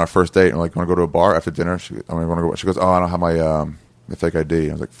were on our first date and we're like, want to go to a bar after dinner? She goes, oh, I don't have my fake ID.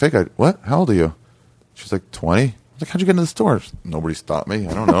 I was like, fake ID? What? How old are you? She's like 20. I was like, how'd you get into the store? Nobody stopped me.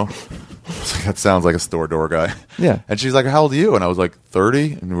 I don't know. I was like, that sounds like a store door guy. Yeah. And she's like, how old are you? And I was like,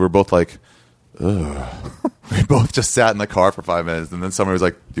 30. And we were both like, ugh. We both just sat in the car for 5 minutes. And then somebody was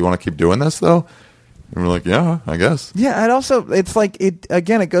like, do you want to keep doing this though? And we're like, yeah, I guess. Yeah. And also, it's like, it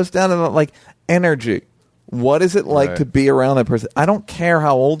goes down to like energy. What is it like to be around that person? I don't care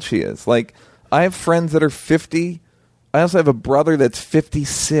how old she is. Like, I have friends that are 50. I also have a brother that's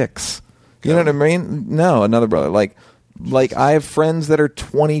 56. You know what I mean? No, another brother. Like I have friends that are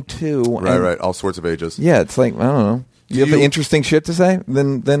 22. Right. All sorts of ages. Yeah, it's like, I don't know. You have interesting shit to say?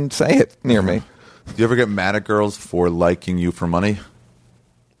 Then say it near me. Do you ever get mad at girls for liking you for money?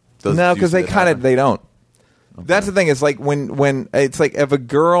 No, because they don't. Okay. That's the thing. It's like when it's like if a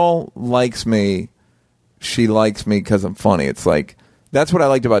girl likes me, she likes me because I'm funny. It's like, that's what I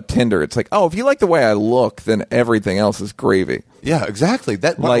liked about Tinder. It's like, oh, if you like the way I look, then everything else is gravy. Yeah, exactly.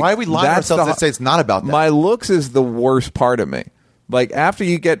 Why are we lying to ourselves and say it's not about that? My looks is the worst part of me. Like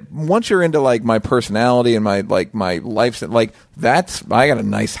once you're into like my personality and my life, like I got a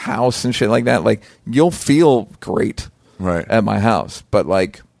nice house and shit like that. Like you'll feel great at my house, but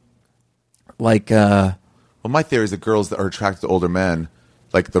well, my theory is that girls that are attracted to older men,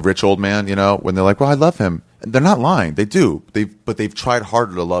 like the rich old man, you know, when they're like, well, I love him. They're not lying. They do. But they've tried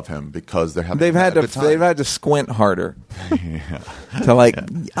harder to love him because they've had to squint harder. To like,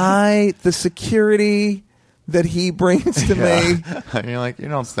 the security that he brings to me. And you're like, you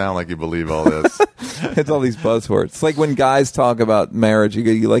don't sound like you believe all this. It's all these buzzwords. It's like when guys talk about marriage,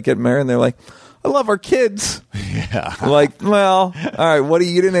 you like get married, and they're like, I love our kids. Yeah. Like, well, all right,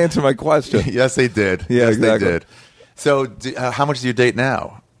 you didn't answer my question. Yes, they did. Yeah, yes, exactly. they did. So, how much do you date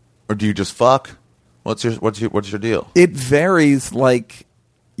now? Or do you just fuck? What's your deal? It varies, it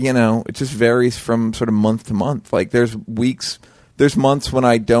just varies from sort of month to month. Like there's months when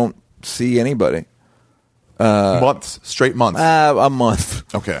I don't see anybody. Straight months? A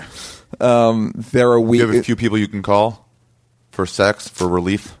month. Okay. There are weeks. You have a few people you can call for sex, for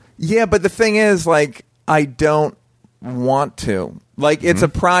relief? Yeah, but the thing is, like, I don't want to. Like, it's a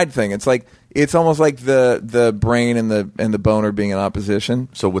pride thing. It's like, it's almost like the brain and the boner being in opposition.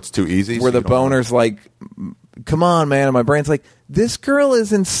 So what's too easy? Where the boner's like, come on, man. And my brain's like, this girl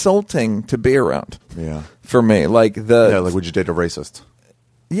is insulting to be around. Yeah. For me. Like would you date a racist?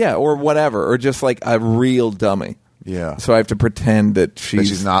 Yeah, or whatever. Or just like a real dummy. Yeah. So I have to pretend that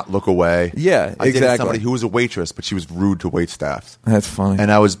she's not look away. Yeah, I dated exactly. somebody who was a waitress, but she was rude to waitstaffs. That's funny.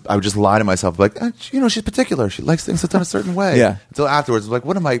 And I would just lie to myself, like, she's particular. She likes things done a certain way. Yeah. Until afterwards, I'm like,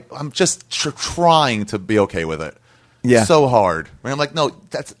 what am I? I'm just trying to be okay with it. Yeah. So hard. And I'm like, no,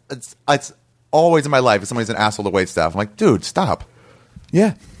 it's always in my life if somebody's an asshole to waitstaff. I'm like, dude, stop.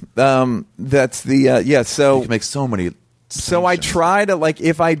 Yeah. That's the so you can make so many. So I try to, like,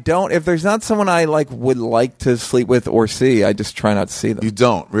 if there's not someone I would like to sleep with or see, I just try not to see them. You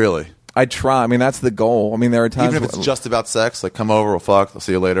don't really. I try. I mean, that's the goal. I mean, there are times even if it's just about sex, like come over, we'll fuck, I'll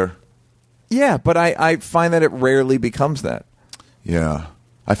see you later. Yeah, but I find that it rarely becomes that. Yeah,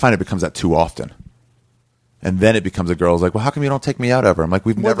 I find it becomes that too often. And then it becomes a girl's like, well, how come you don't take me out ever? I'm like,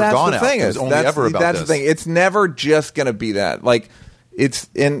 we've never gone out. It's only ever about that's this. The thing. It's never just going to be that. Like,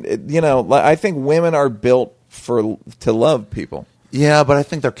 I think women are built to love people. Yeah, but I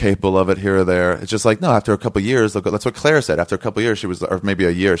think they're capable of it here or there. It's just like, no, after a couple of years, that's what Claire said. After a couple of years, she was, or maybe a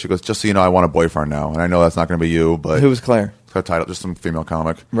year, she goes, just so you know, I want a boyfriend now. And I know that's not going to be you, but. Who was Claire? Her title, just some female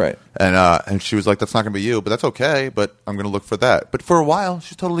comic. Right. And she was like, that's not going to be you, but that's okay, but I'm going to look for that. But for a while,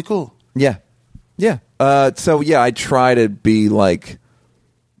 she's totally cool. Yeah. Yeah. I try to be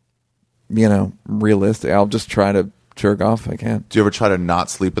realistic. I'll just try to jerk off if I can. Do you ever try to not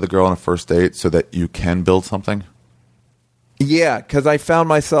sleep with a girl on a first date so that you can build something? Yeah, because I found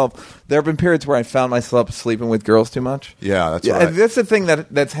myself, there have been periods where I found myself sleeping with girls too much. Yeah, that's right. That's the thing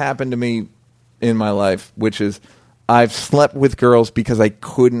that's happened to me in my life, which is I've slept with girls because I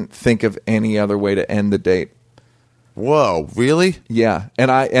couldn't think of any other way to end the date. Whoa, really? Yeah, and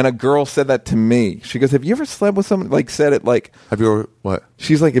a girl said that to me. She goes, "Have you ever slept with somebody?" Like, said it like, "Have you ever what?"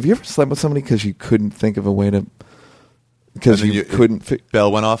 She's like, "Have you ever slept with somebody because you couldn't think of a way to?" Because you couldn't.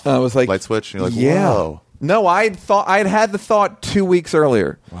 Bell went off. I was like, light switch. And you're like, yeah. Whoa. No, I'd had the thought 2 weeks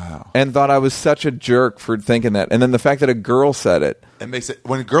earlier. Wow. And thought I was such a jerk for thinking that. And then the fact that a girl said it. It makes it,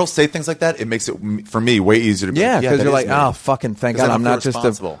 when girls say things like that, it makes it, for me, way easier to be yeah, because you're like, me. oh, fucking thank God. I'm not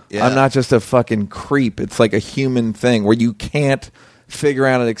just a fucking creep. It's like a human thing where you can't figure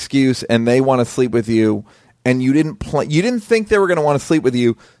out an excuse, and they want to sleep with you, and you didn't think they were going to want to sleep with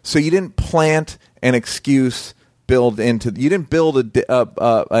you, so you didn't plant an excuse you didn't build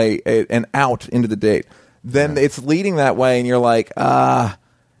an out into the date. Then it's leading that way, and you're like, and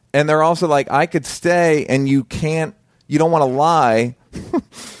they're also like, I could stay, and you don't want to lie.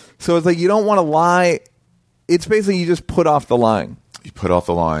 So it's like, you don't want to lie. It's basically, you just put off the lying. You put off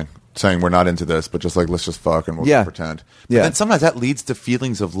the line, saying we're not into this, but just like, let's just fuck and we'll pretend. But then sometimes that leads to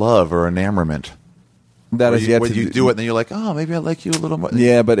feelings of love or enamorment. That is yet when to you do it, and then you're like, oh, maybe I like you a little more.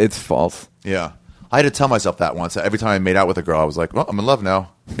 Yeah, but it's false. Yeah. I had to tell myself that once. Every time I made out with a girl, I was like, well, I'm in love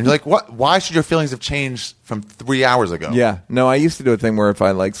now. And you're like, what? Why should your feelings have changed from 3 hours ago? Yeah. No, I used to do a thing where if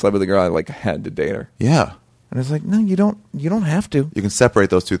I slept with a girl, I had to date her. Yeah. And it's like, no, you don't have to. You can separate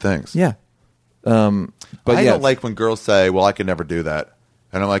those two things. Yeah. But I don't like when girls say, well, I can never do that.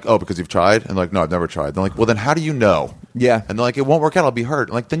 And I'm like, oh, because you've tried? And they're like, no, I've never tried. They're like, well, then how do you know? Yeah. And they're like, it won't work out. I'll be hurt.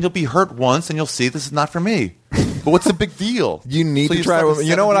 I'm like, then you'll be hurt once and you'll see this is not for me. But what's the big deal? You need So to you try. slept with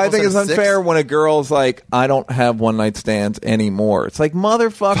You know what I think is 7 people unfair? instead of 6? When a girl's like, I don't have one night stands anymore. It's like,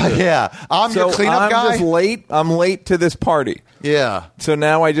 motherfucker. Yeah. I'm your cleanup guy. I'm just late. I'm late to this party. Yeah. So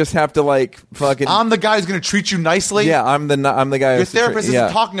now I just have to fucking. I'm the guy who's going to treat you nicely. Yeah, I'm the guy. Your who's therapist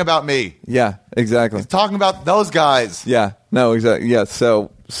isn't talking about me. Yeah, exactly. He's talking about those guys. Yeah, no, exactly. Yeah,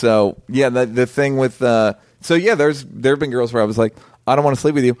 so yeah, the thing with there have been girls where I was like, I don't want to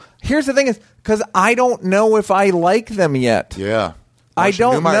sleep with you. Here's the thing is, because I don't know if I like them yet. Yeah. I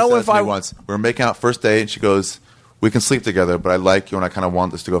don't know if I once we were making out first date, and she goes, "We can sleep together, but I like you, and I kind of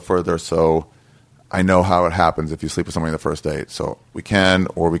want this to go further. So I know how it happens if you sleep with somebody on the first date. So we can,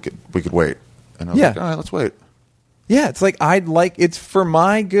 or we could wait." And I was like, "All right, let's wait." Yeah, it's like it's for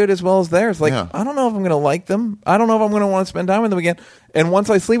my good as well as theirs. Like, I don't know if I'm going to like them. I don't know if I'm going to want to spend time with them again. And once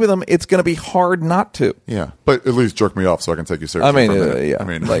I sleep with them, it's going to be hard not to. Yeah, but at least jerk me off so I can take you seriously. I mean, for a minute. yeah. I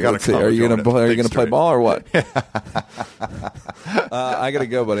mean, like, let's see. Are you going to play ball or what? I got to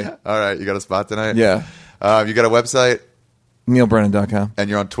go, buddy. All right, you got a spot tonight? Yeah. You got a website? NeilBrennan.com. And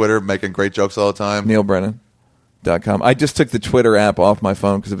you're on Twitter making great jokes all the time? NeilBrennan.com. I just took the Twitter app off my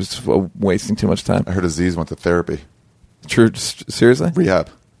phone because it was wasting too much time. I heard Aziz went to therapy. True? Seriously?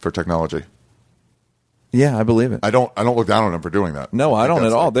 Rehab for technology. Yeah, I believe it. I don't look down on him for doing that. No, I don't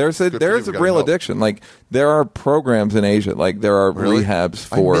at all. Like, There's a real addiction. Like, there are programs in Asia. Like, there are rehabs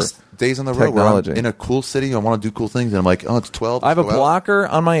for I miss days on the road technology. where I'm in a cool city. I want to do cool things, and I'm like, oh, it's 12. I have a blocker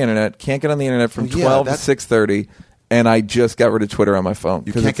on my internet. Can't get on the internet from 12 to 6:30, and I just got rid of Twitter on my phone.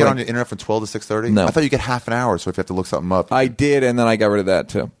 You can't get on your internet from 12 to 6:30? No. I thought you get half an hour, so if you have to look something up. I did, and then I got rid of that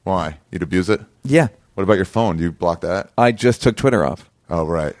too. Why? You'd abuse it? Yeah. What about your phone? Do you block that? I just took Twitter off. Oh,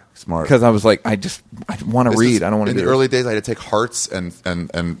 right. Smart. Because I was like, I want to read. I don't want to do In the early days, I had to take Hearts and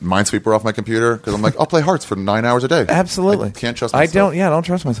Minesweeper off my computer because I'm like, I'll play Hearts for 9 hours a day. Absolutely. I can't trust myself. I don't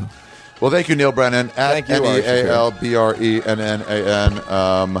trust myself. Well, thank you, Neil Brennan. Thank you, NeilBrennan.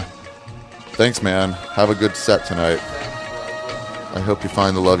 Thanks, man. Have a good set tonight. I hope you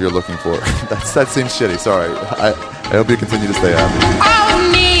find the love you're looking for. That seems shitty. Sorry. I hope you continue to stay happy. Oh,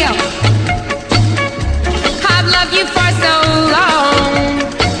 Neil, I've loved you for so long.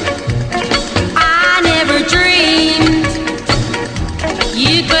 I never dreamed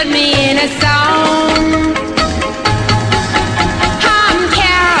you'd put me in a song. I'm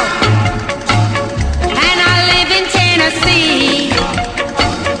Carol, and I live in Tennessee.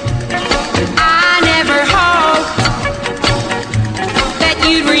 I never hoped that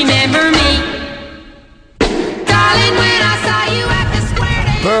you'd remember me. Darling, when I saw you at the square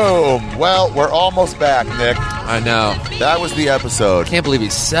dance. Boom. Well, we're almost back, Nick. I know. That was the episode. Can't believe he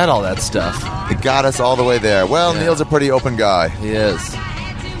said all that stuff. It got us all the way there. Well, Yeah. Neil's a pretty open guy. He is.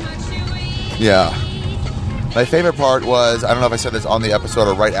 Yeah. My favorite part was, I don't know if I said this on the episode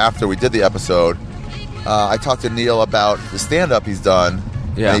or right after we did the episode, I talked to Neil about the stand-up he's done.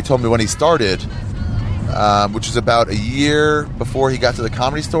 Yeah. And he told me when he started, which was about a year before he got to the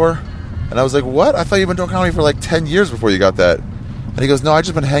Comedy Store. And I was like, what? I thought you'd been doing comedy for like 10 years before you got that. And he goes, no, I've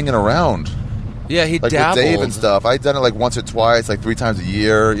just been hanging around. Yeah, he Like dabbled. with Dave and stuff. I'd done it like once or twice, like 3 times a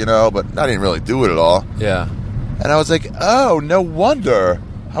year, but I didn't really do it at all. Yeah. And I was like, oh, no wonder.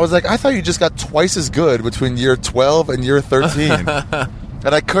 I was like, I thought you just got twice as good between year 12 and year 13.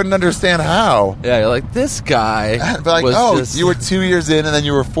 And I couldn't understand how. Yeah, you're like, this guy But like, was oh, just... you were 2 years in and then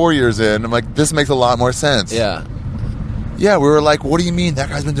you were 4 years in. I'm like, this makes a lot more sense. Yeah. Yeah, we were like, what do you mean? That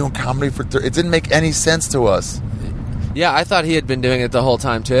guy's been doing comedy for... It didn't make any sense to us. Yeah, I thought he had been doing it the whole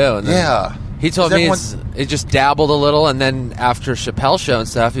time, too. And then Yeah. He told 'Cause me everyone- it just dabbled a little, and then after Chappelle's show and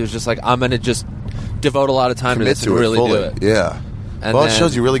stuff, he was just like, I'm going to just devote a lot of time to Commit this to and it really fully. do it. Yeah. And well, it then-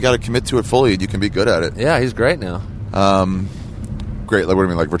 shows you really got to commit to it fully and you can be good at it. Yeah, he's great now. great. Like, what do you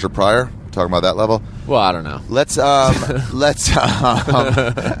mean, like Richard Pryor? Talking about that level? Well, I don't know.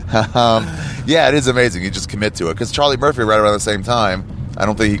 Yeah, it is amazing. You just commit to it. Because Charlie Murphy, right around the same time, I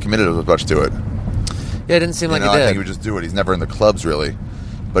don't think he committed as much to it. Yeah, it didn't seem like I he did. think he would just do it. He's never in the clubs, really.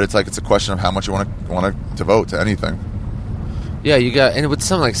 But it's like, it's a question of how much you want to devote to anything. Yeah, you got, and with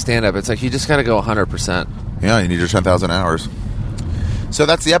something like stand-up, it's like you just got to go 100%. Yeah, you need your 10,000 hours. So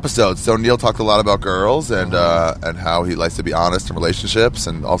that's the episode. So Neil talked a lot about girls and how he likes to be honest in relationships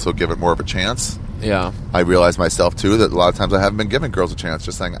and also give it more of a chance. Yeah. I realized myself, too, that a lot of times I haven't been giving girls a chance.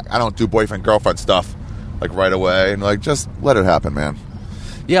 Just saying, I don't do boyfriend-girlfriend stuff, like, right away. And, like, just let it happen, man.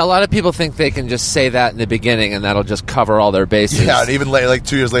 Yeah, a lot of people think they can just say that in the beginning and that'll just cover all their bases. Yeah, and even like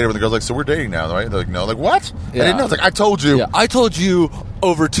 2 years later when the girl's like, so we're dating now, right? They're like, no. Like, what? Yeah. I didn't know. It's like, I told you. Yeah, I told you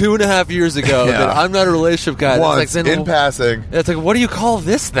over 2.5 years ago Yeah. that I'm not a relationship guy. Once, It's like, in passing. it's like, what do you call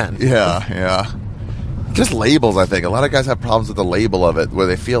this then? Yeah. Just labels, I think. A lot of guys have problems with the label of it, where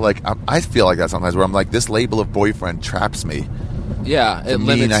they feel like, I feel like that sometimes, where I'm like, this label of boyfriend traps me. Yeah, it It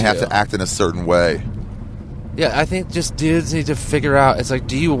limits mean I have you. to act in a certain way. Yeah, I think just dudes need to figure out. It's like,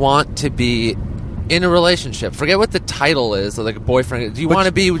 do you want to be in a relationship? Forget what the title is, like a boyfriend. Do you want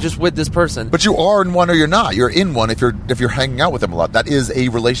to be just with this person? But you are in one or you're not. You're in one if you're hanging out with them a lot. That is a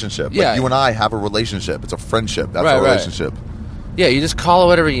relationship. Yeah. Like, you and I have a relationship. It's a friendship. That's Right, a right. relationship. Yeah, you just call it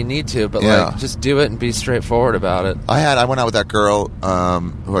whatever you need to, but Yeah. like just do it and be straightforward about it. I went out with that girl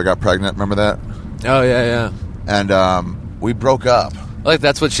who I got pregnant. Remember that? Oh yeah. And we broke up. Like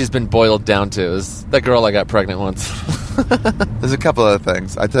that's what she's been boiled down to. Is that girl I got pregnant once? There's a couple other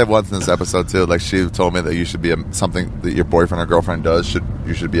things. I said once in this episode too. Like, she told me that you should be something that your boyfriend or girlfriend does.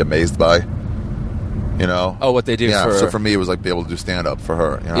 You should be amazed by. You know? Oh, what they do Yeah. for. So for me, it was like be able to do stand up for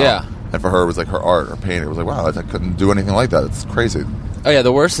her. You know? Yeah. And for her, it was like her art or painting. It was like, wow, I couldn't do anything like that. It's crazy. Oh yeah,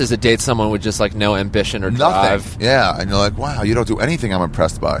 the worst is to date someone with just like no ambition or drive. Nothing. Yeah. And you're like, wow, you don't do anything I'm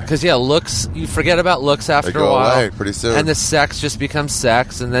impressed by. Because yeah, looks, you forget about looks after They go a while, away pretty soon. and the sex just becomes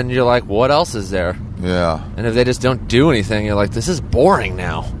sex, and then you're like, what else is there? Yeah. And if they just don't do anything, you're like, this is boring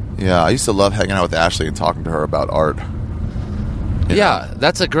now. Yeah. I used to love hanging out with Ashley and talking to her about art. Yeah,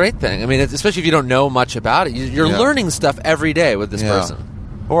 that's a great thing. I mean, especially if you don't know much about it, you're Yeah. learning stuff every day with this Yeah. person.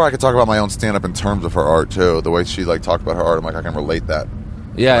 Or I could talk about my own stand-up in terms of her art, too. The way she, like, talked about her art, I'm like, I can relate that.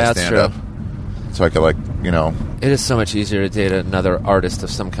 Yeah, my that's stand-up. true. So I could, like, you know, It is so much easier to date another artist of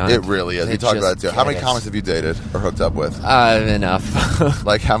some kind. it really is. We talked about it, too. How many comics? comics have you dated or hooked up with? Enough.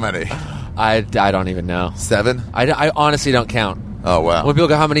 Like, how many? I don't even know. 7? I honestly don't count. Oh, wow. When people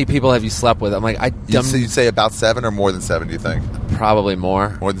go, how many people have you slept with? I'm like, You'd say about 7 or more than 7, do you think? probably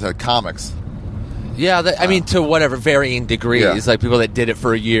more. More than 7 comics. Yeah, I mean, to whatever varying degrees. Yeah. Like people that did it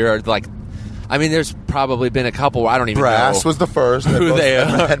for a year, or like, I mean, there's probably been a couple where I don't even Brass know. was the first Who and most, they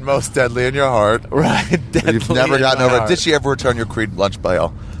are. and most deadly in your heart. Right. You've deadly never in gotten my over it. heart. Did she ever return your Creed lunch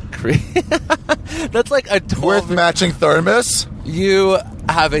pail? That's like a 12. With matching thermos? You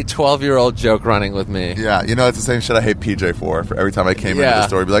have a 12-year-old joke running with me. Yeah, you know, it's the same shit I hate PJ for every time I came into Yeah. the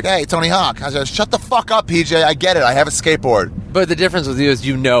store. He'd be like, hey, Tony Hawk. I said, shut the fuck up, PJ. I get it. I have a skateboard. But the difference with you is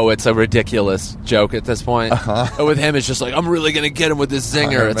you know it's a ridiculous joke at this point. But with him, it's just like, I'm really going to get him with this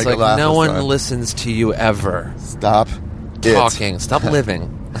zinger. Make It's it like, laugh no this one time. listens to you ever. Stop it. Talking. Stop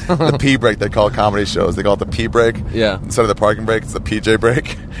living. The P break, they call comedy shows. They call it the P break. Yeah. Instead of the parking brake, it's the PJ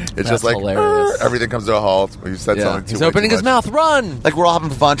break. It's That's just like, hilarious. everything comes to a halt. When you said Yeah. something too He's way opening too his much. mouth. Run! Like, we're all having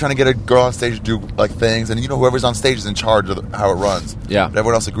fun trying to get a girl on stage to do, like, things. And, you know, whoever's on stage is in charge of how it runs. Yeah. But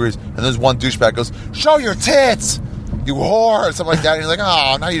everyone else agrees. And there's one douchebag goes, show your tits! You whore! Or something like that. And you're like,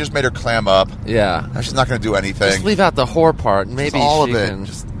 oh, now you just made her clam up. Yeah. Now she's not going to do anything. Just leave out the whore part. Maybe all she of it. can.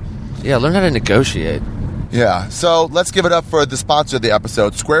 Just Yeah, learn how to negotiate. Yeah, so let's give it up for the sponsor of the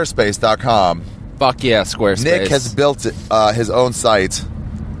episode, Squarespace.com. Fuck yeah, Squarespace. Nick has built his own site,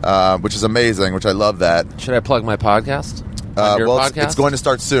 which is amazing, which I love that. Should I plug my podcast? On your Well, podcast? it's going to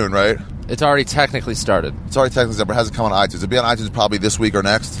start soon, right? It's already technically started. It's already technically done, but it hasn't come on iTunes. It'll be on iTunes probably this week or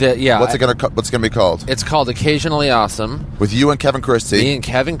next. Yeah, What's it gonna be called? It's called Occasionally Awesome. With you and Kevin Christie, Me and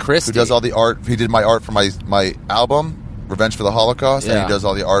Kevin Christie. who does all the art. He did my art for my album, Revenge for the Holocaust, and Yeah. he does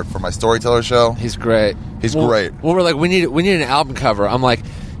all the art for my Storyteller show. He's great. He's Well, great. Well, we're like, we need an album cover. I'm like,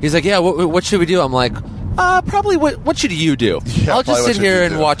 he's like, yeah. What should we do? I'm like, probably what should you do? Yeah, I'll probably just what sit should here you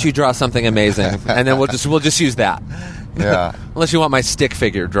and do. watch you draw something amazing, and then we'll just use that. Yeah. Unless you want my stick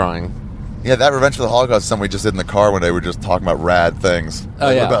figure drawing. Yeah, that Revenge for the Holocaust is something we just did in the car one day. We were just talking about rad things. Oh,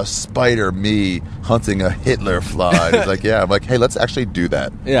 Like, yeah. What about Spider Me hunting a Hitler fly? He's like, yeah. I'm like, hey, let's actually do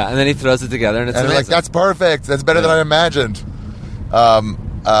that. Yeah, and then he throws it together, and it's And they're like, amazing. that's perfect. That's better than Yeah. I imagined.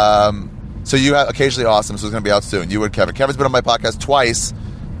 So you have Occasionally Awesome, so it's going to be out soon. You and Kevin. Kevin's been on my podcast twice.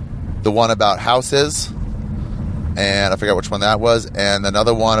 The one about houses. and I forget which one that was, and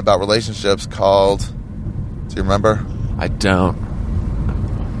another one about relationships called. Do you remember? I don't.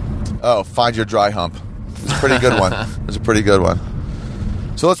 Oh, Find Your Dry Hump. It's a pretty good one. It's a pretty good one.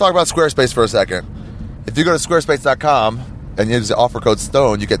 So let's talk about Squarespace for a second. If you go to squarespace.com and use the offer code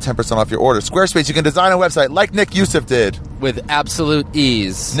STONE, you get 10% off your order. Squarespace, you can design a website like Nick Youssef did. With absolute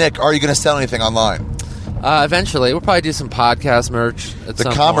ease. Nick, are you going to sell anything online? Eventually. We'll probably do some podcast merch at The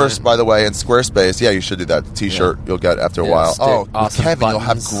some commerce, point. by the way, in Squarespace, yeah, you should do that. T-shirt you'll get after a Yeah, while. stick Oh, with awesome Kevin, you'll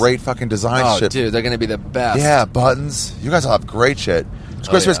have buttons. great fucking design Oh, shit. dude, they're going to be the best. Yeah, buttons. You guys will have great shit.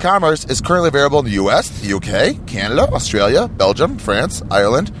 Squarespace yeah. Commerce is currently available in the US, the UK, Canada, Australia, Belgium, France,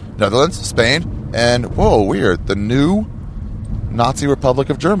 Ireland, Netherlands, Spain, and, whoa, weird, the new Nazi Republic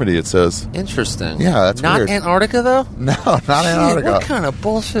of Germany, it says. Interesting. Yeah, that's Not weird. Antarctica, though? No, not Shit, Antarctica. what kind of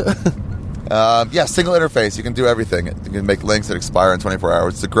bullshit? Yeah, single interface. You can do everything. You can make links that expire in 24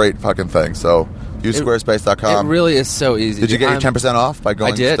 hours. It's a great fucking thing. So use It squarespace.com. It really is so easy. Did you get your I'm- 10% off by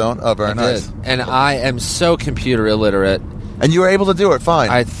going I did. Stone? Oh, very I nice. did. And I am so computer illiterate. And you were able to do it fine.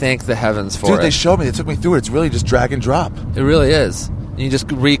 I thank the heavens for Dude, it. they showed me. They took me through it. It's really just drag and drop. It really is. You just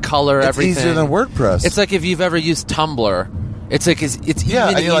recolor It's everything. easier than WordPress. It's like if you've ever used Tumblr. It's like it's Yeah,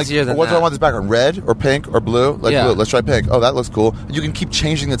 even and you're like, easier than what do that. I want this background? Red or pink or blue? Like Yeah. blue. Let's try pink. Oh, that looks cool. And you can keep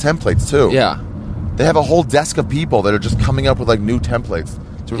changing the templates too. Yeah. They have a whole desk of people that are just coming up with like new templates.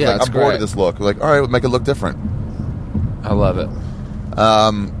 So Yeah, like, it's I'm bored great. of this look. We're like, all right, we'll make it look different. I love it.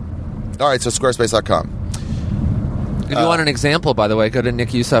 All right, so squarespace.com. If you want an example, by the way, go to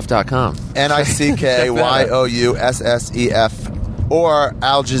nickyoussef.com. NICKYOUSSEF or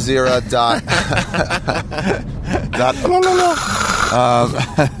Al Jazeera dot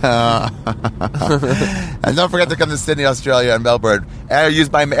and don't forget to come to Sydney, Australia and Melbourne. And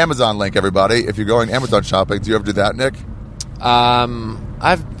use my Amazon link, everybody. If you're going Amazon shopping, do you ever do that, Nick?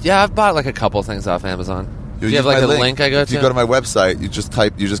 I've bought like a couple things off Amazon. Do you have use like my a link I go if to? you go to my website, you just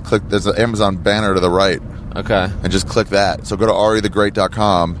click, there's an Amazon banner to the right, Okay. and just click that. So go to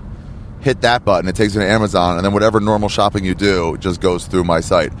arithegreat.com, hit that button, it takes you to Amazon, and then whatever normal shopping you do just goes through my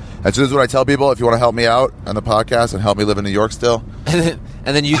site. And so this is what I tell people: if you want to help me out on the podcast and help me live in New York still, And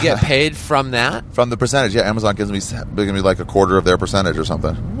then you get paid from that? from the percentage, yeah, Amazon gives me like a quarter of their percentage or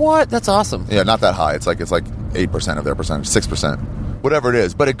something. What? That's awesome. Yeah, not that high. It's like 8% of their percentage, 6%, whatever it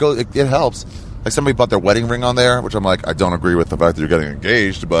is. But it helps. Like somebody bought their wedding ring on there, which I'm like, I don't agree with the fact that you're getting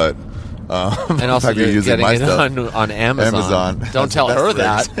engaged, but And also the fact that you're using getting my it stuff. on Amazon. Amazon. Don't That's tell the her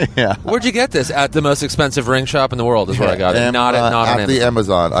best that. rings. Yeah. Where'd you get this? At the most expensive ring shop in the world is where I got it. Not on at the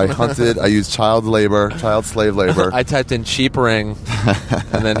Amazon. Amazon. I hunted. I used child slave labor. I typed in cheap ring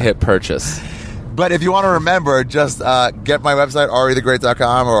and then hit purchase. But if you want to remember, just get my website,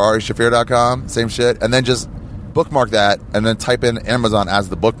 arithegreat.com or arishafir.com, same shit, and then just bookmark that, and then type in Amazon as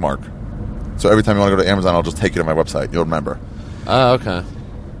the bookmark. So every time you want to go to Amazon, I'll just take you to my website. You'll remember. Oh, okay.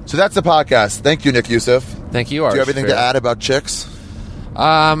 So that's the podcast. Thank you, Nick Youssef. Thank you, Do Art. you have anything to add about chicks?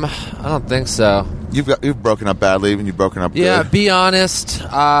 I don't think so. You've broken up badly, and you've broken up Yeah, good. be honest.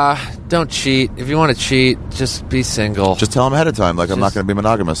 Don't cheat. If you want to cheat, just be single. Just tell them ahead of time, like I'm not Just- going to be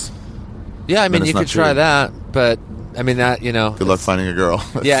monogamous. yeah, I mean, then it's you not could try cheating. that, but I mean that Good luck finding a girl.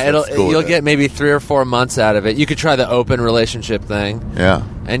 Yeah, That's cool with you'll it. get maybe 3 or 4 months out of it. You could try the open relationship thing. Yeah.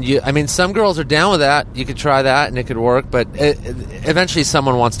 And I mean, some girls are down with that. You could try that, and it could work. But eventually,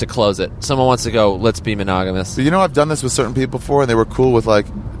 someone wants to close it. Someone wants to go. Let's be monogamous. But I've done this with certain people before, and they were cool with like.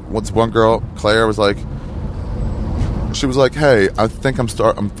 Once one girl, Claire, was like, she was like, "Hey, I think I'm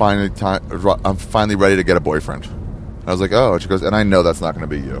finally ready to get a boyfriend." I was like, "Oh," and she goes, "And I know that's not going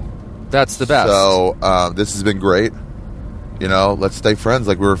to be you." That's the best. So this has been great. Let's stay friends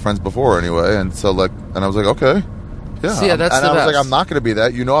like we were friends before anyway. And so and I was like, okay. Yeah. See, yeah, that's and the I was best. like, I'm not going to be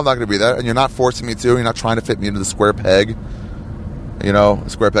that. I'm not going to be that. And you're not forcing me to. You're not trying to fit me into the square peg. A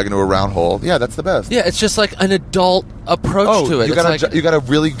square peg into a round hole. Yeah, that's the best. Yeah, it's just like an adult approach to it. You It's got like, you got a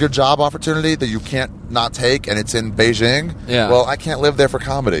really good job opportunity that you can't not take, and it's in Beijing. Yeah. Well, I can't live there for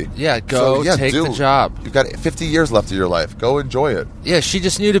comedy. Yeah, go take the job. You've got 50 years left of your life. Go enjoy it. yeah, she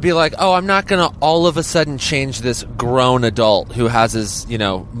just knew to be like, oh, I'm not going to all of a sudden change this grown adult who has his,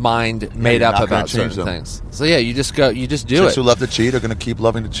 mind made you're up not gonna about change certain them. things. So yeah, you just do Chicks it. who love to cheat are going to keep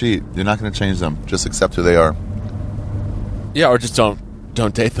loving to cheat. You're not going to change them. Just accept who they are. Yeah, or just don't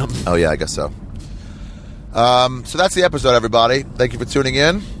date them. Oh, yeah, I guess so. So that's the episode, everybody. Thank you for tuning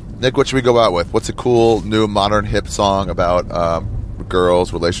in. Nick, what should we go out with? What's a cool, new, modern, hip song about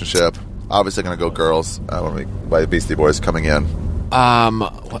girls, relationship? Obviously going to go Girls by the Beastie Boys coming in.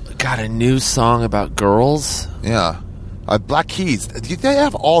 Got a new song about girls? Yeah. Black Keys. They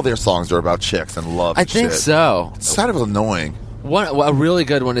have all their songs are about chicks and love I and think shit. so. It's kind of annoying. A really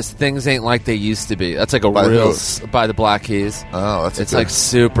good one is "Things Ain't Like They Used to Be." That's like a By real who? by the Black Keys. Oh, that's It's good. like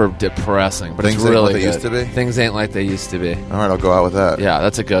super depressing, but Things it's Ain't really Like They good. Used to Be? Things ain't like they used to be. All right, I'll go out with that. Yeah,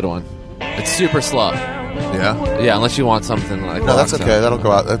 that's a good one. It's super slow. Yeah? Yeah, unless you want something like. No, that's Roxanne. okay. That'll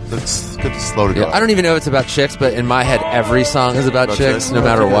go out. That's good to slow to go Yeah, out. I don't even know if it's about chicks, but in my head, every song is about chicks, no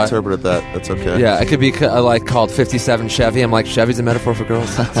matter what. Interpret that. That's okay. Yeah, it could be like called 57 Chevy. I'm like, Chevy's a metaphor for girls.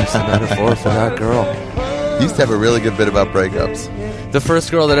 It's just a metaphor for that girl. You used to have a really good bit about breakups. The first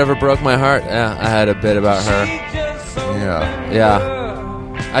girl that ever broke my heart, yeah, I had a bit about her. Yeah. Yeah.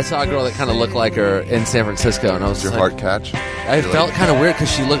 I saw a girl that kind of looked like her in San Francisco, and I was Did your like, heart catch? I felt kind of weird because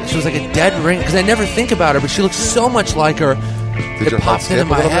she was like a dead ring, because I never think about her, but she looked so much like her. Did your It heart popped skip into a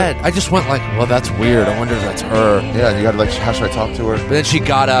my little bit? head. I just went like, well, that's weird. I wonder if that's her. Yeah, and you had like, how should I talk to her? But then she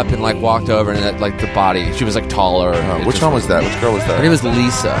got up and like walked over, and like the body, she was like taller. It Which just one was that? Which girl was that? Her name was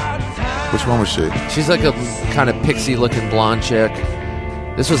Lisa. Which one was she? She's like a kind of pixie-looking blonde chick.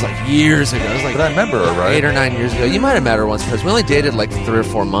 This was like years ago. It was like But I remember her, right? 8 or 9 years ago. You might have met her once because we only dated like 3 or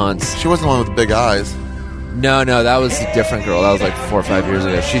 4 months. She wasn't the one with the big eyes. No, that was a different girl. That was like 4 or 5 years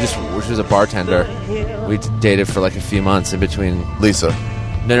ago. She was a bartender. We dated for like a few months in between. Lisa.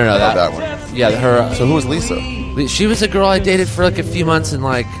 No, that one. Yeah, her. So who was Lisa? She was a girl I dated for like a few months in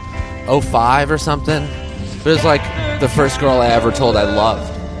like 05 or something. But it was like the first girl I ever told I loved.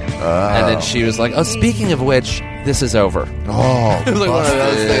 And then she was like, "Oh, speaking of which, this is over." Oh, It was like one of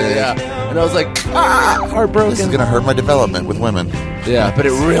those busted. things, yeah. And I was like, heartbroken. This is gonna hurt my development with women. Yeah, but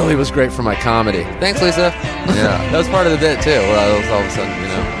it really was great for my comedy. Thanks, Lisa. Yeah. That was part of the bit, too, where I was all of a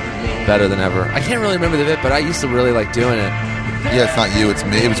sudden, better than ever. I can't really remember the bit, but I used to really like doing it. Yeah, it's not you, it's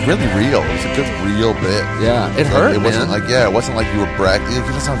me. It was really real. It was a good, real bit. Yeah, it Like, hurt, It wasn't man. like, yeah, it wasn't like you were bragging. It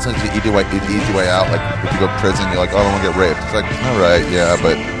doesn't sound like you easy way out. Like if you go to prison, you're like, oh, I don't want to get raped. It's like, all right, yeah,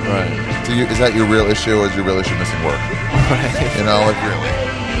 but Right. so is that your real issue, or is your real issue missing work? Right. You know, like really.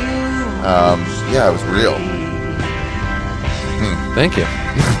 Yeah, it was real. Thank you.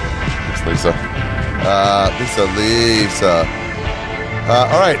 Thanks, Lisa. Lisa.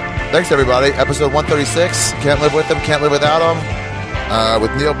 All right. Thanks, everybody. Episode 136. Can't live with them. Can't live without them.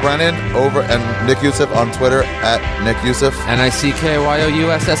 With Neil Brennan over and Nick Youssef on Twitter at Nick Youssef.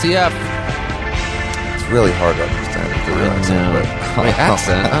 NICKYOUSSEF. It's really hard to understand with your accent. But My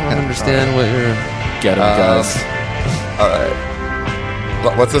accent? I don't understand what you're... Get him, guys. All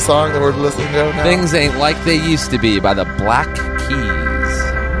right. What's the song that we're listening to now? Things Ain't Like They Used to Be by the Black Keys.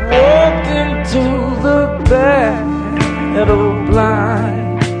 Walked into the battle blind.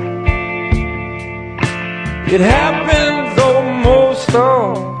 It happens almost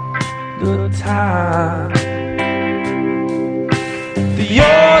all the time. The